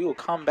rule. So we will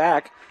come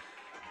back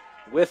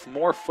with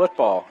more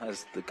football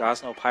as the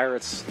Gosnell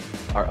Pirates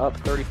are up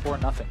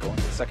 34-0 going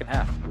into the second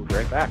half. We'll be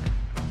right back.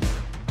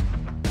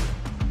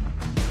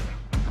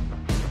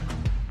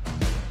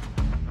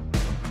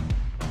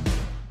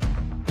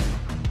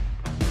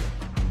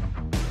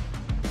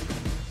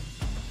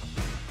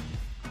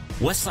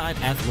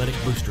 Westside Athletic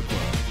Booster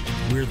Club.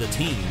 We're the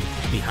team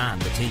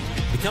behind the team.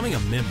 Becoming a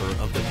member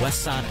of the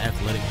Westside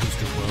Athletic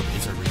Booster Club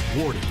is a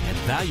rewarding and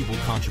valuable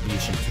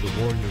contribution to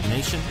the Warrior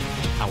Nation,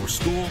 our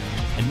school,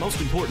 and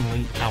most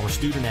importantly, our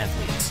student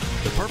athletes.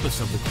 The purpose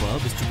of the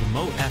club is to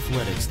promote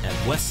athletics at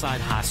Westside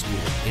High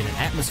School in an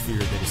atmosphere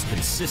that is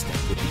consistent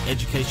with the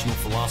educational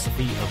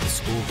philosophy of the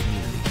school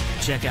community.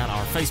 Check out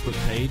our Facebook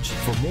page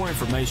for more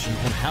information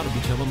on how to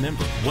become a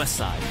member.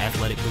 Westside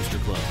Athletic Booster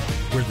Club.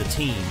 We're the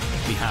team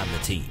behind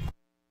the team.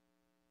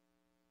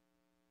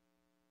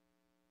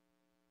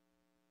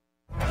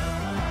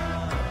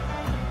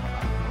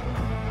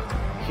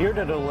 Here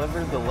to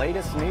deliver the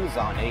latest news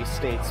on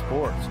A-State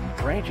sports,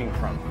 ranging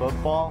from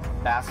football,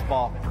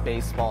 basketball,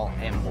 baseball,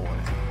 and more.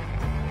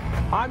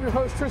 I'm your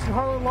host, Tristan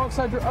Harlan,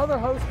 alongside your other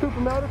host, Cooper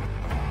Melder.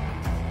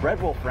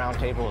 Red Wolf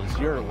Roundtable is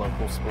your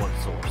local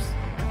sports source.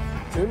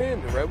 Tune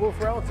in to Red Wolf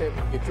Roundtable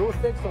to get your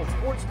fix on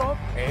sports talk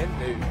and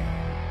news.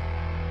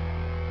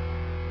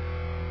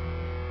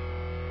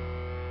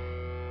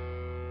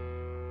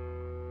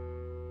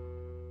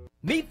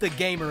 Meet the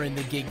gamer in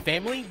the gig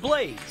family,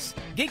 Blaze.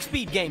 Gig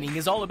Speed Gaming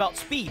is all about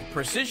speed,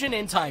 precision,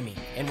 and timing.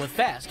 And with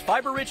fast,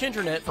 fiber-rich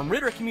internet from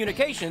Ritter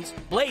Communications,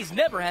 Blaze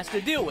never has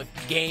to deal with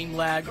game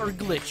lag or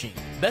glitching.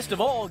 Best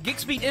of all, Gig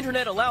Speed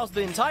Internet allows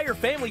the entire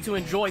family to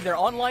enjoy their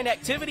online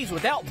activities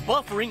without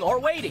buffering or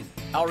waiting.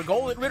 Our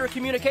goal at Ritter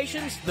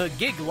Communications, the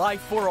gig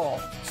life for all.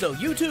 So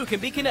you too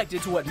can be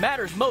connected to what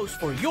matters most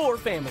for your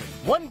family.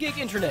 1 gig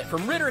internet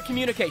from Ritter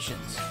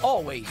Communications.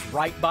 Always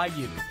right by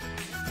you.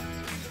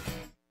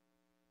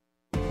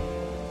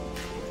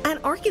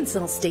 At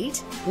Arkansas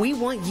State, we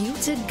want you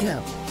to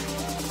go.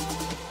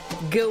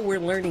 Go where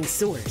learning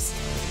soars,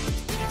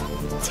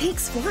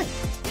 takes flight,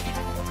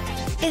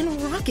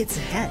 and rockets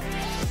ahead.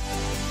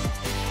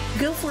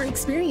 Go for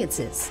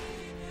experiences,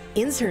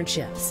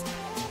 internships,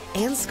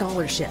 and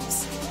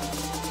scholarships.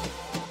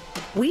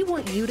 We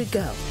want you to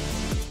go.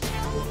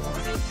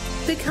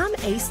 Become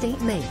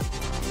A-State Maine.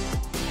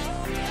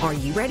 Are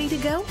you ready to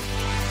go?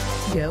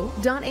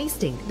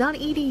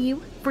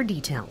 Go.astate.edu for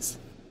details.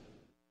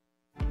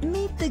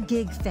 Meet the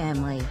gig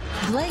family.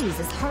 Blaze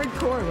is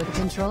hardcore with a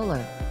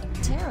controller.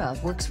 Tara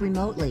works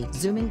remotely,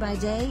 Zooming by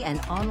day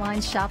and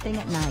online shopping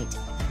at night.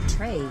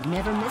 Trey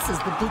never misses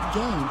the big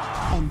game.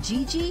 And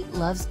Gigi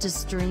loves to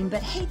stream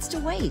but hates to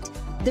wait.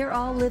 They're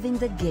all living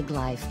the gig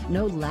life.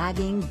 No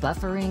lagging,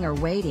 buffering, or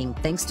waiting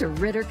thanks to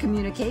Ritter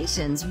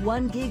Communications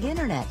 1 gig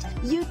internet.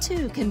 You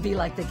too can be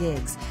like the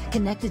gigs,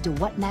 connected to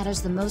what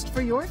matters the most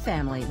for your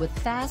family with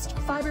fast,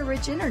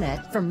 fiber-rich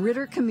internet from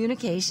Ritter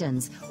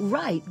Communications,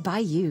 right by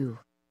you.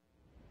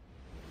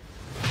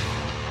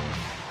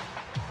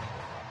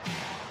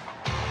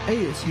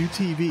 ASU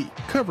TV,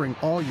 covering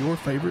all your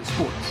favorite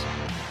sports.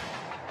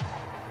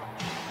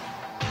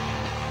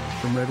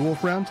 From Red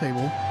Wolf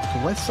Roundtable to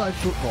Westside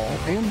Football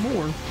and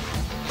more,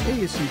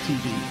 ASU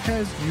TV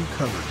has you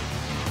covered.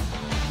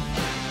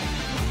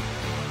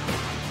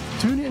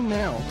 Tune in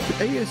now to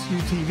ASU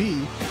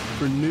TV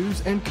for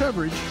news and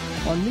coverage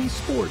on these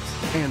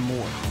sports and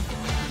more.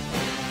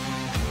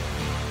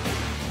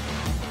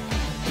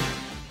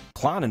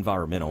 Klein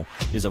Environmental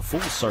is a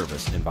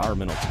full-service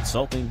environmental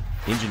consulting,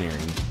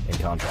 engineering, and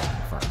contracting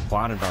firm.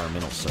 Klein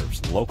Environmental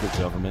serves local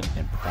government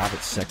and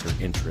private sector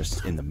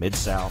interests in the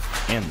Mid-South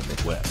and the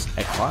Midwest.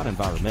 At Klein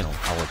Environmental,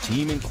 our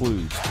team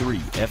includes 3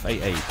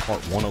 FAA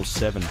Part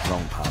 107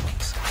 drone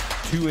pilots,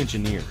 2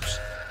 engineers,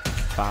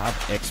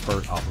 5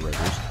 expert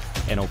operators,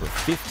 and over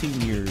 15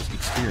 years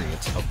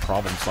experience of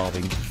problem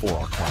solving for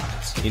our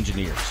clients.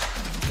 Engineers,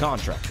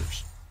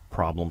 contractors,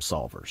 problem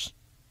solvers.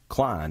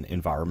 Klein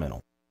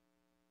Environmental.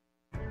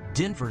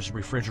 Denver's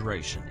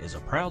Refrigeration is a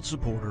proud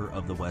supporter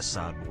of the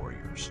Westside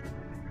Warriors.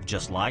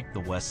 Just like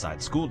the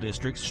Westside School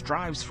District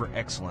strives for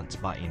excellence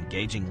by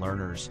engaging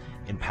learners,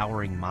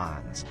 empowering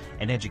minds,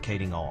 and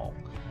educating all,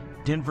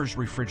 Denver's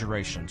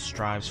Refrigeration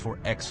strives for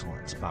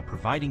excellence by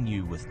providing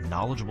you with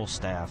knowledgeable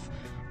staff,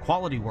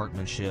 quality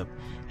workmanship,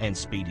 and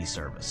speedy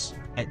service.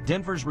 At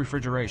Denver's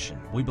Refrigeration,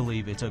 we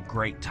believe it's a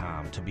great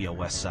time to be a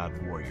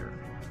Westside Warrior.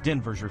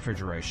 Denver's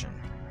Refrigeration,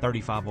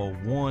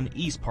 3501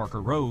 East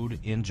Parker Road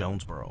in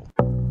Jonesboro.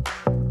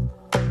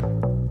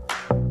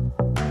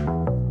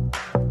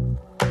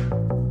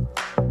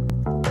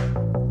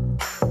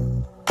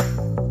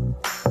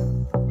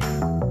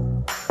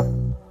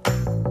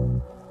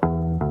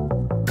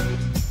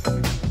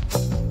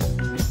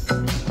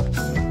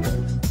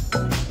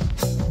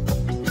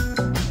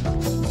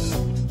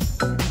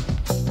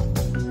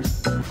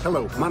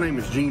 Hello, my name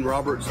is Gene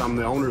Roberts. I'm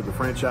the owner of the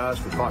franchise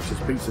for Fox's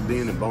Pizza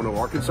Den in Bono,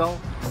 Arkansas,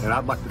 and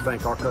I'd like to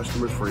thank our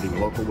customers for eating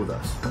local with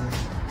us.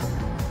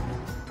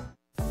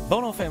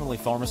 Bono Family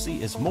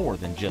Pharmacy is more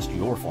than just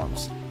your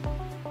pharmacy.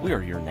 We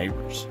are your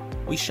neighbors.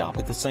 We shop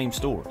at the same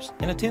stores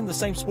and attend the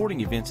same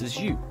sporting events as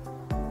you.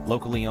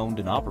 Locally owned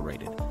and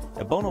operated,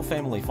 at Bono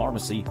Family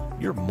Pharmacy,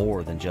 you're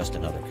more than just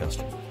another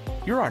customer.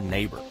 You're our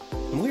neighbor,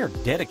 and we are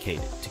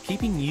dedicated to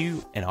keeping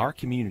you and our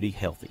community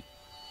healthy.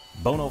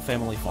 Bono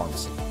Family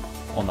Pharmacy,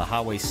 on the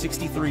Highway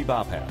 63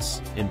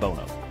 bypass in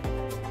Bono.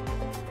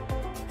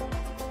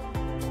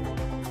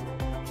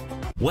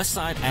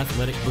 Westside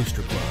Athletic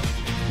Booster Club.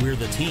 We're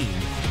the team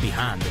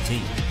behind the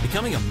team.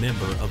 Becoming a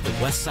member of the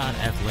Westside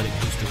Athletic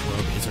Booster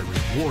Club is a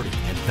rewarding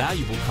and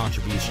valuable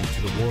contribution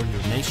to the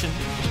Warrior Nation,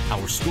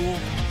 our school,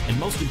 and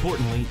most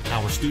importantly,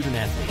 our student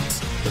athletes.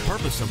 The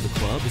purpose of the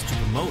club is to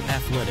promote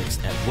athletics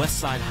at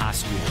Westside High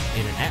School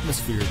in an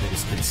atmosphere that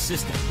is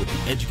consistent with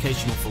the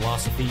educational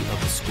philosophy of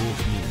the school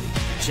community.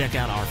 Check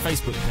out our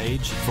Facebook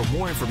page for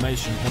more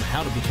information on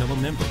how to become a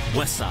member.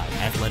 Westside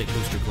Athletic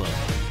Booster Club.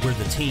 We're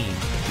the team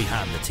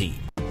behind the team.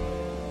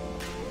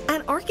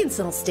 At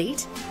Arkansas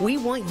State, we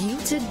want you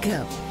to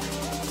go.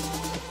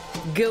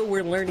 Go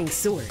where learning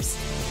soars,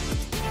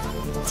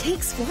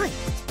 takes flight,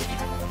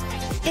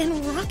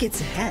 and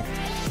rockets ahead.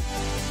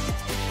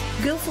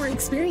 Go for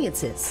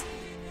experiences,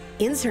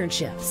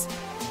 internships,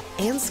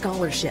 and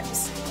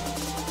scholarships.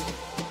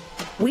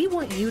 We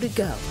want you to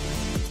go.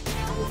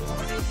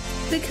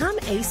 Become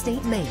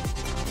A-State Maine.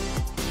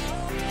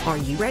 Are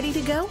you ready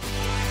to go?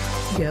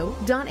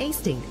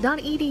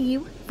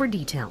 Go.astate.edu for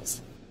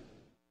details.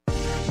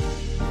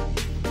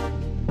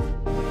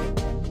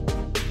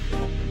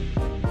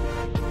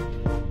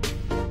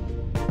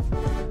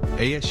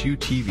 ASU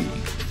TV,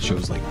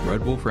 shows like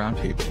Red Wolf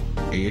Roundtable,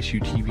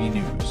 ASU TV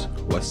News,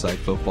 Westside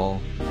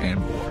Football, and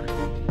more.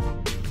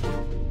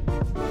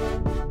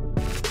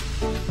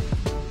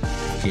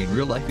 Gain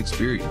real-life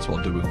experience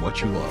while doing what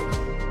you love.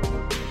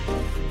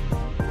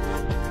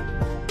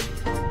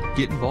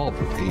 Get involved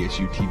with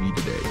ASU TV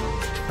today.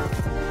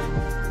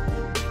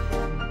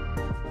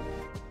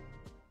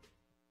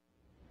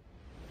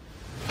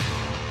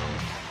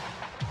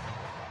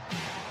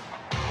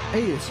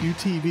 ASU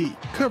TV,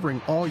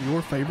 covering all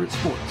your favorite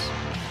sports.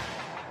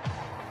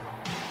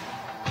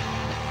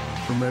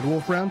 From Red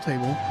Wolf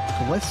Roundtable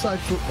to Westside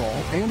Football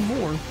and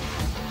more,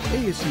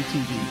 ASU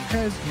TV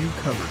has you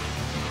covered.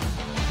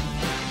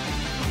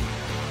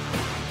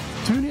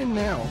 Tune in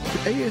now to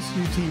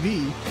ASU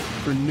TV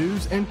for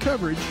news and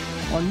coverage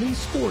on these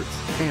sports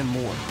and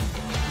more.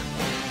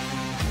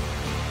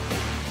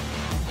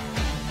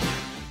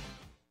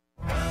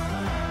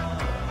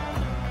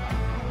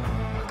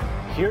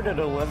 Here to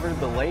deliver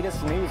the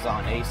latest news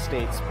on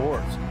A-State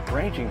sports,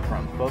 ranging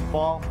from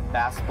football,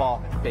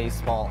 basketball,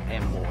 baseball,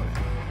 and more.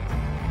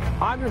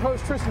 I'm your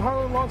host, Tristan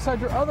Harlan, alongside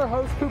your other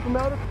host, Cooper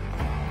Melder.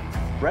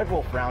 Red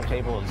Wolf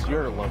Roundtable is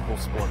your local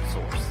sports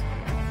source.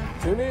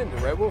 Tune in to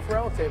Red Wolf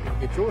Roundtable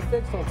to get your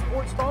fix on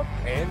sports talk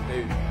and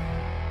news.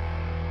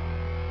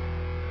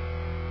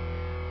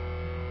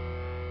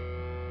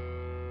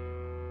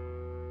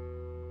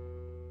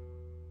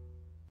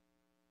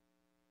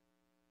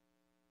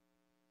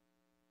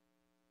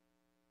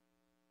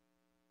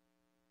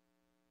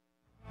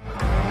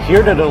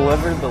 Here to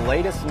deliver the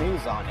latest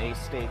news on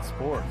A-State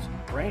sports,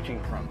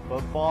 ranging from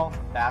football,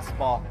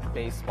 basketball,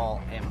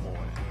 baseball, and more.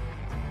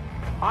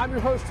 I'm your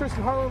host,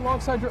 Tristan Harlan,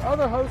 alongside your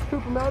other host,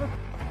 Cooper Melder.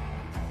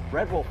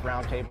 Red Wolf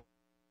Roundtable.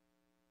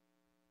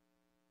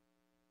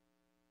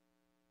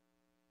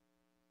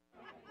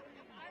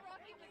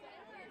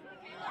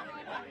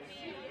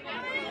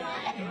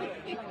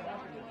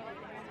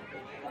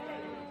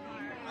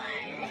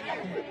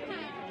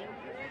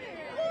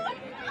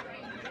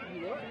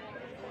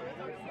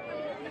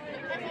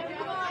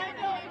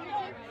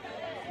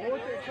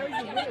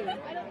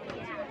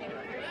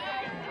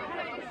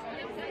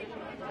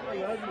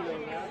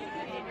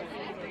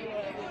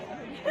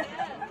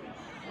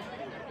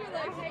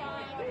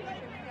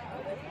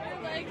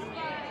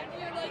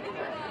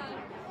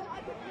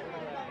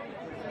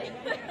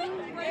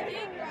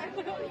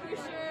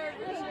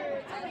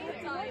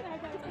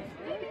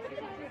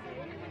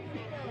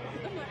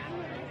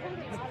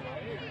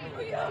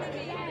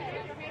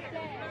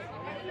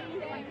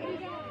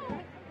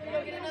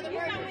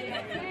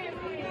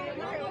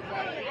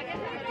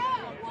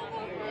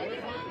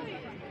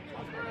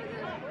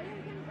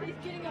 He's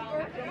getting a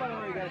burger.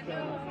 This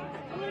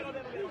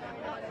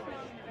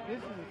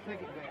is a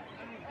ticket bag.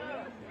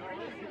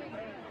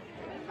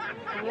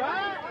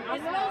 Right?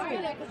 It smells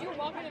good because you were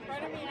walking in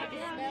front of me and I can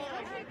smell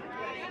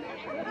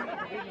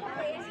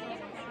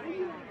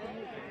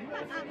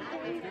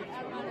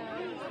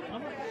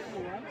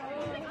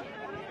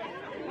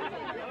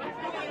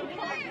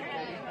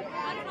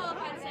I don't know if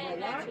I'd say it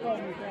that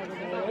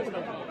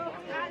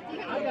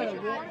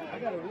I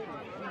got a written.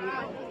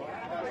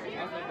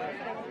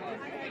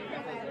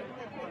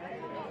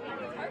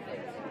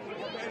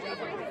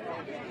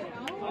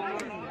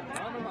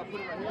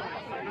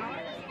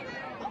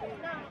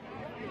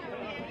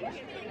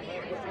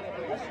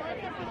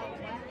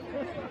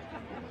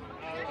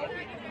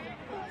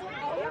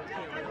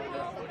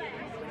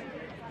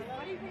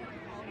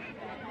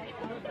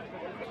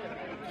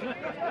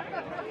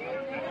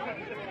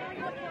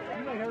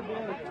 You may hear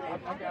blood.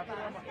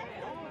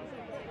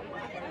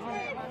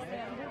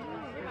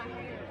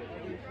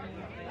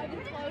 I do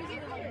clothes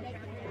and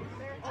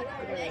I go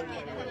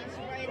naked and then I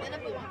spray and then I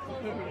put my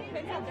clothes on.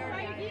 Depends how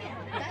dirty I am.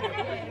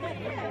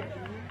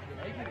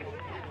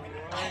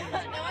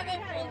 Now I go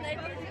full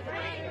naked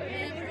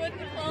and put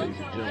the clothes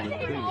on. Ladies and gentlemen,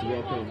 please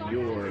welcome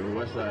your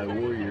Westside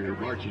Warrior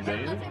marching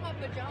band. I'll take my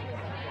pajamas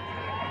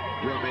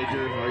off. Drum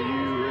Major, are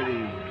you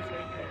ready?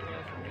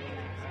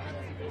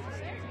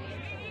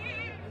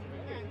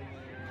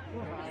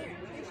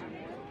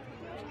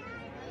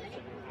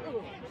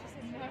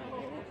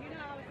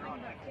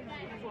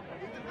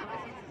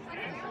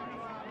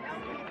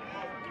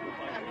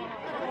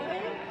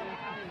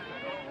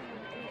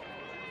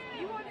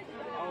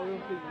 All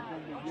them people are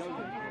going to be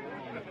yoga.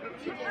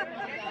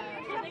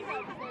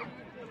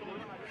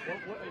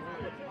 What is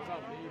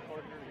about me,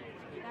 partner?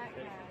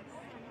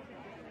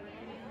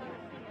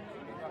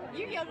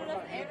 You yelled at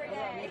us every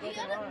day. He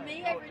yelled at me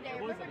every day.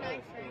 Remember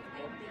ninth grade?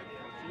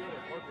 We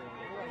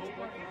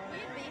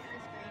had beef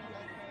this grade.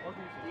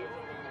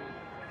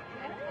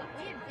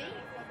 We had beef.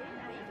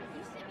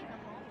 You sent me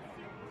home.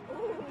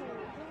 Ooh.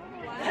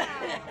 Wow.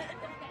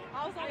 I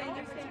was like,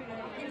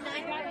 in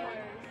ninth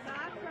grade.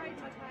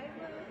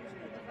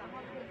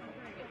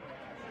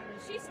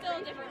 She's still a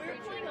different creature. We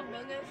were playing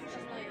Among Us, which is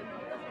like, we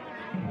were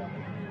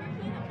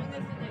playing Among Us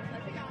and like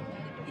nothing else.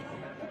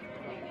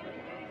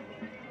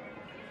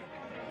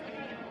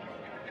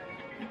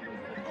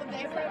 Oh,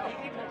 they were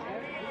people.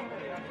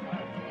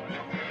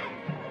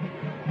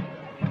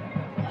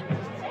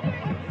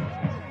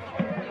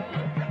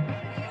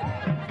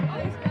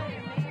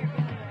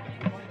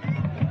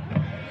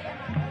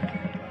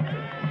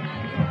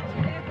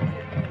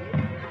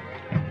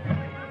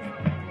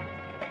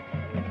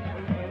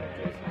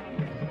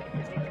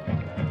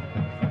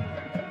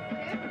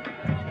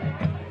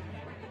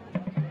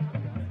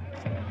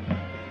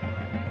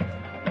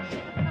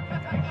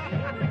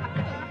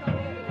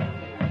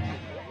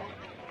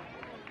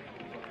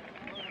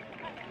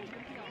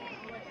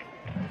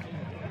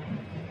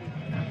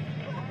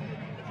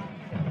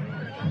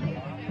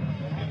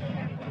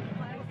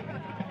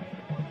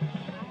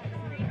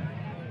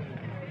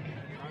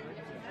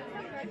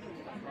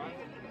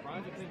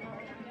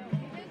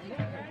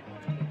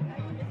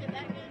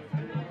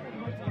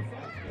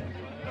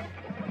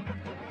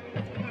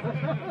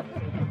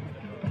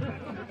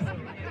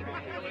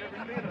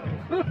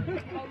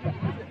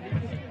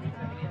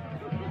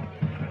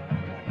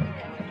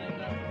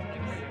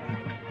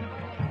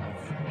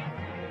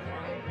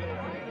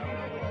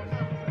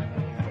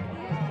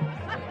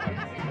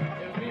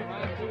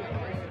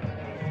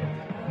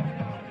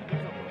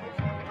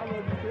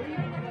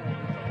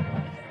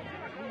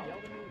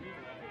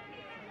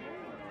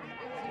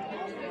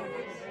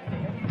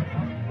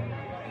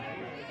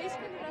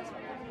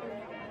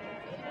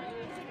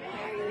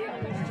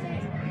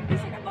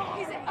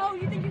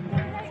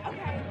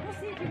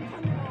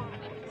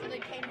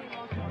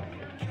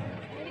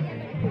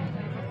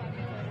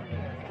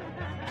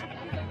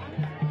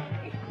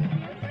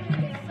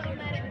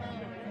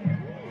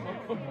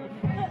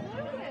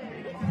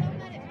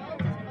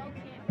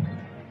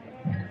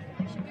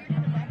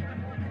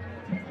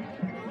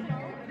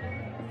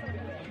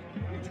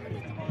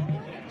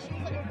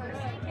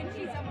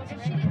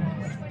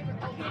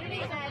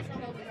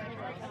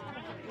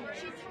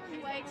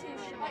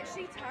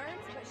 She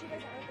turns, but she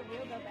doesn't let the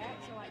wheel go back,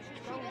 so like she's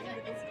going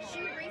into this car. She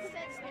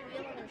resets the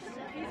wheel on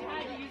herself. He's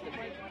had to use the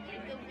brake. The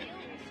wheel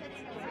resets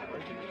the wheel.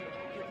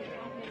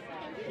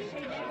 She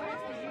never has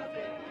to use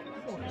it.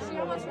 She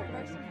almost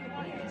reversed it.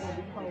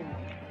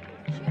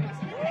 She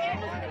almost hit the air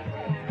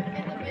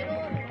in the middle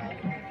of the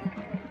road.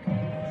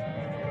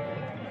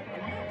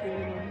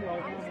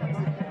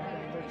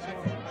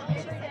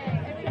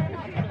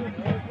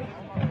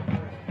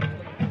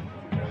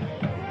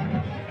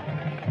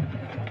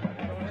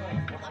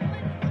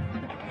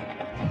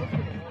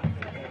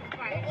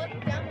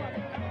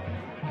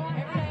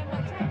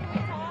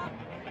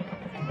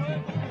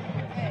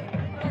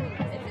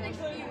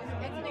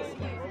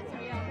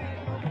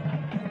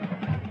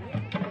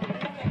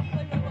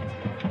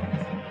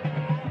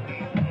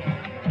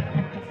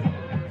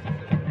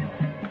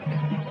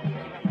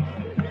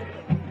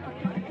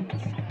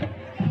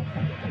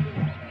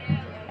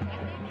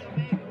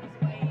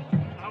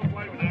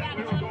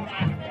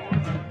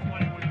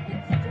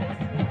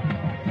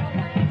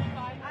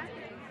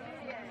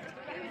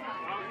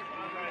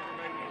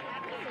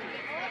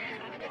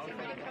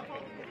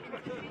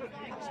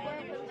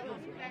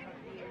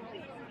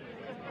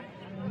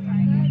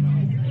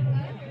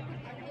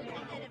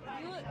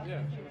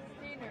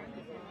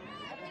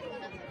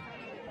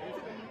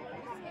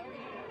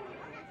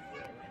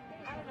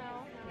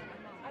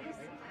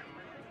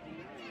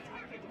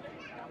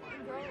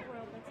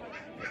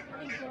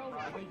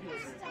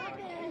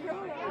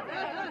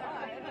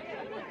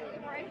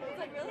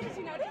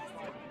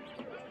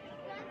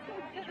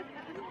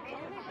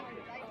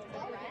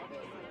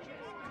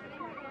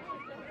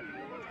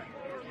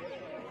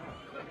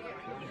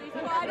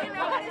 Well, I didn't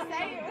know how to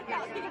say it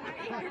without being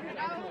weird.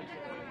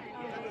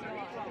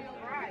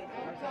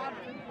 God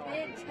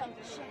forbid tell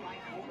the shit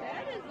like that.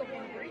 That is the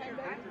one where you're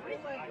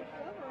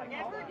I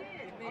never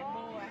did. Big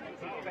boy.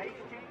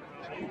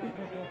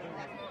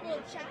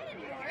 Well, China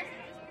yours.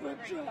 Big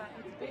shot.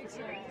 Big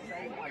shot.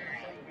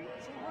 Big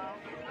shot.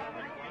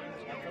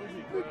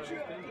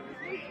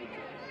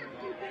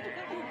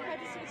 We had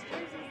to switch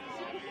jerseys.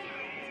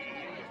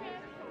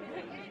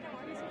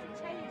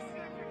 Chase.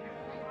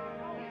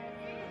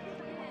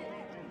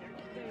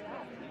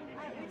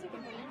 We took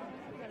him to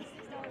we got a $6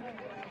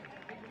 bill.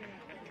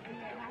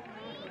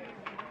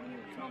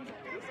 Mom's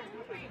like, this is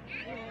free.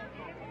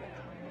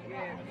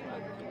 Yeah.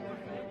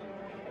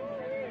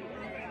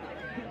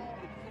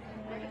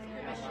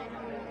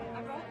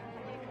 I brought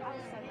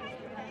outside this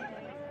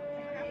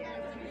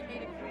he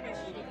made a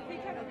British. He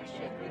kind of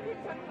shit. He could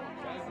come to my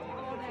house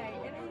all day.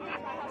 And then he goes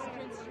to my house and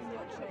drinks just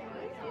milkshake.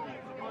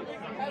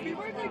 Happy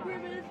birthday,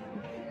 Griffin!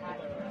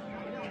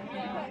 He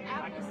put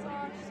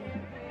applesauce,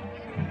 champagne,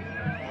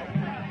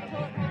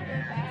 toilet paper,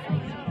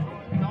 Vaseline.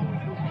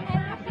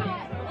 And I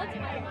thought, let's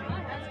make my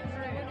mind that's what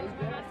I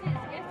said.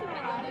 Yes, to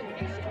my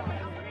location.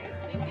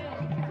 Big deal.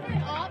 Turn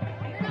it up.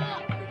 Turn it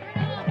up.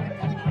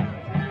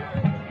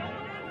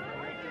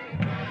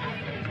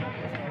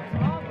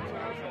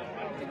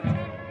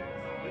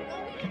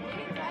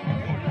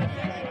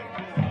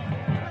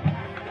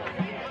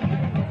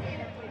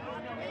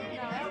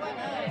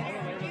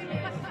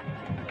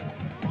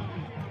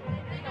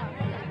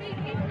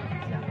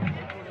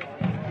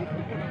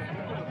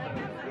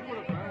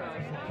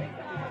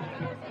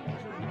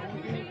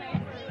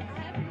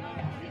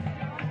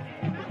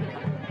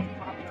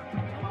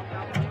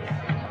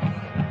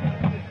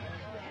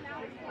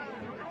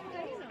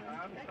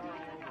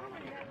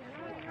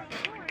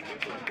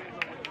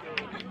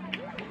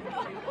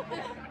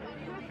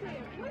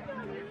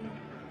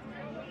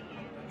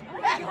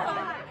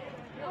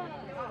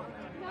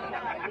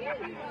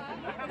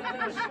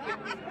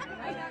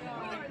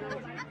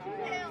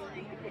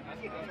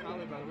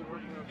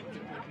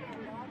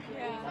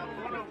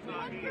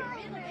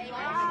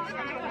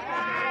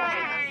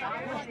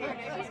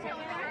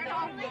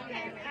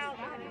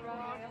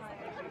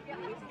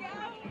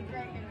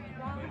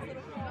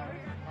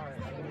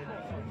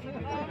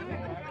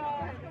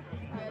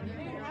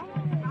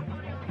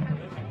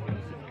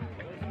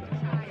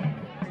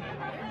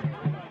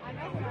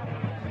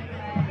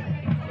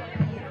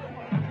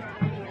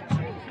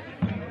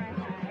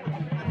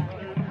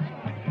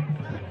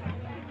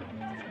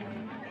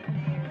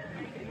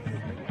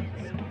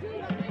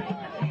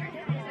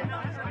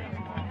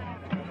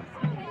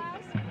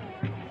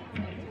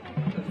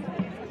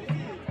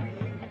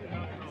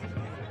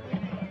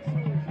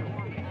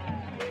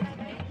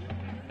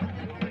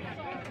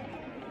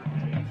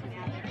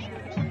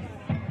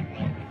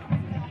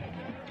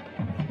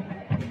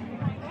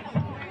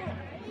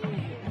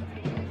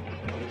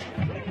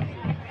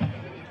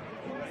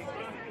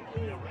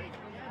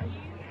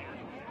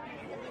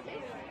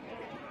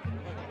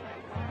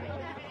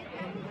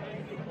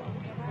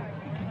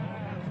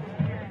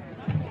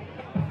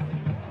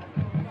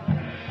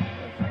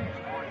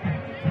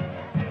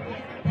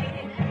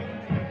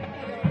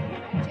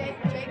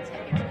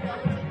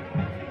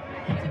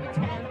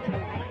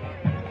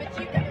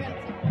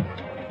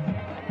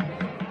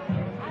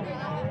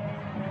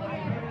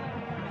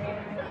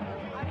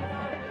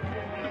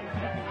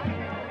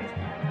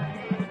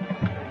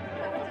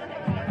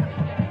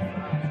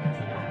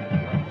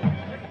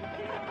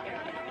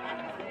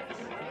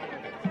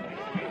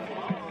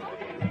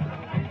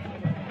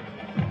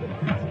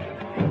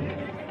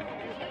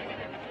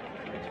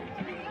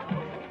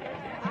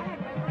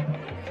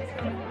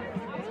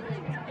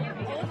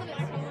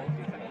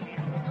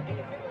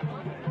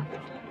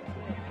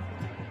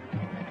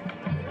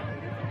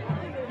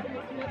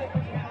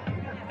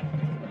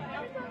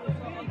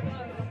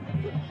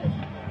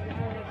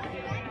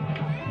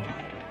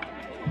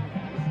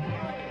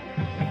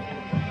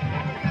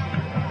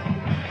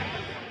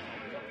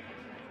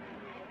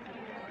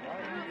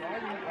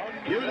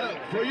 Give it up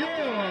for your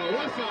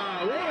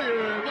Westside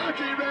Warrior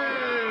marching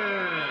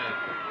band.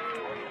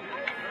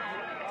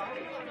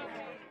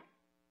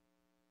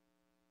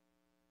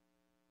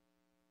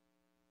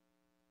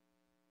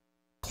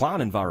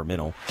 Klein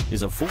Environmental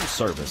is a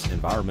full-service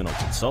environmental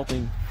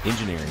consulting,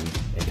 engineering,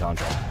 and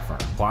contracting firm.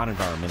 Klein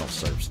Environmental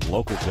serves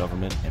local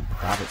government and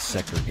private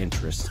sector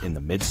interests in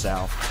the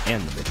Mid-South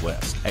and the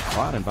Midwest. At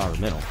Klein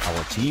Environmental,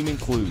 our team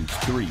includes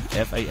 3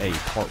 FAA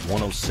Part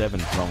 107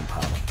 drone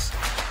pilots,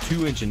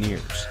 2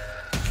 engineers,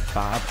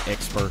 5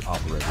 expert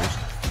operators,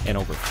 and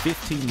over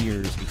 15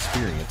 years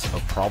experience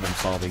of problem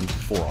solving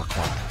for our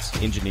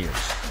clients.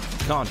 Engineers,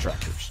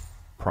 contractors,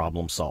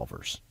 problem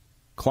solvers.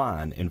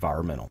 Klein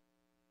Environmental.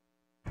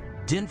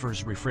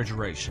 Denver's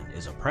Refrigeration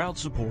is a proud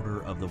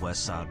supporter of the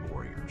Westside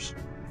Warriors.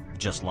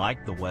 Just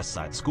like the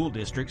Westside School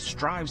District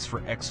strives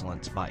for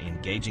excellence by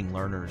engaging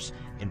learners,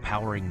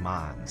 empowering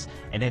minds,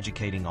 and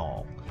educating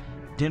all,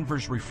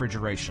 Denver's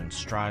Refrigeration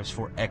strives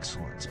for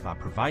excellence by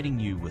providing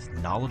you with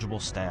knowledgeable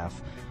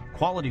staff,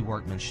 quality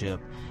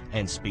workmanship,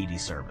 and speedy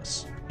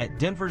service. At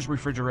Denver's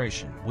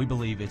Refrigeration, we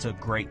believe it's a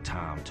great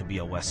time to be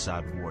a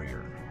Westside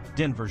Warrior.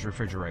 Denver's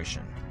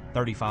Refrigeration,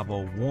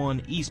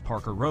 3501 East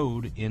Parker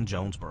Road in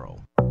Jonesboro.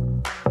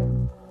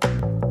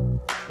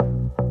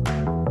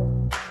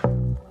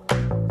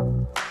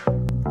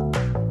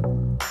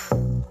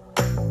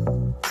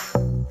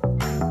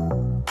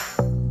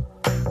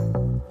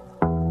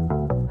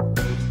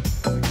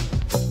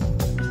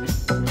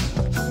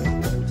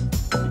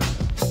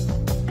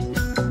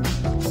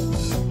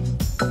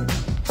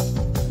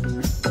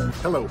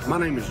 Hello, my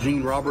name is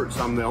Gene Roberts.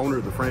 I'm the owner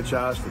of the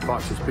franchise for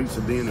Fox's Pizza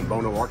Den in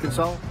Bono,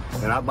 Arkansas,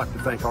 and I'd like to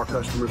thank our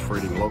customers for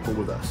eating local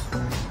with us.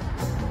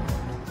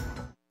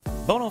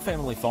 Bono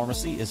Family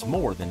Pharmacy is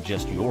more than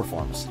just your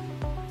pharmacy.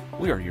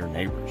 We are your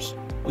neighbors.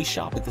 We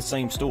shop at the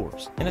same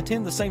stores and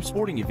attend the same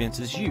sporting events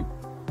as you.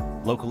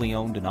 Locally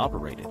owned and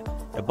operated,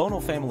 at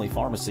Bono Family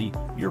Pharmacy,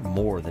 you're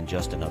more than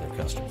just another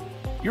customer.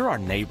 You're our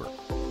neighbor,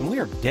 and we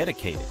are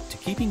dedicated to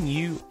keeping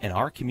you and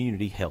our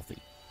community healthy.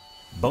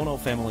 Bono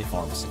Family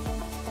Pharmacy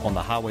on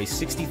the Highway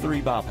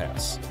 63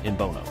 bypass in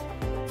Bono.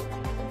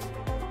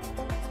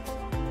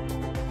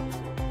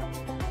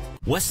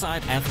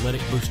 Westside Athletic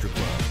Booster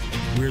Club.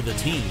 We're the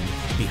team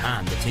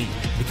behind the team.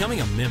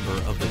 Becoming a member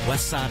of the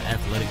Westside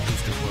Athletic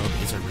Booster Club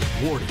is a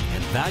rewarding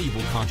and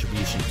valuable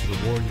contribution to the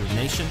Warrior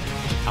Nation,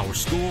 our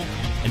school,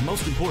 and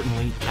most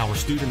importantly, our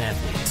student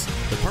athletes.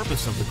 The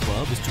purpose of the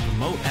club is to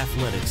promote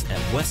athletics at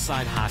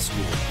Westside High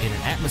School in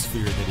an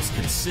atmosphere that is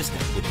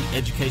consistent with the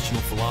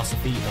educational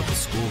philosophy of the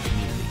school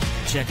community.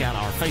 Check out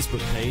our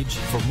Facebook page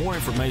for more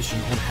information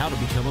on how to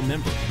become a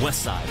member.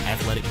 Westside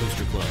Athletic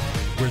Booster Club.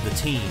 We're the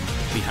team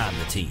behind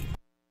the team.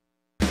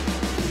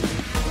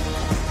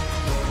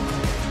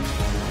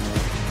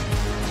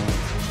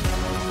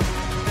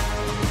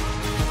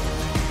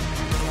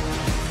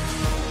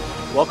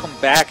 Welcome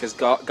back as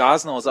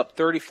Gosnell is up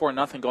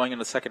 34-0 going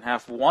into the second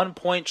half. 1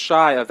 point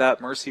shy of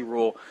that mercy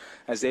rule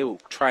as they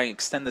will try and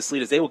extend this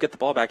lead as they will get the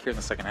ball back here in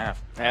the second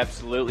half.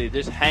 Absolutely.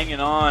 Just hanging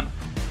on,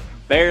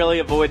 barely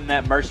avoiding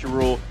that mercy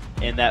rule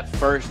in that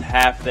first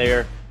half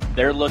there.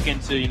 They're looking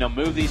to,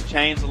 move these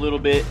chains a little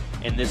bit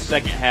in this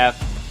second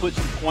half, put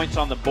some points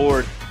on the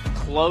board,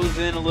 close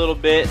in a little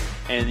bit,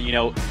 and,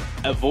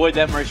 avoid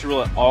that mercy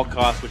rule at all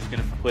costs, which is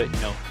going to put,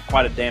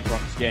 quite a damper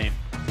on this game.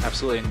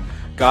 Absolutely. And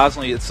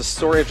Gosnell, it's a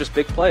story of just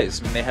big plays.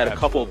 I mean, they had a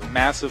couple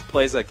massive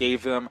plays that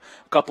gave them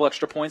a couple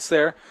extra points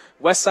there.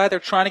 Westside, they're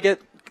trying to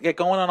get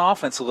going on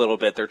offense a little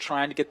bit. They're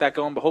trying to get that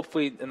going, but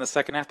hopefully in the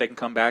second half they can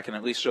come back and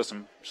at least show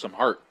some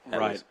heart.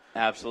 Right,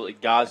 absolutely.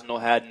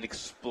 Gosnell had an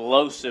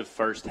explosive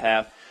first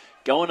half,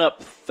 going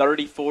up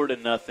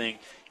 34-0.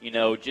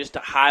 Just to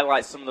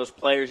highlight some of those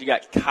players, you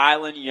got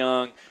Kylan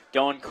Young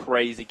going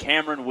crazy,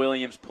 Cameron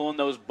Williams pulling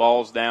those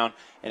balls down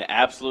and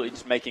absolutely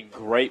just making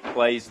great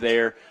plays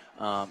there.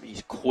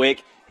 He's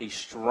quick. He's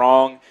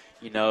strong.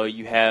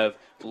 You have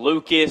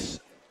Lucas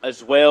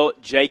as well,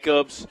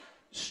 Jacobs,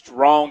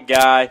 strong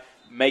guy,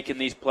 making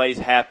these plays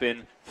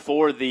happen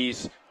for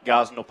these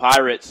Gosnell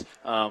Pirates.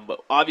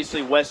 But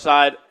obviously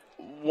Westside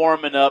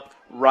warming up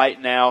right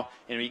now,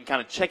 and we can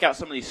kind of check out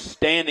some of these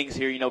standings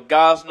here.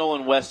 Gosnell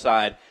and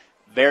Westside,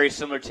 very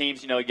similar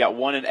teams. You got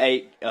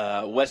 1-8.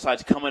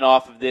 Westside's coming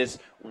off of this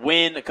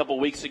win a couple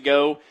weeks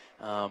ago.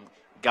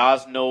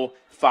 Gosnell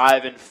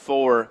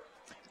 5-4.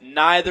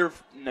 Neither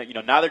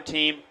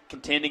team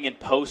contending in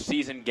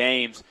postseason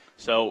games.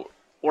 So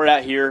we're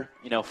out here,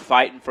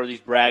 fighting for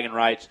these bragging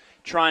rights,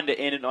 trying to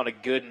end it on a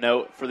good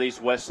note for these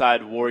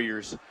Westside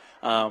Warriors.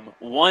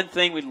 One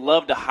thing we'd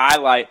love to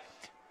highlight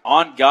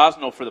on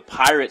Gosnell for the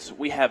Pirates,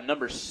 we have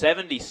number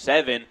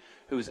 77,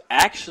 who's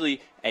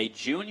actually a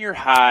junior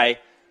high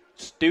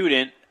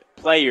student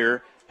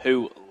player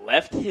who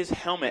left his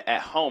helmet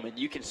at home. And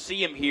you can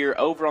see him here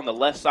over on the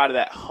left side of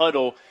that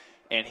huddle,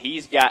 and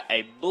he's got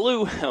a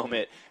blue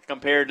helmet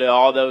compared to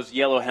all those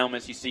yellow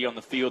helmets you see on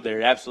the field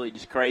there. Absolutely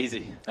just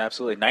crazy.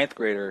 Absolutely. Ninth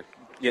grader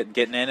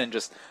getting in, and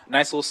just a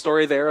nice little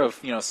story there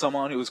of,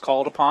 someone who was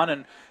called upon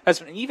and has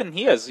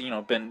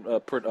been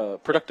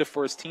productive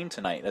for his team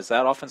tonight, as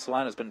that offensive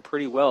line has been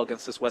pretty well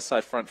against this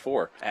Westside front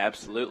four.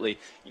 Absolutely.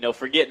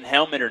 Forgetting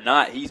helmet or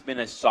not, he's been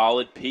a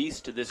solid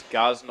piece to this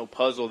Gosnell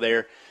puzzle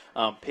there,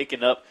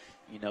 picking up,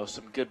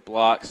 some good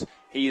blocks.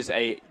 He is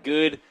a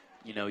good,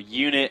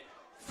 unit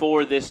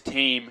for this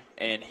team,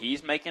 and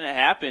he's making it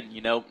happen.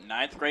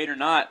 Ninth grade or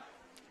not,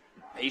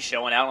 he's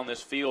showing out on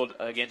this field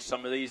against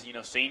some of these,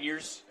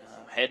 seniors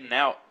heading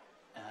out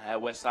at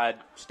Westside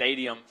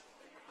Stadium.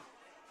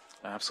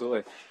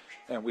 Absolutely.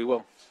 And we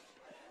will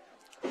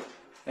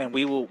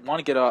want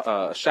to get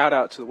a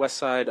shout-out to the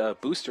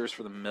Westside boosters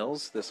for the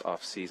Mills this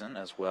offseason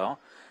as well,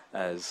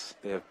 as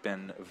they have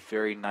been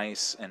very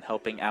nice in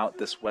helping out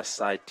this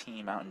Westside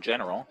team out in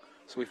general.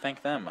 So we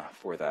thank them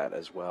for that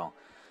as well.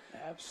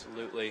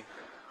 Absolutely.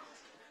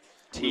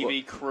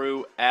 TV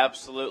crew,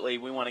 absolutely.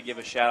 We want to give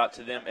a shout-out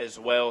to them as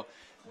well.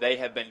 They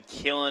have been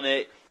killing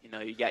it. You know,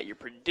 you got your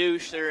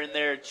producer in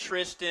there,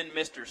 Tristan,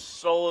 Mr.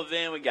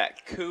 Sullivan. We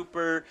got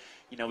Cooper.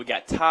 You know, we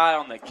got Ty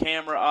on the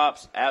camera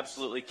ops,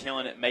 absolutely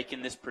killing it,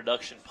 making this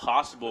production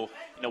possible.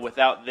 You know,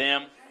 without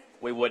them,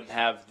 we wouldn't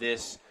have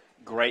this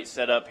great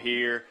setup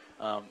here,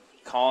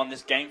 calling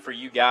this game for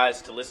you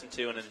guys to listen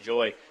to and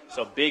enjoy.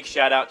 So big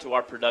shout-out to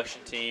our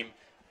production team.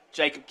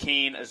 Jacob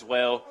Keene as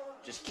well,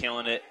 just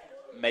killing it,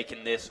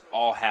 making this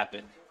all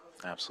happen.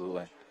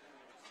 Absolutely.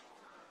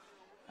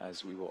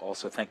 As we will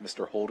also thank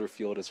Mr.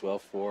 Holderfield as well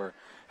for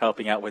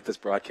helping out with this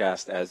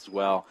broadcast as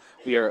well.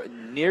 We are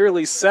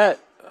nearly set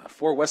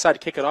for Westside to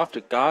kick it off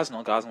to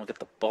Gosnell. Gosnell will get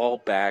the ball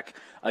back.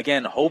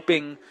 Again,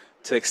 hoping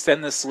to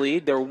extend this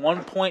lead. They're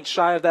 1 point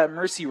shy of that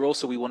mercy rule,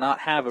 so we will not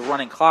have a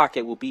running clock.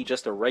 It will be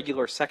just a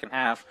regular second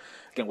half.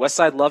 Again,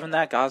 Westside loving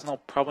that. Gosnell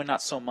probably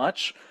not so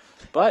much.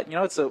 But, you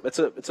know,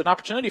 it's an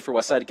opportunity for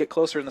Westside to get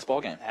closer in this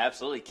ballgame.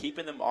 Absolutely.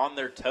 Keeping them on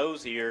their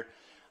toes here.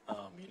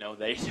 You know,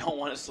 they don't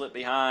want to slip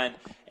behind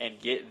and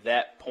get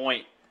that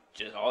point.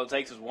 Just all it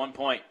takes is 1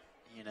 point,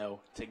 you know,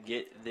 to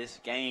get this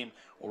game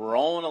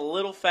rolling a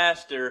little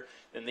faster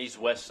than these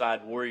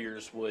Westside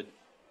Warriors would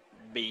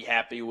be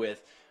happy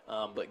with.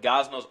 But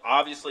Gosnell's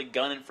obviously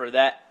gunning for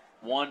that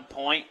 1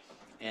 point,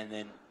 and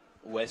then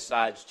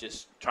Westside's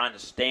just trying to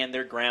stand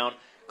their ground,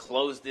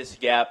 close this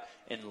gap,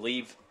 and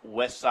leave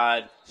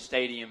Westside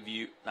Stadium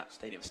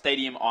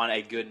on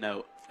a good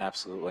note.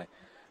 Absolutely.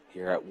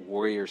 Here at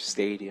Warrior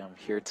Stadium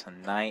here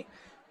tonight.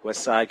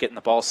 Westside getting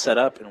the ball set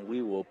up, and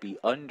we will be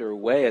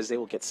underway as they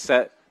will get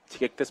set to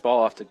kick this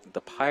ball off to the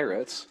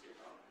Pirates.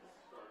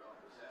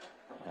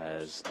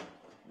 As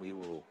we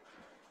will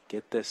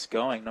get this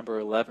going. Number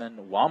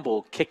 11,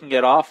 Womble kicking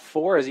it off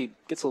for as he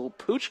gets a little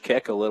pooch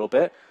kick a little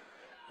bit.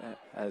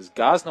 As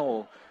Gosnell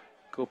will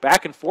go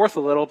back and forth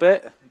a little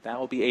bit. That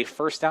will be a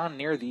first down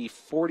near the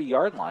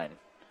 40-yard line,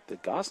 the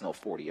Gosnell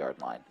 40-yard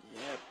line.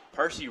 Yeah,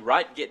 Percy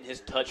Wright getting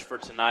his touch for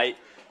tonight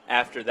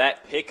after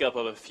that pickup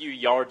of a few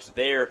yards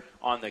there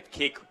on the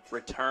kick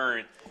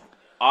return.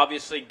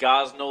 Obviously,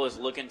 Gosnell is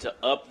looking to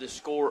up the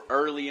score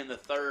early in the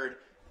third,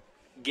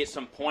 get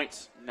some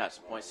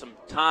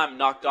time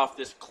knocked off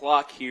this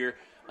clock here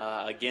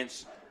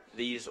against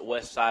these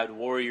Westside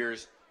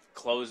Warriors.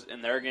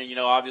 And they're going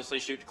to, obviously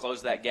shoot to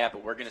close that gap,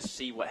 but we're going to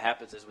see what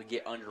happens as we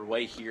get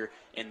underway here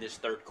in this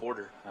third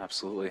quarter.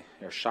 Absolutely.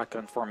 Their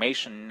shotgun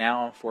formation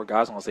now for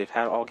Gosnell as they've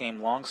had all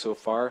game long so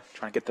far,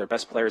 trying to get their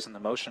best players in the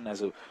motion as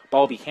the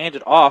ball will be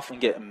handed off and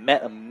get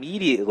met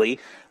immediately.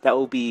 That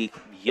will be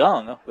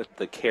Young with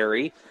the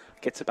carry.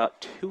 Gets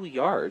about 2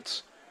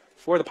 yards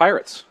for the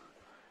Pirates.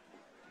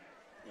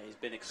 Yeah, he's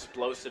been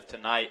explosive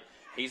tonight.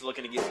 He's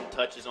looking to get some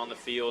touches on the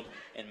field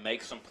and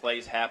make some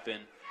plays happen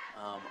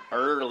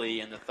early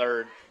in the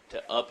third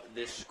to up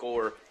this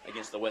score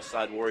against the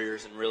Westside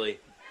Warriors and really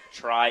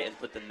try and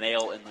put the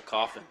nail in the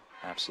coffin.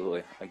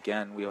 Absolutely.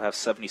 Again, we'll have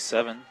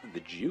 77, the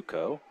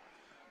JUCO,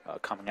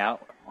 coming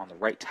out on the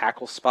right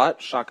tackle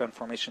spot. Shotgun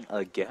formation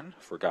again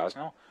for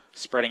Gosnell,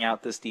 spreading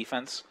out this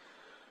defense.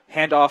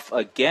 Handoff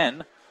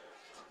again.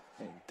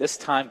 This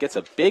time gets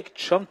a big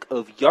chunk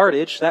of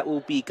yardage. That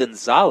will be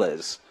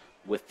Gonzalez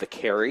with the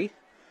carry.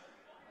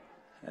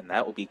 And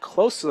that will be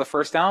close to the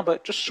first down,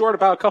 but just short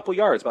about a couple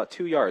yards, about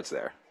 2 yards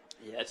there.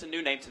 Yeah, it's a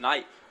new name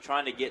tonight,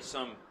 trying to get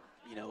some,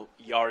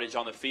 yardage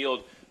on the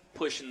field,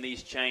 pushing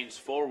these chains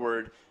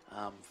forward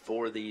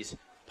for these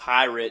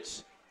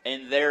Pirates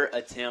in their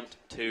attempt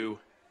to,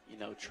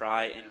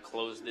 try and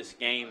close this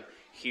game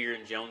here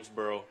in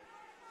Jonesboro.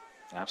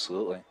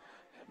 Absolutely.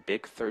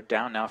 Big third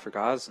down now for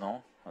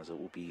Gosnell, as it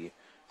will be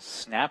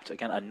snapped.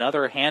 Again,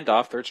 another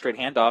handoff, third straight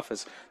handoff,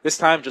 as this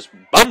time just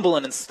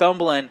bumbling and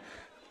stumbling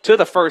to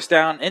the first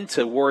down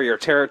into Warrior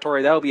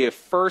territory. That will be a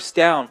first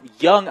down.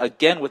 Young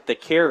again with the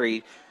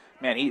carry.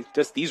 Man,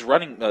 these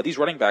running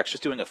backs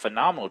just doing a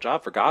phenomenal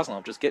job for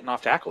Gosnell, just getting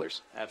off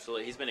tacklers.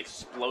 Absolutely. He's been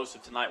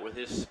explosive tonight with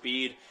his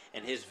speed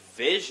and his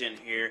vision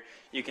here.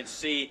 You can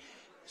see,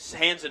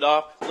 hands it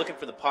off, looking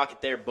for the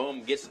pocket there.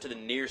 Boom, gets it to the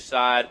near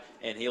side,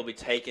 and he'll be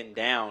taken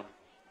down.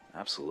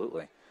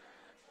 Absolutely.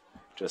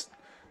 Just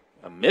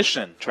a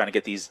mission trying to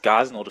get these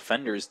Gosnell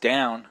defenders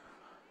down.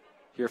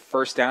 Here,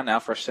 first down now,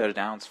 fresh set of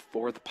downs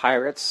for the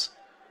Pirates.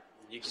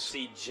 You can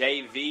see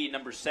JV,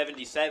 number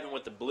 77,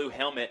 with the blue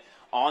helmet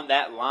on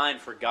that line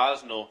for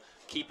Gosnell,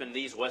 keeping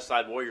these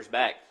Westside Warriors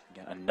back.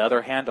 Again,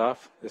 another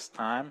handoff this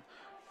time.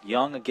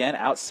 Young again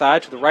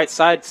outside to the right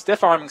side,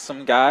 stiff-arming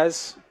some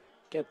guys.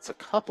 Gets a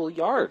couple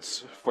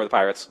yards for the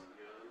Pirates.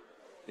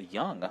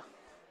 Young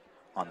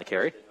on the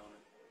carry.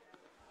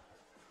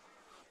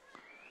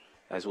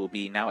 As will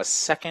be now a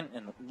second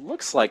and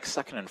looks like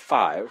 2nd and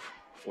 5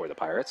 for the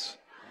Pirates.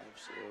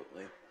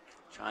 Absolutely.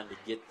 Trying to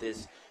get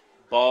this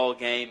ball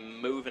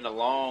game moving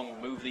along,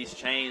 move these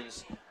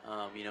chains.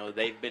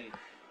 They've been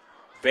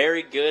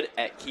very good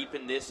at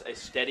keeping this a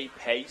steady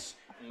pace,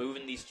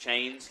 moving these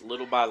chains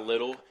little by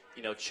little,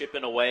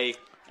 chipping away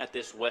at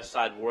this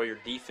Westside Warrior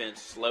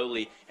defense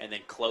slowly and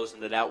then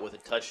closing it out with a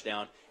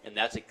touchdown. And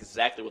that's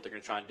exactly what they're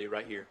going to try and do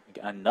right here.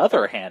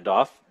 Another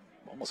handoff.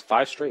 almost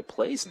 5 straight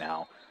plays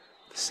now.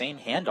 The same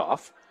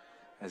handoff,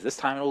 as this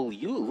time it will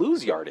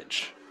lose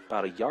yardage.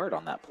 About a yard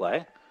on that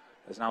play.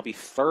 It'll now be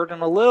 3rd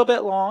and a little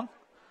bit long.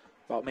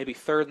 About maybe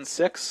 3rd and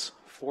 6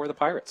 for the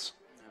Pirates.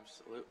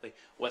 Absolutely.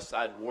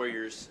 Westside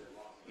Warriors,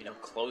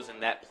 closing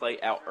that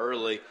play out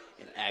early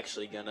and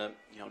actually going to,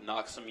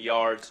 knock some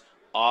yards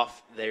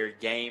off their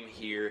game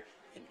here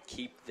and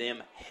keep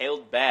them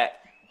held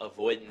back,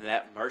 avoiding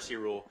that mercy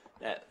rule.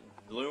 That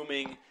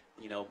looming,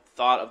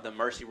 thought of the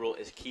mercy rule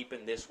is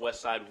keeping this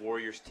Westside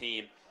Warriors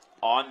team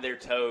on their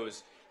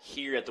toes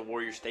here at the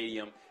Warrior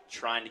Stadium,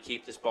 trying to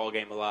keep this ball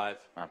game alive.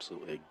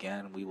 Absolutely.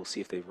 Again, we will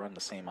see if they run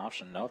the same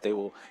option. No, they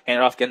will hand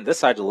it off again this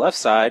side to the left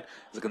side.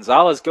 As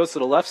Gonzalez goes to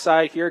the left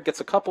side here, gets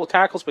a couple of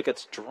tackles, but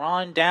gets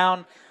drawn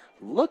down.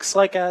 Looks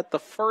like at the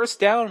 1st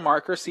down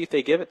marker. See if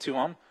they give it to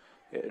him.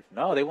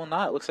 No, they will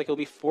not. It looks like it'll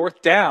be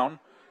 4th down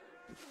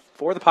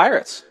for the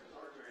Pirates.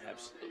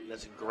 Absolutely.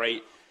 That's a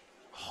great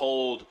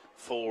hold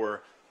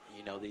for,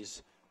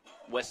 these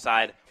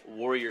Westside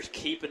Warriors,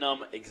 keeping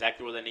them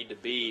exactly where they need to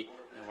be.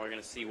 And we're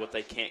going to see what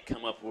they can't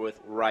come up with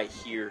right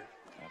here.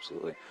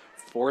 Absolutely.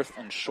 4th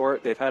and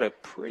short. They've had a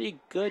pretty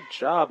good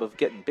job of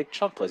getting big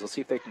chunk plays. Let's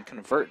see if they can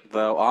convert,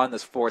 though, on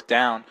this 4th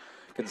down.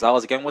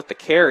 Gonzalez again with the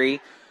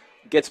carry.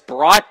 Gets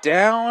brought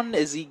down.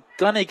 Is he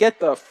going to get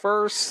the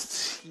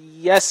first?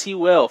 Yes, he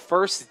will.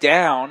 1st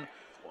down.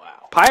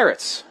 Wow.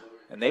 Pirates.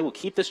 And they will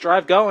keep this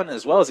drive going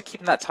as well as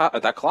keeping that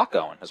clock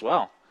going as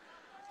well.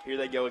 Here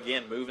they go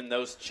again, moving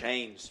those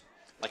chains.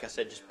 Like I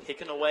said, just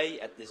picking away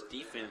at this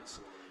defense.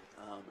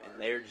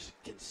 And they're just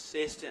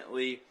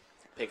consistently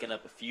picking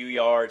up a few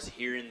yards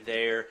here and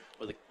there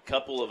with a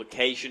couple of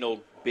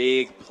occasional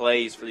big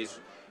plays for these,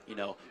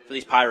 for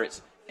these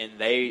Pirates. And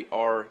they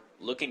are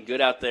looking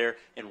good out there.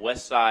 And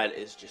Westside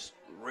is just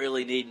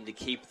really needing to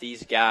keep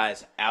these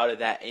guys out of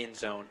that end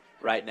zone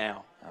right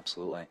now.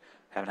 Absolutely.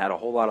 Haven't had a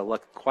whole lot of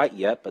luck quite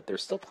yet, but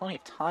there's still plenty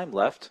of time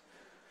left.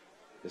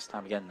 This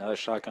time again, another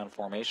shotgun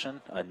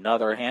formation,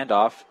 another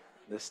handoff.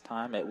 This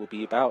time it will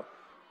be about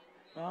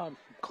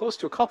close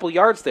to a couple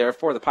yards there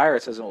for the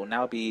Pirates, as it will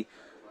now be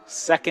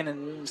 2nd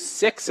and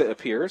 6, it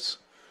appears.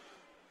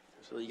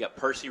 So you got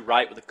Percy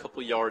Wright with a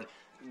couple yard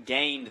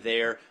gained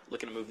there,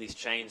 looking to move these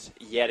chains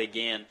yet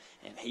again,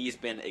 and he's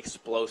been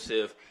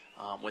explosive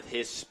with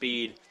his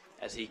speed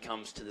as he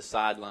comes to the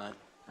sideline.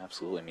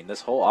 Absolutely. I mean,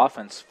 this whole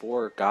offense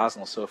for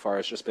Gosnell so far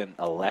has just been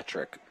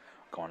electric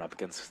going up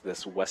against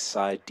this West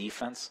Side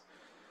defense.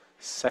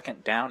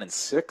 2nd down and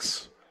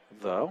 6,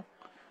 though.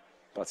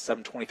 About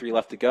 7:23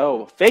 left to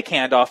go. Fake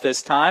handoff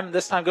this time.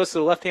 This time goes to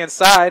the left-hand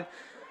side.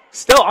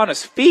 Still on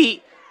his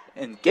feet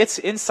and gets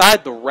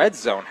inside the red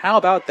zone. How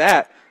about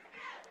that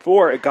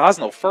for a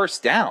Gosnell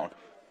 1st down?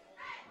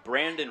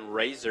 Brandon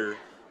Razor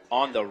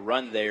on the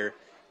run there.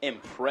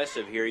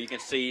 Impressive here. You can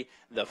see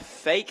the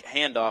fake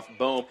handoff,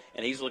 boom,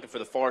 and he's looking for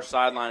the far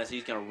sideline as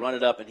he's going to run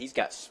it up, and he's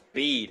got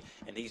speed,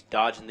 and he's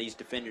dodging these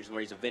defenders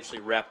where he's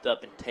eventually wrapped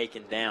up and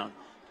taken down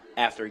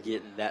after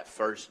getting that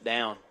 1st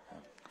down.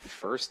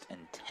 1st and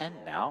 10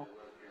 now.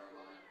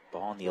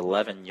 Ball on the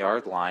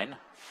 11-yard line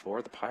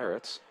for the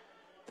Pirates.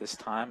 This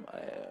time,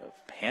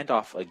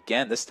 handoff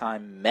again. This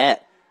time,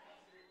 Met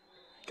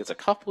gets a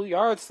couple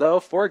yards, though,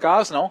 for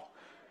Gosnell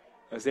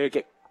as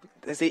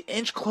they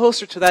inch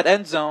closer to that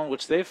end zone,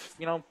 which they've,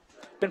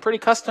 been pretty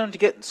accustomed to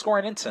getting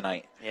scoring in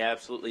tonight. Yeah,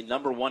 absolutely.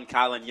 Number 1,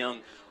 Kylan Young,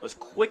 was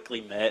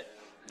quickly met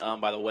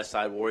by the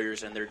Westside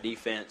Warriors and their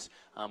defense.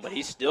 But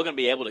he's still going to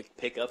be able to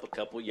pick up a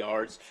couple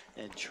yards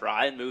and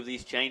try and move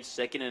these chains.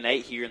 2nd and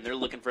 8 here, and they're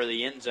looking for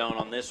the end zone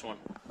on this one.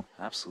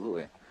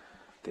 Absolutely.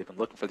 They've been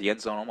looking for the end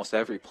zone almost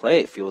every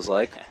play, it feels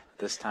like.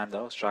 This time,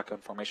 though, shotgun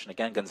formation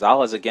again.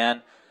 Gonzalez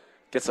again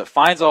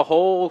finds a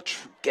hole,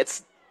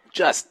 gets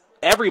just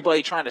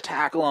everybody trying to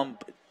tackle him,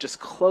 just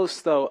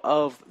close, though,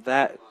 of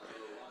that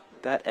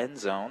end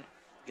zone.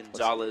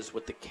 Gonzalez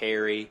with the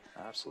carry.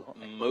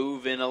 Absolutely.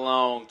 Moving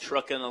along,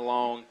 trucking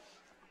along.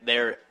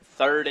 They're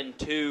 3rd and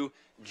 2,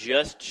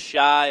 just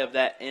shy of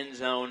that end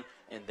zone,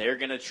 and they're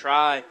going to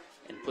try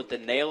and put the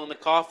nail in the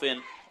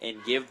coffin and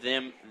give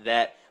them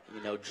that,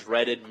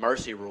 dreaded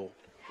mercy rule.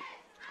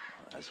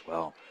 As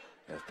well.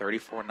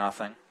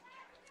 34-0.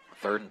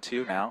 3rd and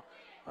 2 now.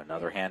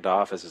 Another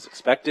handoff as is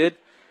expected.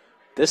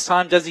 This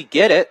time, does he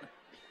get it?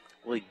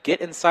 Will he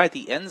get inside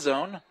the end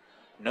zone?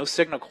 No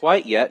signal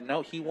quite yet.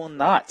 No, he will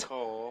not.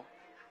 Oh.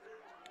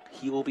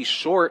 He will be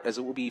short as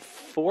it will be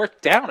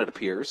 4th down, it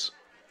appears.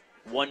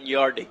 1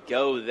 yard to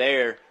go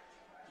there.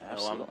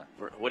 Absolutely.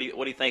 What do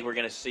you think we're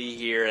going to see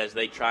here as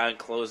they try and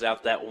close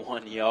out that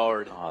 1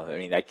 yard? Oh, I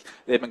mean,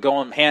 they've been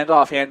going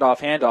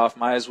handoff.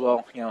 Might as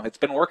well, it's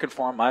been working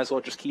for them. Might as well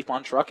just keep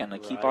on trucking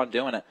and keep on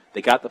doing it.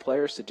 They got the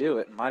players to do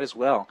it. Might as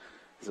well,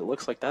 because it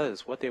looks like that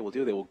is what they will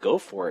do. They will go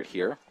for it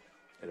here,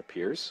 it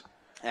appears.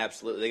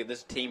 Absolutely.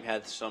 This team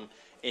has some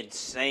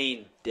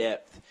insane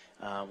depth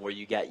where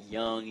you got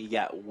Young, you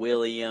got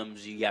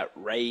Williams, you got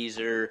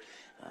Razor,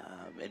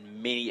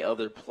 and many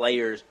other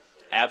players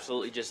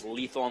absolutely just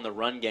lethal on the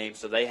run game,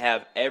 so they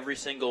have every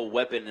single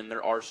weapon in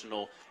their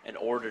arsenal in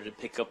order to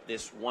pick up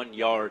this 1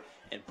 yard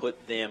and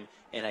put them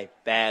in a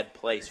bad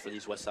place for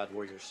these Westside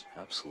Warriors.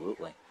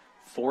 Absolutely.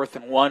 4th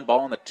and 1,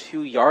 ball on the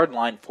 2-yard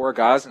line for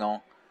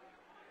Gosnell.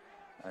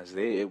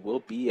 It will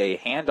be a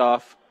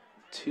handoff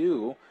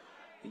to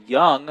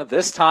Young.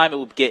 This time it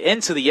will get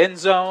into the end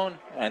zone,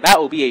 and that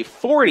will be a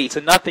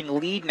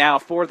 40-0 lead now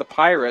for the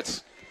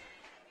Pirates.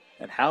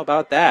 And how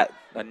about that?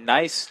 A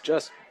nice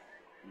just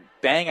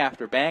bang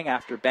after bang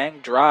after bang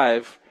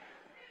drive,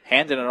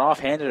 handing it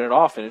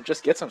off, and it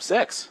just gets them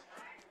 6.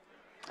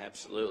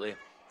 Absolutely.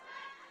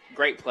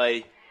 Great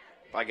play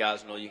by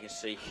Gosnell, you can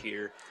see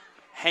here.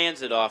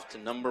 Hands it off to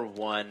number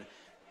 1.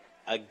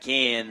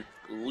 Again,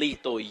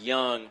 lethal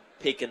Young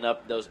picking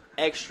up those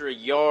extra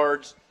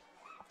yards.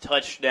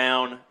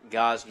 Touchdown,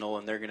 Gosnell,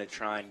 and they're going to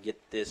try and get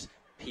this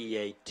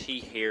PAT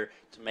here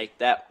to make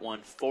that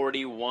one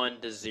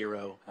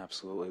 41-0.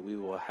 Absolutely. We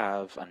will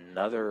have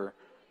another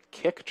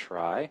kick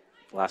try.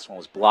 Last one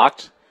was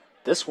blocked.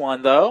 This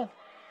one, though,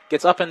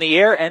 gets up in the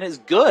air and is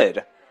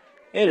good.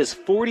 It is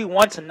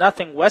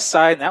 41-0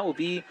 Westside, and that will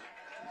be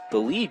the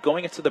lead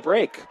going into the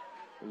break.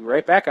 We'll be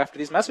right back after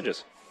these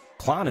messages.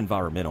 Klein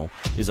Environmental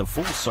is a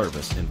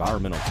full-service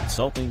environmental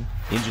consulting,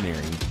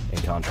 engineering,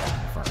 and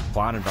contracting firm.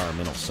 Klein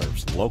Environmental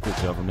serves local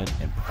government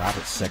and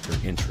private sector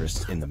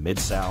interests in the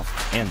Mid-South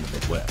and the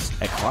Midwest.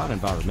 At Klein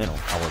Environmental,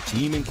 our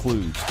team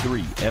includes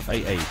 3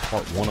 FAA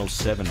Part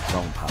 107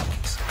 drone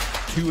pilots,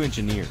 2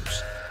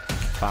 engineers,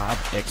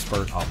 5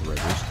 expert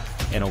operators,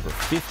 and over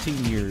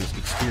 15 years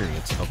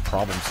experience of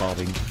problem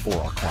solving for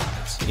our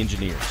clients.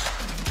 Engineers,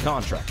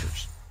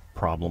 contractors,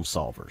 problem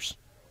solvers.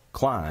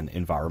 Klein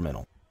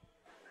Environmental.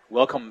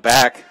 Welcome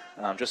back.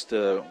 Just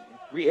to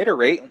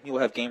reiterate, we will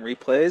have game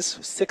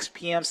replays 6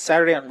 p.m.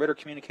 Saturday on Ritter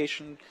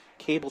Communication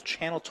Cable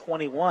Channel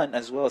 21,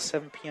 as well as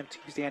 7 p.m.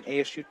 Tuesday on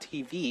ASU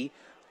TV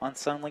on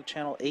Sunlink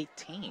Channel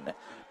 18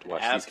 to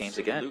watch these games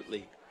again.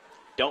 Absolutely.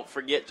 Don't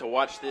forget to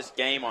watch this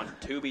game on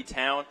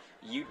Tubetown,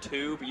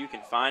 YouTube. You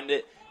can find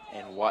it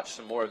and watch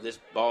some more of this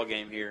ball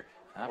game here.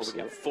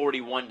 Absolutely. We got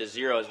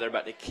 41-0 as they're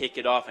about to kick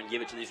it off and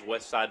give it to these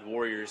Westside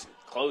Warriors.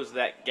 Close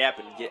that gap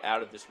and get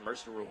out of this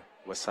mercy rule.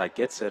 Westside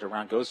gets it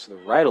around, goes to the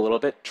right a little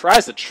bit,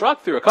 tries to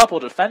truck through a couple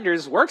of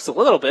defenders, works a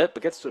little bit,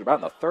 but gets to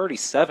about the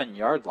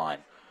 37-yard line.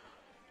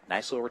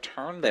 Nice little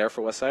return there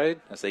for Westside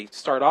as they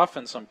start off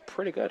in some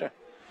pretty good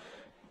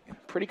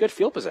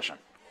field position.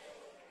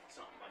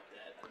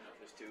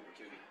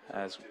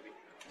 As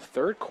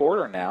third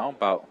quarter now,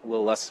 about a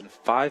little less than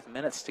 5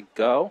 minutes to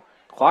go.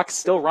 Clock's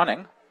still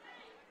running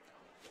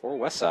for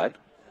Westside.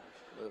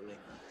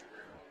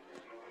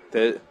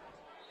 It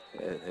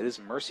is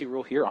mercy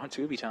rule here on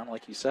Tubetown,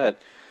 like you said.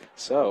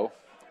 So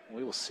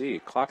we will see.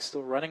 Clock's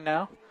still running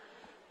now.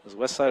 As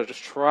Westside will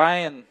just try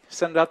and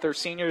send out their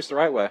seniors the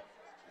right way.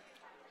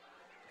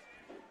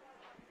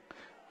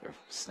 They'll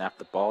snap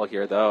the ball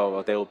here,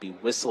 though. They will be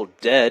whistled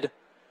dead.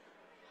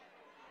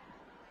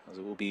 As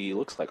it will be,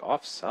 looks like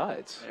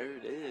offsides. There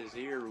it is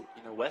here.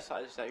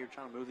 Westside is out here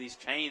trying to move these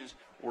chains.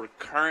 We're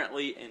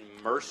currently in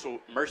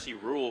mercy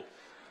rule.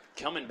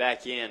 Coming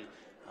back in,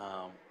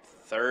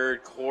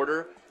 third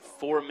quarter,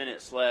 4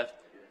 minutes left.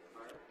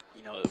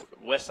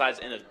 Westside's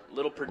in a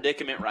little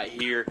predicament right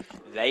here.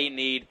 They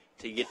need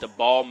to get the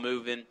ball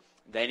moving.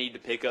 They need to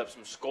pick up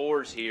some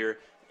scores here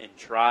and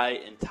try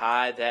and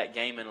tie that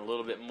game in a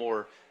little bit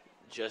more,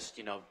 just,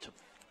 to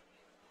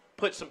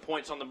put some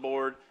points on the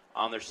board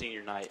on their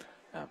senior night.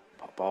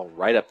 Ball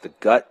right up the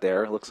gut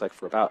there. Looks like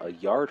for about a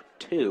yard or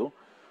 2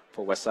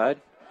 for Westside.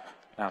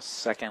 Now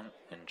second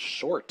and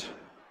short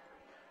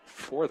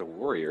for the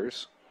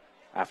Warriors.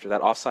 After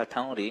that offside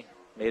penalty,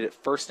 made it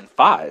 1st and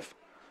 5.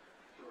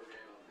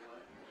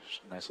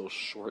 Nice little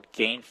short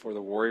gain for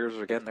the Warriors.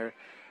 Again, they're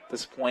at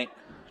this point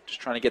just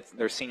trying to get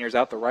their seniors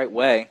out the right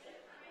way.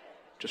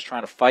 Just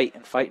trying to fight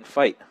and fight and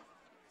fight.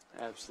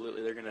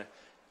 Absolutely. They're going to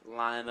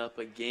line up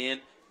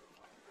again.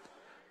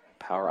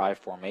 Power I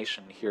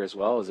formation here as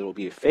well, as it will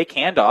be a fake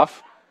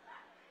handoff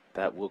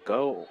that will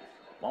go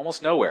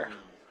almost nowhere.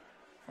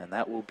 And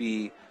that will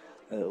be,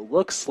 it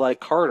looks like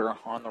Carter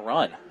on the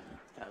run.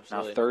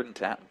 Absolutely.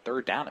 Now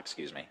third down,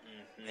 excuse me.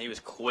 And he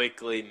was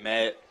quickly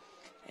met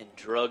and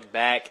drugged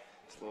back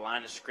to the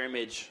line of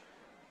scrimmage,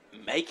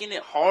 making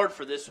it hard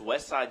for this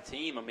Westside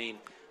team. I mean,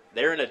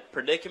 they're in a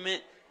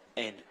predicament,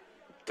 and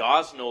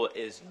Gosnell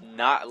is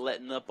not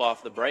letting up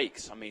off the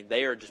brakes. I mean,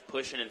 they are just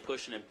pushing and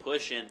pushing and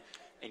pushing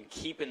and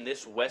keeping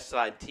this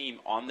Westside team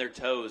on their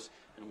toes.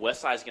 And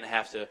Westside's going to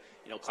have to,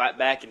 clap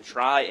back and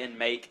try and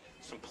make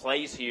some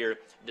plays here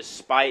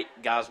despite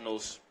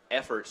Gosnell's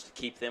efforts to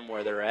keep them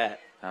where they're at.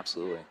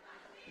 Absolutely.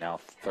 Now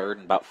 3rd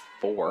and about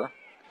 4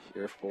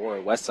 here for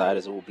Westside,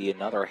 as it will be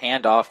another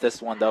handoff.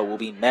 This one, though, will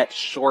be met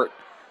short.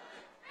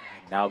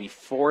 Now it'll be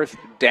 4th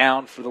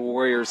down for the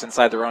Warriors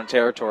inside their own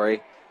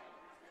territory.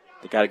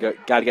 They got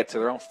to get to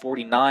their own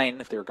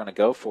 49 if they're going to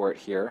go for it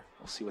here.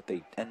 We'll see what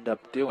they end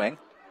up doing.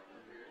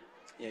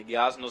 Yeah,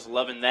 Gosnell's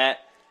loving that,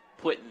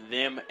 putting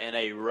them in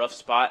a rough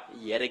spot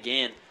yet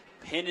again,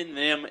 pinning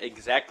them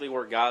exactly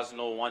where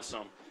Gosnell wants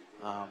them.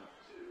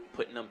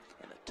 putting them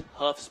in a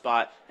tough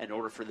spot in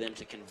order for them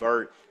to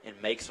convert and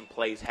make some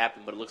plays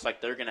happen. But it looks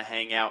like they're going to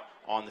hang out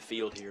on the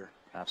field here.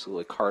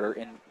 Absolutely. Carter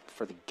in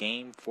for the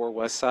game for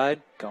Westside.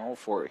 Going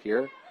for it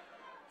here.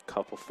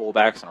 Couple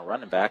fullbacks and a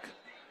running back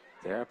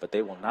there, but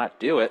they will not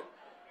do it,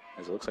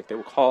 as it looks like they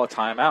will call a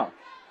timeout.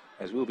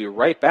 As we will be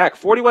right back.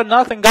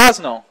 41-0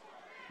 Gosnell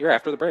here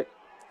after the break.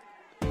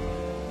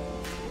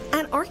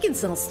 At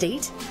Arkansas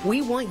State,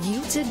 we want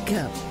you to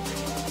go.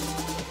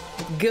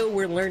 Go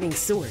where learning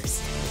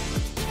soars,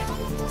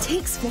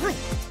 takes flight,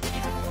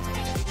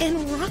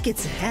 and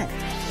rockets ahead.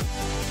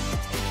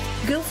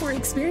 Go for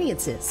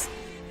experiences,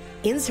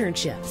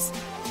 internships,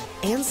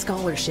 and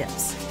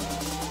scholarships.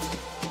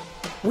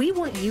 We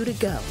want you to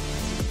go.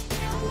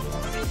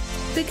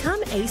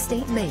 Become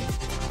A-State Maine.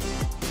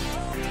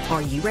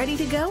 Are you ready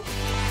to go?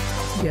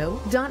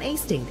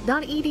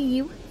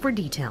 Go.astate.edu for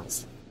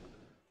details.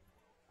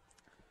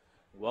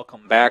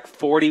 Welcome back.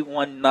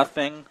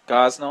 41-0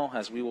 Gosnell,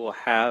 as we will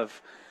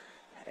have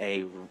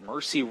a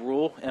mercy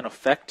rule in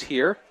effect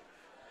here.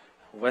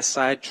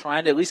 Westside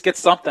trying to at least get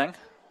something,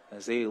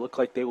 as they look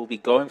like they will be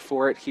going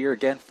for it here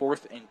again.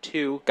 4th and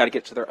 2. Got to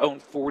get to their own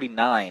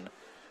 49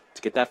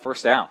 to get that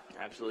first down.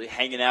 Absolutely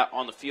hanging out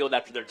on the field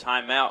after their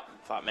timeout.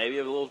 Thought maybe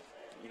a little,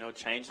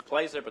 change the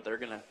plays there, but they're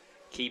going to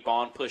keep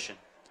on pushing.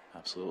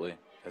 Absolutely.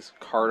 As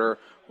Carter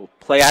will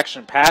play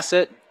action pass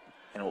it,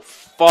 and it will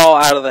fall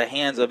out of the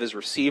hands of his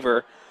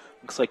receiver.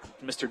 Looks like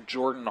Mr.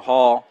 Jordan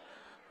Hall,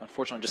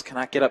 unfortunately, just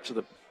cannot get to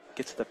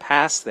the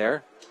pass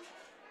there.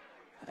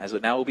 As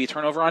it now will be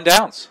turnover on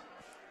downs.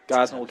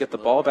 Gosnell will get the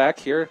ball back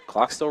here.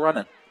 Clock's still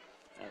running.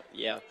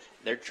 Yeah,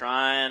 they're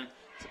trying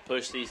to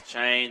push these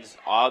chains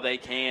all they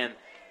can,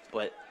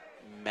 but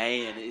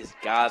man, is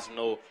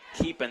Gosnell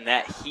keeping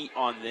that heat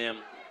on them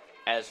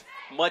as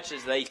much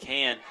as they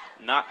can,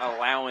 not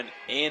allowing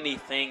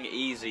anything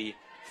easy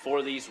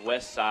for these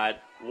Westside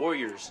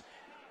Warriors.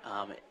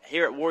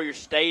 Here at Warrior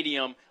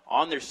Stadium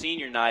on their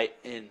senior night,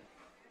 and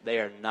they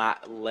are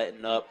not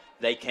letting up.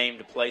 They came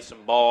to play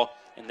some ball,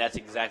 and that's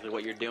exactly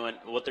what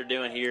they're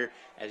doing here.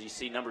 As you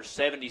see, number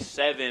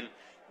 77,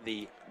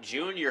 the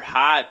junior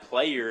high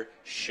player,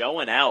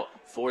 showing out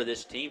for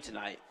this team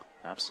tonight.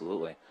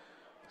 Absolutely.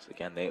 So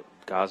again,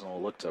 Gosnell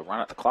will look to run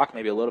out the clock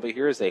maybe a little bit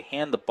here as they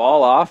hand the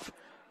ball off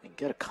and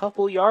get a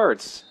couple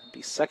yards. It'll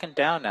be second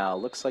down now.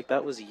 Looks like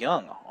that was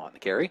Young on the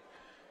carry.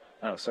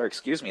 Oh, sorry,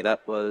 excuse me.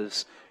 That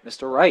was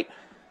Mr. Wright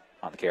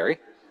on the carry.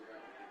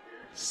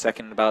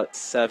 Second about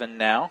 7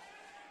 now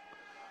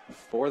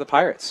for the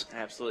Pirates.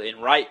 Absolutely.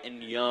 And Wright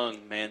and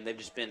Young, man, they've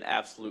just been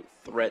absolute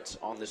threats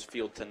on this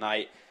field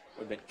tonight.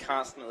 We've been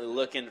constantly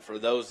looking for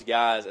those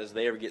guys as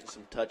they are getting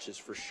some touches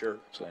for sure.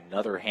 So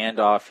another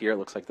handoff here.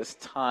 Looks like this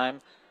time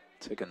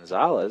to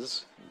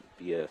Gonzalez.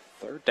 Be a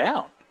third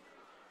down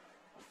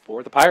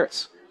for the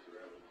Pirates.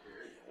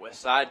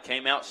 Westside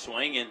came out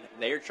swinging.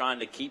 They're trying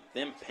to keep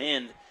them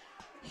pinned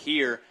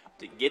here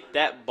to get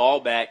that ball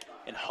back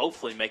and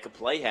hopefully make a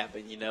play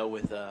happen,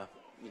 with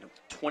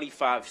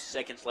 25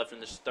 seconds left in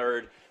this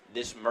third.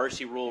 This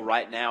mercy rule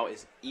right now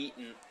is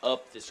eating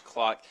up this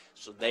clock,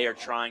 so they are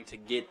trying to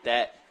get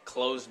that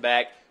closed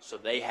back so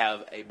they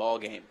have a ball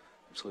game.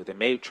 Absolutely. They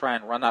may try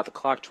and run out the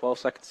clock. 12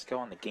 seconds to go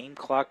on the game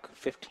clock,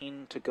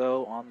 15 to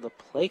go on the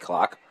play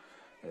clock,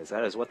 as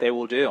that is what they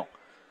will do.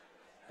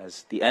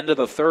 As the end of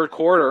the third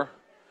quarter,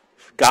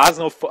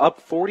 Gosnell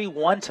up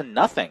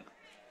 41-0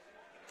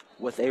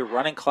 with a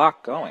running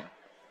clock going.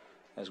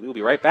 As we will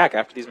be right back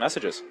after these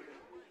messages.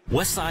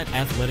 Westside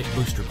Athletic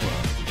Booster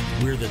Club.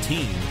 We're the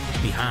team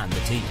behind the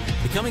team.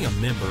 Becoming a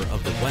member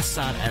of the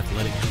Westside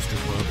Athletic Booster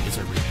Club is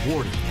a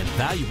rewarding and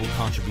valuable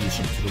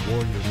contribution to the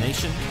Warrior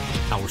Nation,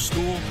 our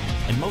school,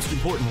 and most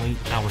importantly,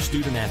 our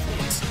student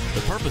athletes.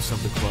 The purpose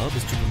of the club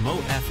is to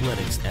promote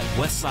athletics at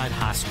Westside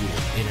High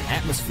School in an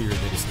atmosphere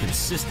that is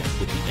consistent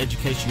with the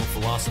educational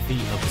philosophy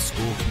of the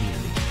school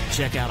community.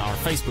 Check out our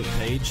Facebook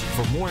page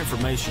for more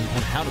information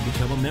on how to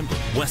become a member.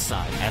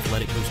 Westside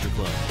Athletic Booster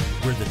Club.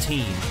 We're the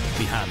team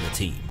behind the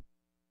team.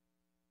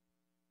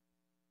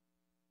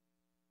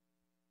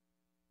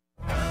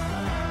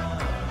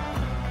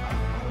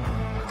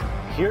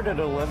 Here to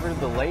deliver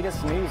the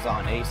latest news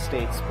on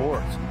A-State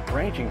sports,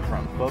 ranging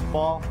from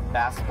football,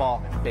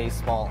 basketball,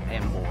 baseball,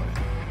 and more.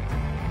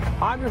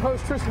 I'm your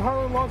host, Tristan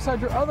Harlan, alongside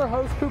your other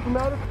host, Cooper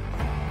Melder.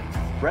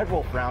 Red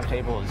Wolf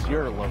Roundtable is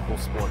your local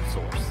sports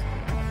source.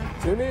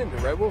 Tune in to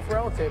Red Wolf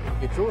Roundtable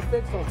to get your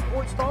fix on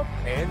sports talk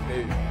and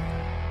news.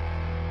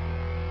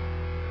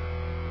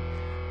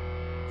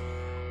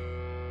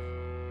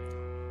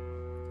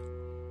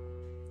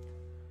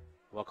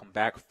 Welcome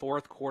back.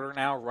 Fourth quarter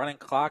now. Running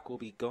clock will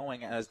be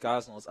going as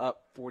Gosnell is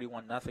up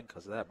 41-0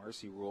 because of that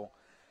mercy rule.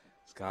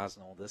 As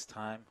Gosnell this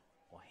time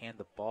will hand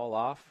the ball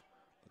off.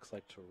 Looks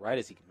like to right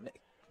as he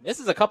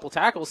misses a couple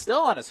tackles.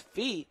 Still on his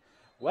feet.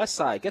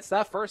 Westside gets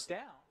that first down.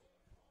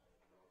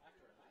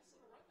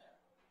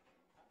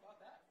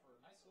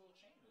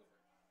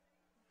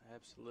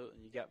 Absolutely.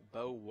 You got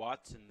Bo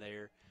Watson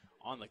there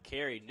on the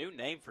carry. New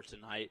name for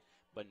tonight,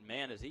 but,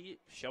 man, is he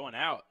showing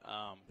out,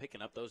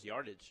 picking up those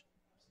yardage.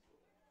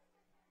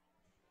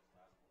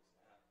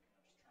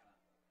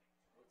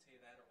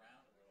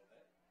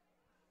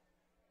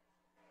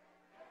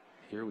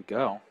 here we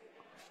go.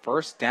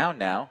 First down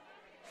now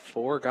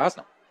for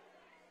Gosnell.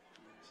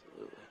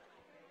 Absolutely.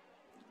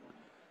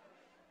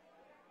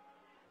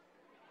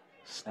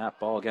 Snap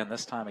ball again,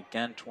 this time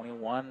again,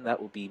 21. That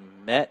will be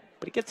met,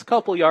 but he gets a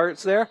couple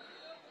yards there,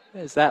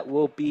 as that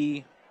will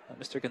be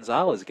Mr.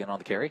 Gonzalez again on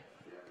the carry.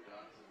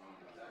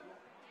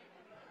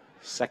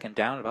 Second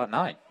down, about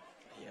 9.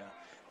 Yeah,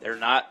 they're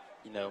not,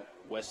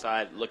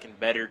 Westside looking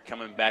better,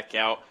 coming back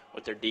out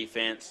with their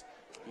defense.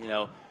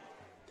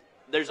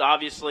 There's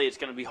obviously, it's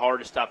going to be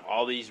hard to stop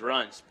all these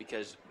runs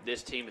because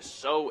this team is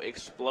so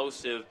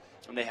explosive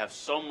and they have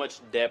so much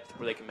depth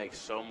where they can make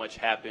so much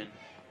happen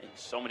and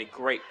so many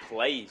great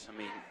plays. I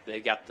mean,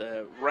 they've got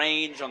the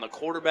range on the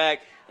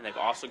quarterback, and they've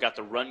also got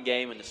the run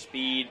game and the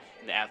speed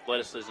and the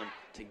athleticism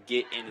to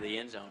get into the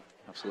end zone.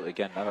 Absolutely.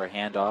 Again, another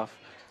handoff.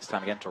 This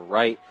time again to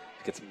right.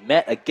 Gets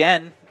met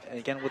again, and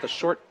again with a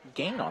short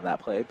gain on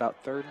that play,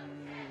 about 3rd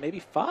and maybe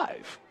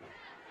 5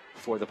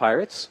 for the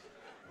Pirates.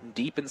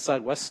 Deep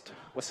inside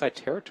Westside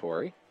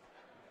territory.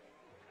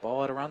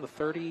 Ball at around the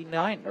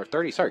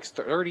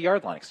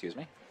 30-yard line, excuse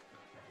me.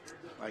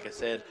 Like I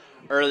said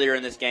earlier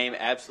in this game,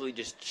 absolutely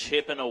just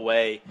chipping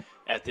away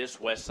at this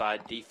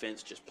Westside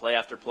defense, just play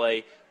after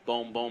play,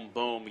 boom, boom,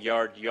 boom,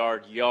 yard,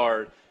 yard,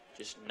 yard,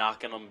 just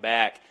knocking them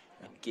back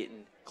and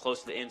getting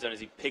close to the end zone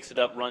as he picks it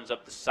up, runs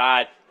up the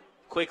side,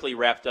 quickly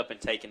wrapped up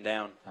and taken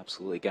down.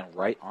 Absolutely. Again,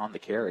 right on the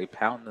carry,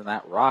 pounding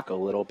that rock a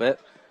little bit.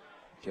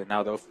 Okay,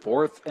 now though,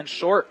 4th and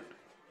short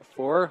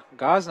for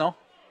Gosnell.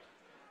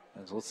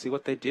 As let's see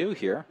what they do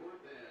here.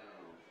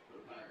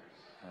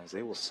 As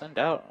they will send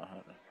out,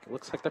 it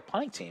looks like their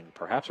punting team,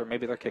 perhaps, or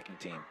maybe their kicking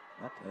team.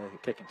 Not the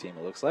kicking team,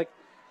 it looks like.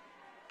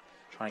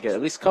 Trying to get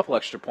at least a couple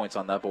extra points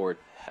on that board.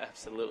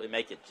 Absolutely.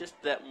 Make it just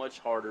that much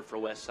harder for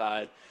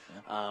Westside.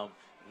 Yeah.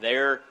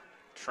 They're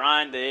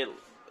trying to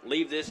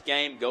leave this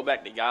game, go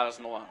back to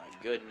Gosnell on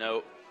a good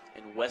note,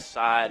 and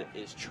Westside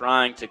is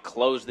trying to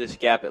close this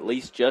gap at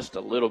least just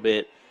a little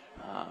bit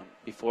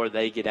before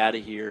they get out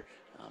of here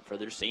for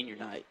their senior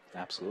night.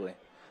 Absolutely.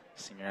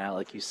 Senior night,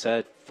 like you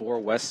said, for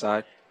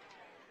Westside.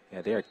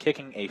 Yeah, they are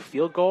kicking a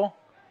field goal,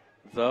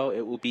 though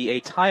it will be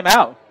a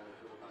timeout.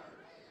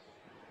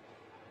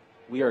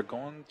 We are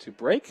going to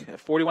break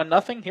at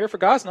 41-0 here for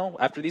Gosnell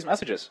after these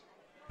messages.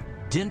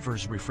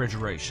 Denver's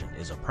Refrigeration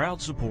is a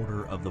proud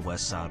supporter of the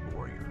Westside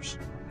Warriors.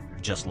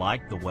 Just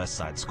like the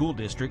Westside School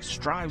District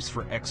strives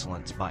for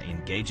excellence by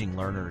engaging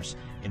learners,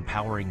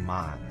 empowering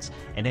minds,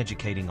 and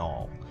educating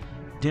all,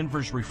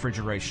 Denver's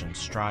Refrigeration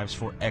strives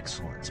for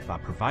excellence by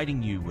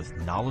providing you with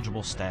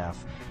knowledgeable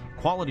staff,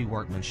 quality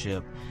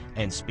workmanship,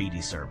 and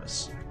speedy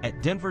service.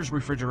 At Denver's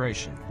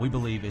Refrigeration, we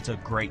believe it's a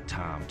great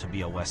time to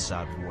be a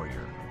Westside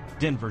Warrior.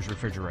 Denver's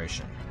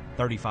Refrigeration,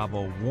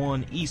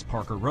 3501 East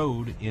Parker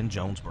Road in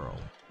Jonesboro.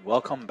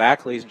 Welcome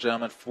back, ladies and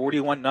gentlemen.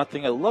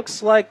 41-0. It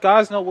looks like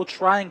Gosnell will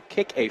try and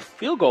kick a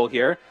field goal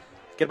here.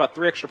 Get about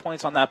 3 extra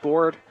points on that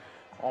board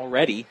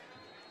already.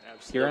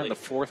 Absolutely. Here in the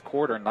 4th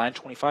quarter,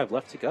 9:25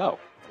 left to go.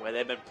 The way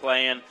they've been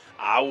playing,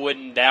 I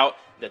wouldn't doubt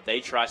that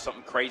they try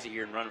something crazy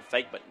here and run a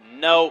fake, but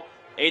no,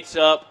 it's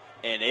up,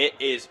 and it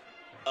is,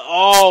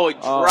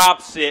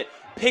 drops it,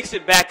 picks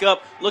it back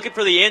up, looking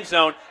for the end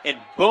zone, and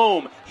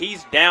boom,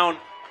 he's down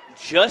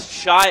just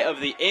shy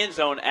of the end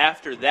zone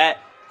after that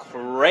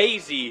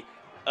crazy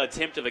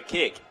attempt of a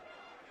kick.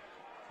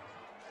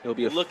 It'll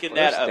be a first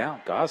down,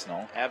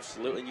 Gosnell.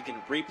 Absolutely. You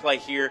can replay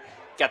here.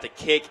 Got the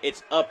kick.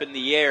 It's up in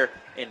the air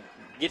and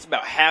gets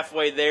about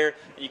halfway there.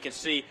 And you can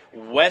see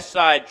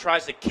Westside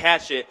tries to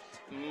catch it,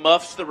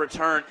 muffs the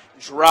return,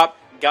 drop.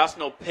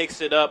 Gosnell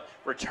picks it up,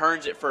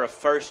 returns it for a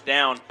first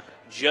down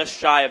just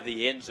shy of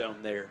the end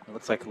zone there. It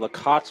looks like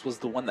Lacotte was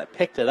the one that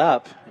picked it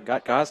up and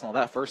got Gosnell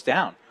that first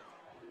down.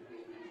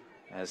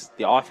 As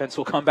the offense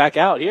will come back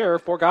out here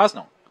for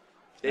Gosnell.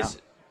 This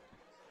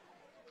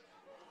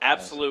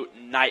absolute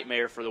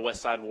nightmare for the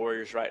Westside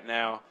Warriors right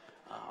now.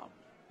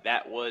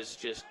 That was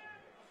just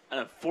an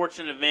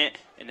unfortunate event,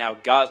 and now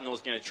Gosnell is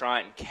going to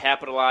try and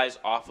capitalize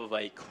off of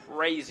a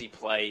crazy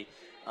play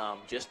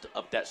just to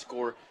up that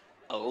score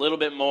a little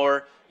bit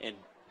more and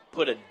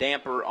put a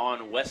damper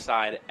on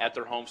Westside at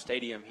their home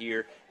stadium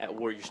here at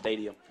Warrior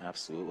Stadium.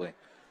 Absolutely.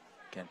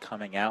 Again,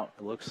 coming out,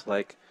 it looks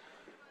like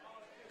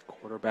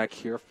quarterback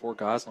here for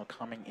Gosnell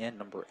coming in,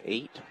 number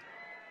 8.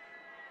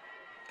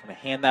 Going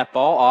to hand that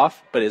ball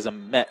off, but is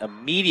met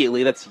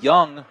immediately. That's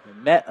Young,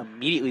 met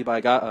immediately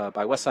by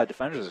Westside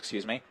defenders,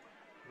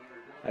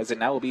 as it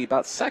now will be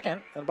about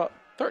 2nd and about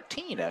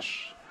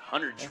 13-ish.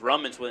 Hunter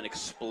Drummond's with an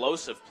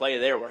explosive play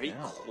there where he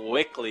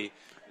quickly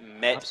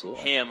met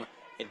him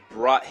and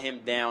brought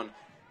him down.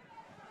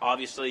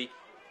 Obviously,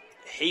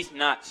 he's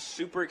not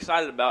super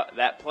excited about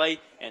that play,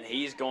 and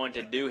he's going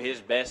to do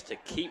his best to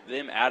keep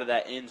them out of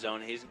that end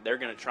zone. They're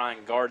going to try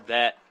and guard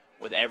that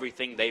with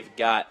everything they've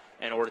got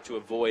in order to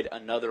avoid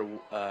another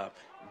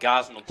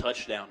Gosnell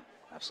touchdown.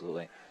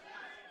 Absolutely.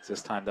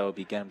 This time, though,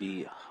 going to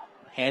be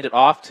handed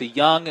off to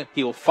Young.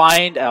 He will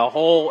find a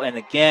hole, and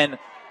again,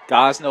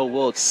 Gosnell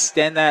will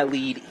extend that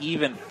lead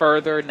even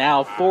further.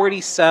 Now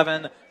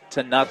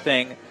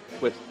 47-0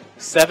 with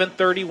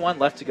 7:31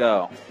 left to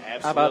go.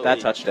 Absolutely. How about that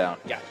touchdown?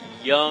 Got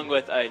Young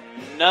with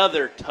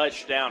another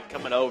touchdown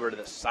coming over to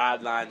the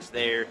sidelines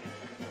there.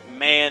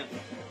 Man,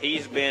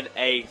 he's been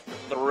a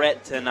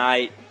threat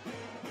tonight.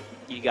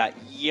 You got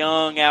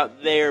Young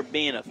out there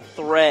being a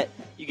threat.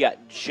 You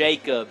got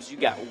Jacobs. You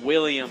got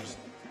Williams.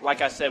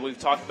 Like I said, we've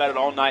talked about it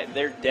all night.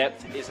 Their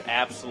depth is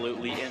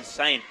absolutely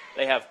insane.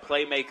 They have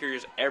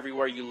playmakers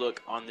everywhere you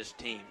look on this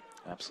team.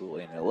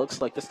 Absolutely, and it looks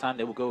like this time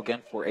they will go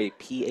again for a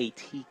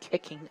PAT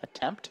kicking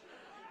attempt.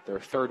 Their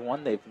third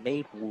one, they've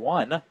made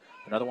one.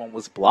 Another one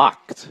was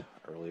blocked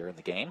earlier in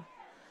the game.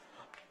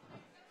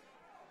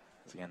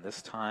 So again,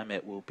 this time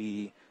it will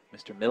be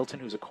Mr. Middleton,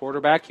 who's a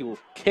quarterback. He will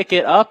kick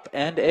it up,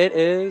 and it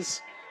is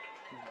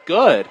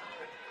good.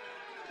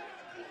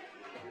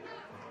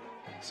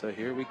 So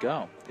here we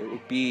go. It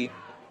would be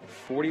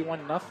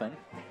 41-0,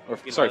 or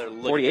sorry,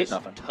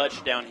 48-0.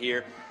 Touchdown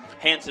here.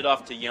 Hands it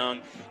off to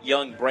Young.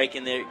 Young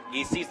breaking there.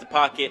 He sees the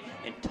pocket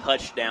and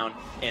touchdown.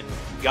 And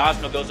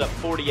Gosnell goes up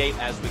 48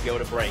 as we go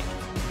to break.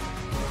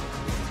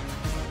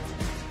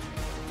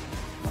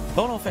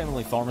 Bono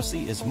Family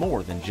Pharmacy is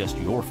more than just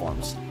your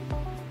pharmacy.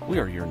 We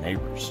are your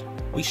neighbors.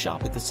 We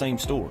shop at the same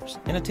stores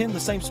and attend the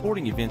same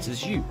sporting events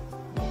as you.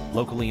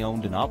 Locally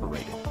owned and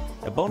operated.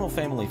 At Bono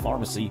Family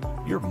Pharmacy,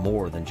 you're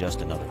more than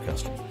just another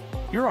customer.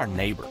 You're our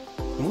neighbor,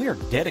 and we are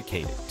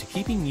dedicated to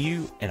keeping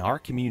you and our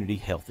community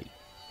healthy.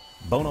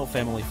 Bono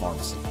Family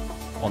Pharmacy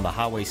on the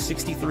Highway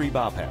 63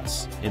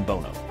 bypass in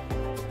Bono.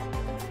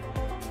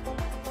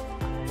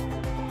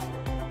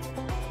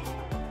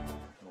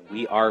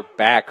 We are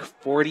back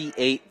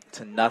 48-0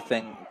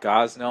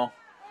 Gosnell.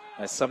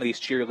 As some of these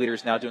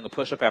cheerleaders now doing a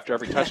push-up after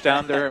every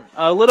touchdown. They're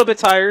a little bit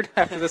tired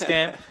after this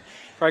game.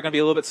 Probably going to be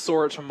a little bit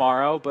sore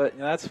tomorrow, but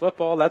that's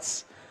football.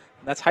 That's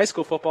high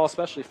school football,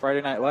 especially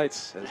Friday Night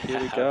Lights. As here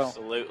we go.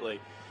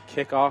 Absolutely.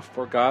 Kickoff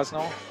for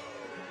Gosnell.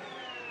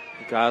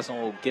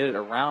 Gosnell will get it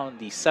around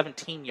the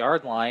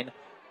 17-yard line.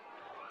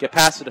 Get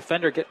past the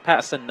defender, get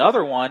past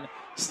another one.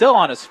 Still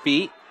on his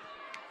feet.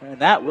 And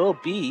that will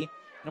be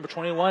number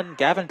 21,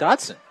 Gavin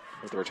Dodson,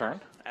 with the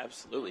return.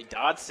 Absolutely.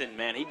 Dodson,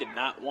 man, he did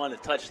not want to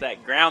touch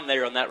that ground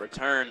there on that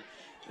return.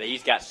 But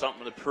he's got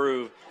something to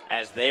prove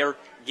as they're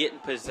getting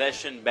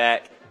possession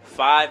back.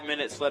 5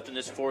 minutes left in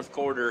this fourth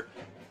quarter.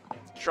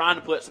 Trying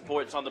to put some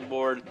points on the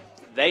board.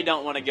 They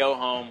don't want to go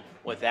home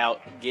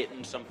without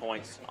getting some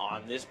points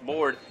on this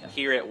board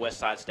here at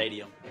Westside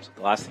Stadium. So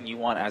the last thing you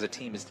want as a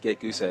team is to get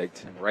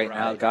goose-egged. And right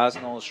now,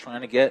 Gosnell is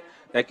trying to get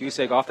that goose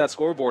egg off that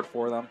scoreboard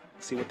for them.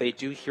 See what they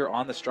do here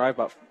on this drive.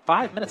 About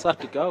 5 minutes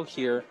left to go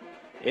here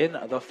in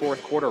the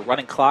fourth quarter.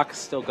 Running clock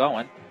still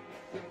going.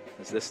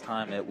 As this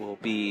time it will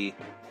be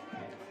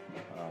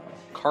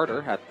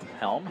Carter at the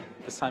helm.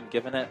 This time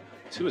giving it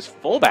to his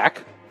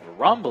fullback.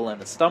 Rumbling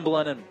and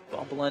stumbling and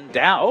bumbling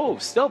down. Oh,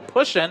 still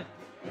pushing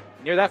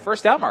near that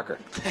first down marker.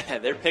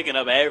 They're picking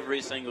up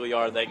every single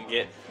yard they can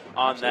get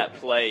on that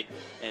play.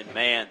 And,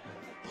 man,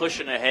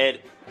 pushing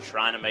ahead,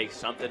 trying to make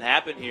something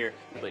happen here.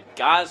 But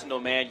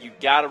Gosnell, man, you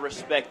got to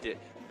respect it.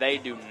 They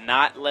do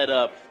not let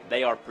up.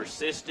 They are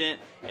persistent,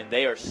 and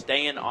they are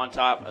staying on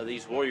top of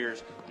these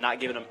Warriors, not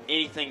giving them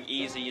anything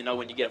easy. You know,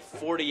 when you get a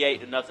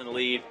 48-0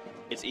 lead,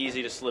 it's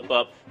easy to slip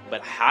up.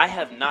 But I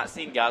have not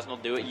seen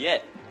Gosnell do it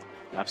yet.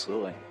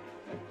 Absolutely.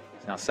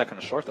 It's now second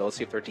and short, though. Let's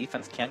see if their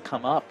defense can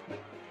come up.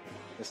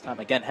 This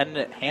time, again,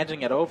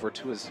 handing it over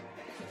to his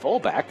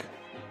fullback.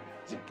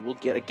 We'll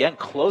get, again,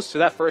 close to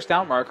that first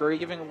down marker,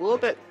 even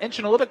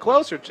inching a little bit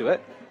closer to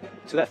it,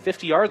 to that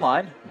 50-yard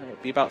line. It'll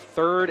be about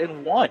 3rd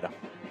and 1.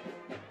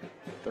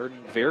 3rd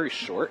and very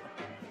short.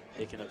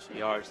 Picking up some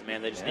yards,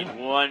 man. They just need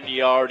 1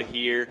 yard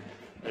here.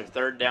 Their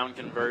third down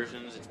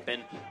conversions, it's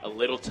been a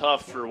little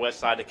tough for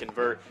Westside to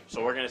convert,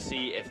 so we're going to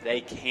see if they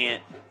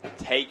can't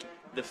take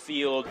the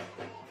field,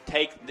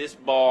 take this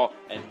ball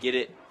and get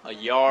it a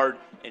yard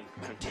and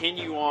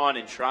continue on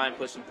and try and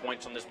put some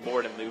points on this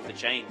board and move the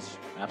chains.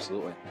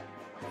 Absolutely.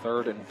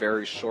 3rd and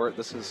very short.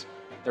 This is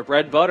their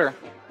bread and butter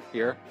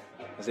here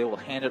as they will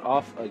hand it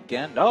off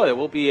again. No, it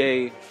will be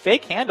a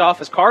fake handoff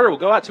as Carter will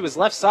go out to his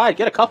left side,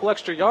 get a couple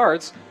extra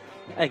yards,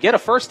 and get a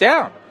first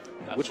down,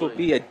 which will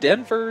be a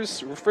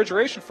Denver's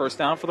refrigeration first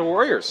down for the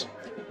Warriors.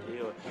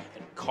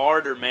 And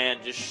Carter, man,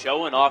 just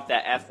showing off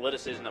that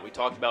athleticism that we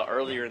talked about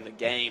earlier in the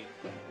game,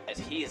 as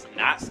he is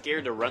not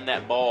scared to run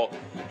that ball.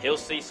 He'll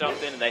see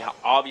something, and they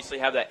obviously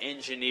have that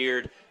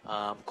engineered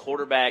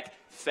quarterback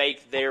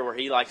fake there where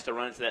he likes to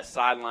run to that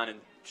sideline and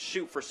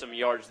shoot for some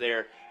yards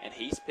there, and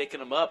he's picking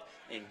them up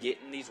and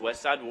getting these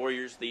Westside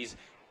Warriors these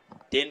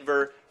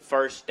Denver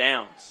first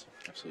downs.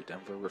 Absolutely,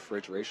 Denver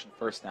refrigeration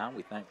first down.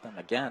 We thank them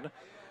again.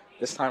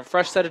 This time,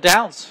 fresh set of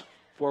downs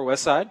for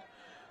Westside.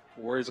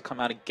 Warriors will come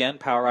out again,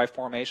 power I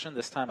formation.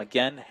 This time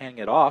again, handing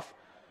it off.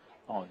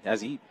 Oh,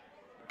 as he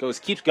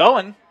keeps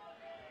going.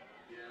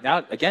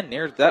 Now, again,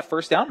 near that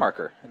first down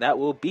marker. And that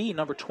will be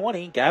number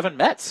 20, Gavin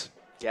Metz.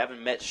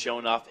 Gavin Metz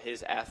showing off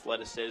his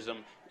athleticism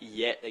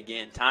yet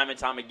again. Time and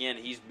time again,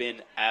 he's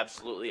been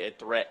absolutely a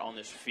threat on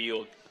this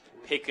field,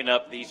 picking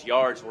up these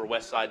yards where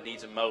Westside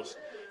needs them most.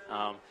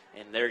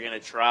 And they're going to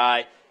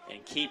try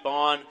and keep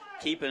on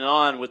keeping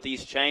on with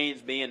these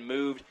chains being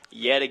moved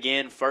yet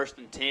again. 1st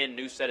and 10,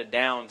 new set of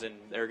downs, and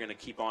they're going to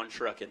keep on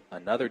trucking.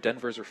 Another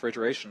Denver's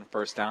Refrigeration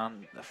first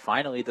down.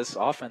 Finally, this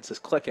offense is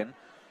clicking.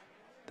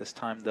 This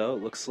time, though,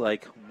 it looks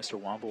like Mr.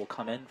 Womble will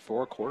come in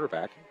for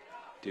quarterback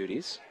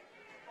duties.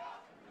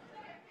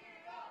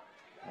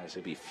 As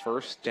it'll be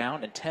 1st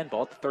down and 10,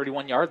 ball at the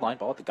 31-yard line,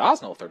 ball at the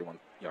Gosnell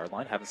 31-yard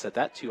line. Haven't said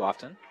that too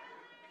often.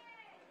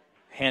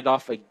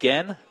 Handoff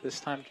again, this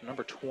time to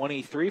number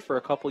 23 for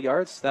a couple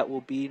yards. That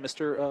will be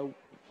Mr.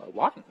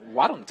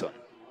 Waddington.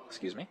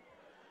 Excuse me.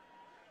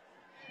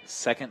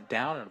 2nd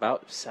down and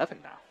about 7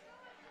 now.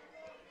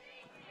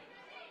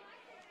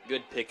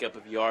 Good pickup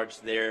of yards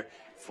there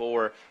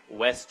for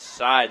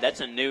Westside. That's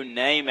a new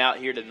name out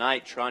here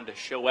tonight, trying to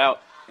show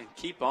out and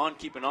keep on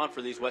keeping on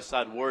for these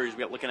Westside Warriors.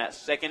 We're looking at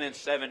 2nd and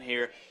 7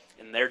 here,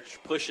 and they're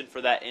pushing for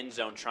that end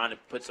zone, trying to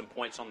put some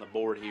points on the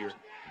board here.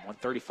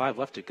 1:35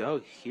 left to go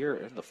here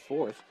in the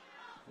 4th.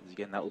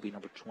 Again, that will be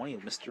number 20,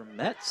 Mr.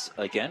 Metz,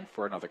 again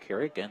for another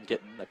carry. Again,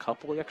 getting a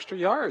couple of extra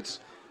yards.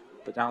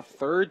 But now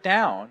 3rd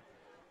down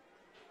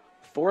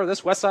for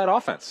this Westside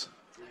offense,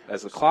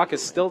 as the clock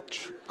is still,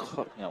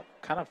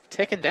 kind of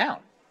ticking down.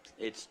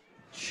 It's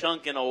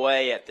chunking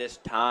away at this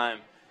time,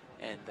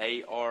 and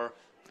they are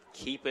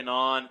keeping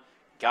on.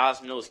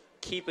 Gosnell is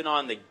keeping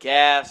on the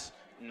gas,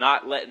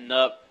 not letting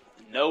up.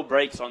 No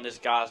brakes on this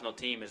Gosnell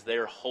team as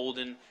they're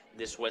holding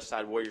this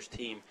Westside Warriors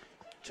team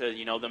to,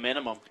 the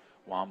minimum.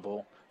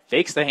 Womble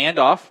fakes the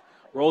handoff,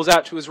 rolls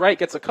out to his right,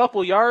 gets a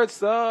couple yards.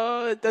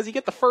 Does he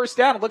get the 1st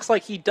down? It looks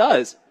like he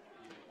does,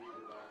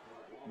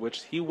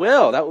 which he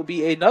will. That will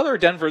be another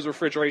Denver's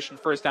Refrigeration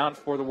 1st down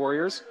for the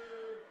Warriors.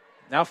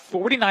 Now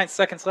 49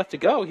 seconds left to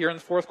go here in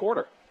the 4th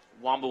quarter.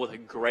 Womble with a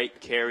great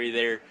carry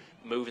there,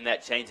 moving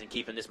that chains and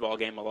keeping this ball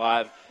game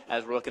alive.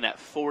 As we're looking at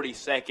 40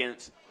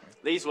 seconds,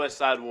 these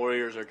Westside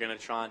Warriors are going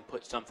to try and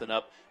put something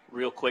up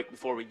real quick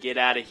before we get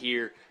out of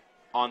here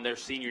on their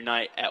senior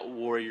night at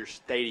Warrior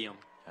Stadium.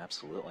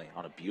 Absolutely.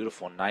 On a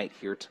beautiful night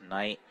here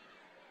tonight.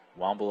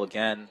 Womble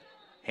again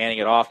handing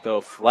it off, though.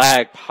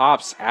 Flag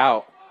pops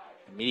out.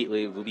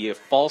 Immediately it will be a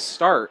false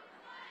start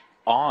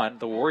on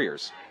the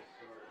Warriors.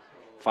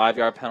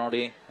 5-yard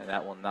penalty, and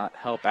that will not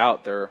help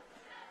out their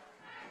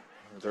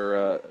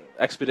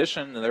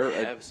expedition.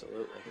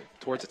 Absolutely.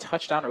 Towards a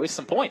touchdown or at least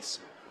some points.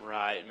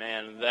 Right,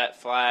 man. That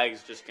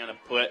flag's just going to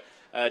put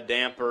a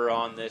damper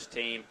on this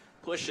team,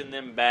 pushing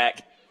them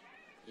back.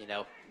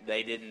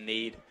 They didn't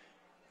need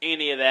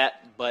any of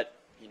that, but,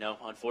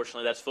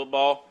 unfortunately that's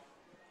football.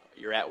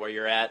 You're at where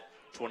you're at.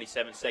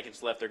 27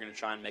 seconds left. They're going to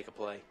try and make a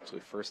play. So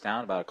 1st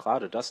down, about a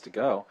cloud of dust to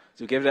go.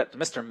 So we give it to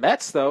Mr.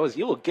 Metz, though, as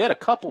you will get a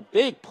couple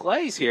big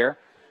plays here.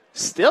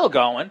 Still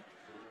going.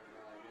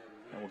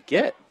 And we'll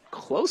get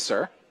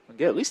closer. We'll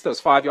get at least those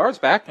 5 yards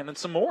back and then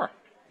some more.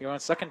 Here on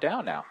 2nd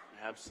down now.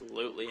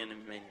 Absolutely, and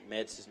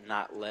Metz is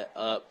not let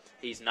up.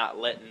 He's not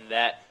letting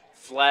that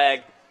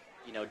flag,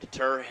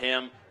 deter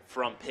him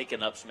from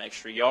picking up some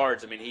extra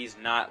yards. He's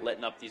not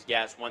letting up these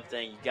guys. One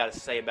thing you got to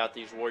say about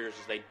these Warriors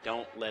is they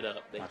don't let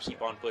up. They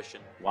keep on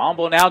pushing.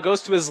 Womble now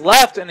goes to his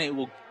left, and he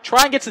will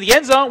try and get to the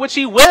end zone, which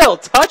he will.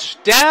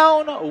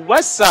 Touchdown,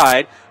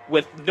 Westside,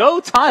 with no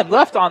time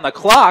left on the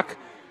clock,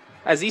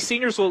 as these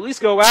seniors will at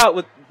least go out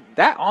with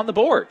that on the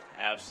board.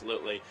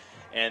 Absolutely.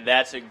 And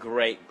that's a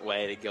great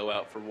way to go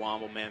out for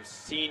Womble, man.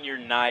 Senior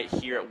night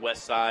here at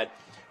Westside,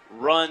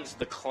 runs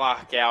the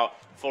clock out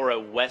for a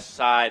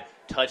Westside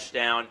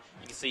touchdown.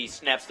 You can see he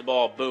snaps the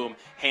ball, boom,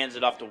 hands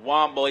it off to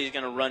Womble. He's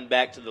going to run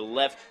back to the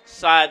left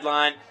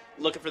sideline,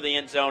 looking for the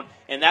end zone,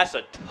 and that's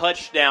a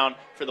touchdown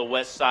for the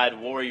Westside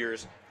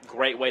Warriors.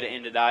 Great way to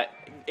end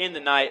the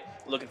night,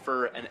 looking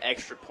for an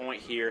extra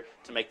point here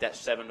to make that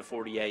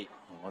 7-48.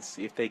 Let's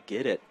see if they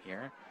get it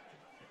here.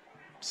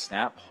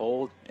 Snap,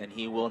 hold, and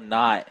he will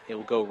not. It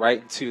will go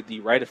right into the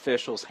right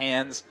official's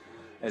hands,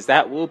 as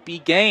that will be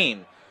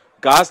game.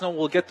 Gosnell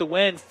will get the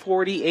win,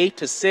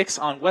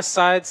 48-6 on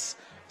Westside's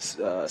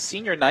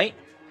senior night,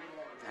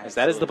 as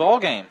that is the ball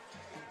game.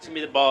 It's going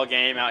to be the ball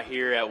game out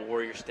here at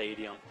Warrior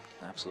Stadium.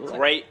 Absolutely.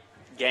 Great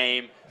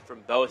game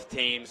from both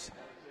teams.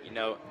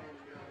 We're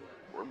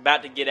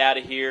about to get out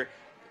of here.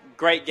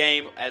 Great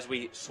game as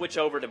we switch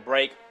over to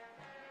break.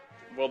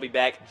 We'll be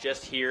back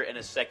just here in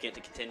a second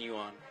to continue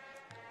on.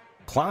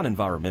 Klein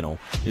Environmental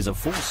is a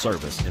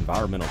full-service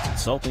environmental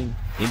consulting,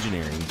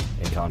 engineering,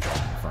 and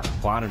contracting firm.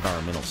 Klein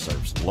Environmental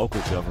serves local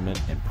government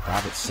and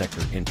private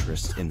sector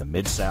interests in the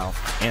Mid-South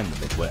and the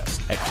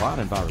Midwest. At Klein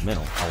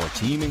Environmental, our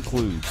team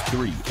includes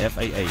 3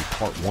 FAA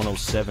Part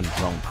 107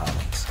 drone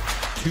pilots,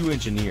 2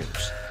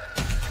 engineers,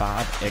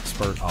 5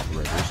 expert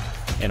operators,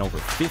 and over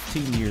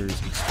 15 years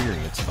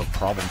experience of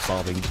problem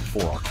solving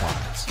for our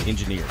clients.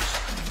 Engineers,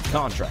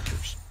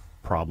 contractors,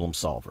 problem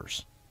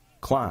solvers.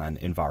 Klein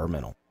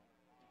Environmental.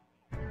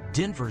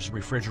 Denver's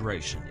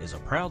Refrigeration is a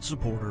proud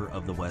supporter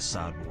of the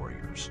Westside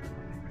Warriors.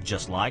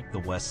 Just like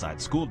the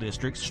Westside School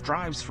District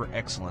strives for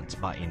excellence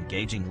by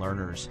engaging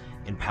learners,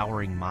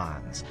 empowering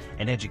minds,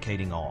 and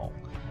educating all,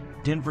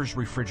 Denver's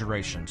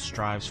Refrigeration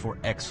strives for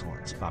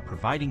excellence by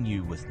providing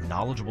you with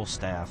knowledgeable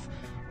staff,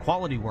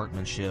 quality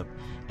workmanship,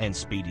 and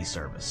speedy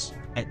service.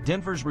 At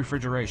Denver's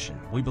Refrigeration,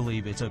 we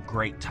believe it's a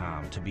great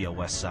time to be a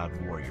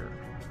Westside Warrior.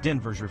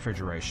 Denver's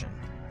Refrigeration,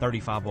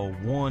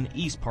 3501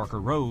 East Parker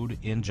Road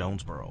in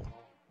Jonesboro.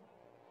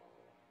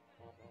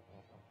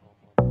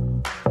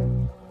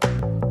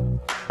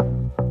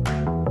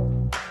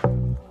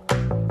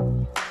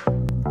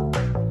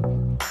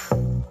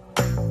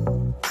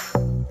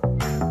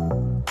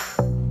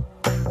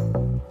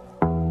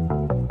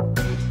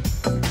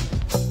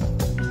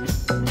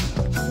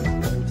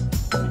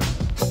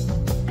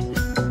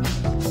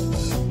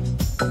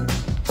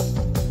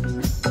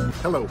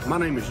 Hello, my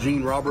name is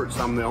Gene Roberts.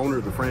 I'm the owner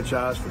of the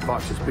franchise for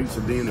Fox's Pizza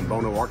Den in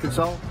Bono,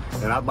 Arkansas,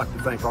 and I'd like to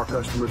thank our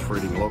customers for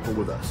eating local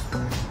with us.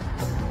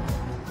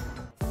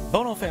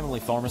 Bono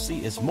Family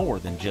Pharmacy is more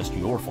than just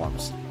your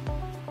pharmacy.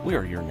 We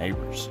are your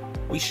neighbors.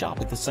 We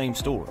shop at the same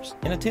stores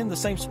and attend the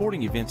same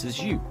sporting events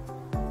as you.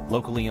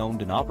 Locally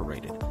owned and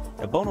operated,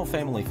 at Bono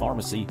Family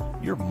Pharmacy,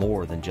 you're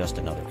more than just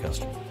another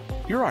customer.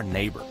 You're our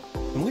neighbor,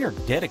 and we are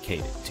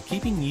dedicated to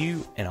keeping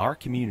you and our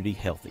community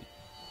healthy.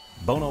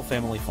 Bono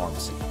Family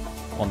Pharmacy,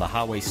 on the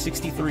Highway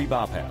 63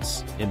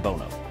 bypass in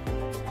Bono.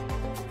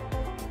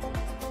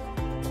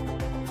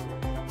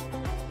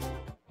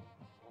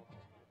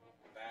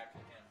 Back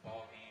in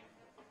ball game,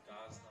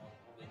 Gosnell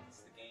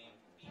wins the game,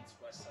 beats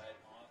Westside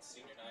on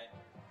senior night.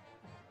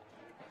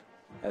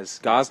 As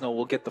Gosnell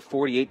will get the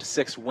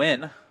 48-6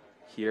 win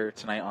here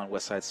tonight on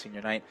Westside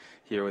Senior Night.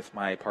 Here with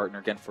my partner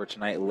again for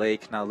tonight,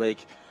 Lake. Now,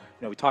 Lake,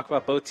 we talk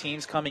about both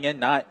teams coming in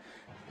not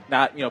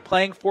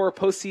playing for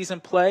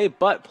postseason play,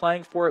 but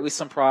playing for at least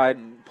some pride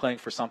and playing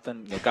for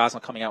something.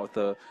 Gosnell coming out with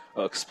the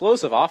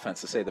explosive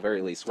offense, to say the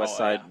very least.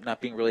 Westside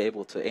not being really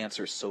able to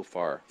answer so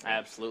far.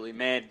 Absolutely,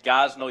 man.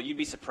 Gosnell, you'd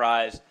be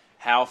surprised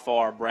how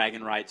far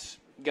bragging rights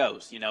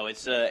goes.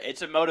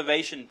 It's a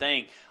motivation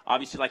thing.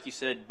 Obviously, like you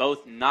said,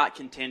 both not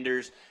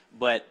contenders,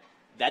 but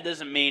that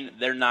doesn't mean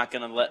they're not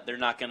gonna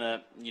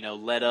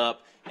let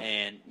up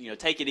and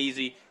take it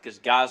easy, because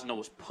Gosnell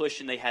was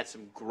pushing. They had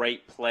some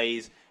great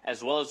plays,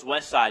 as well as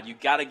Westside. You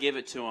got to give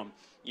it to them.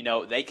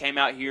 They came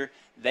out here,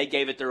 they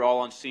gave it their all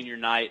on senior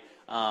night.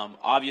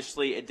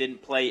 Obviously, it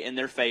didn't play in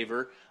their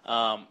favor,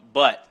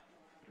 but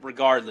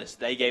regardless,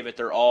 they gave it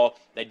their all.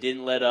 They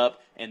didn't let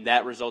up, and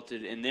that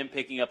resulted in them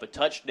picking up a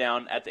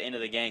touchdown at the end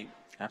of the game.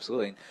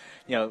 Absolutely.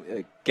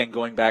 Again,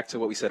 going back to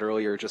what we said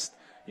earlier, just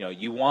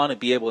you want to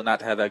be able not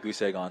to have that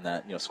goose egg on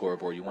that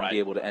scoreboard. You want to be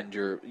able to end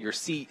your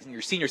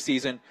senior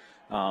season,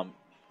 kind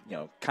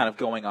of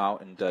going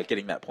out and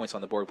getting that points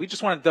on the board. We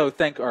just wanted to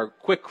thank our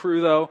quick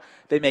crew, though.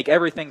 They make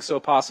everything so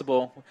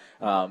possible.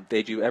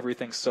 They do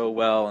everything so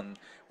well, and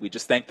we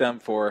just thank them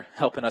for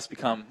helping us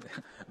become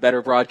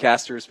better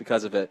broadcasters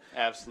because of it.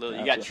 Absolutely.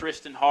 You got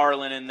Tristan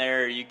Harlan in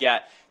there. You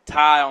got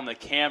Ty on the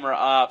camera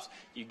ops.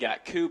 You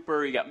got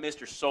Cooper. You got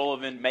Mr.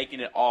 Sullivan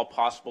making it all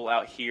possible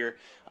out here.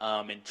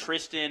 And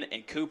Tristan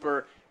and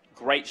Cooper,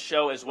 great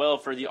show as well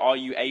for all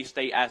you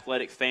A-State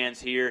athletic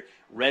fans here.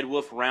 Red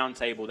Wolf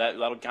Roundtable,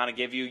 that'll kind of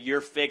give you your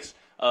fix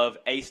of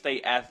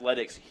A-State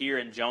athletics here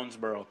in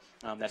Jonesboro.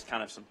 That's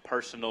kind of some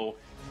personal,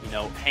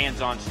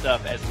 hands-on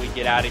stuff as we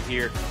get out of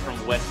here from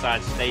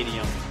Westside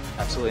Stadium.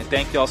 Absolutely. And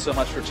thank you all so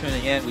much for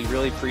tuning in. We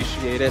really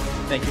appreciate it.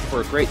 Thank you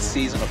for a great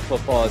season of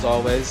football as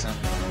always. And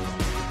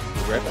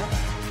we'll be right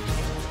back.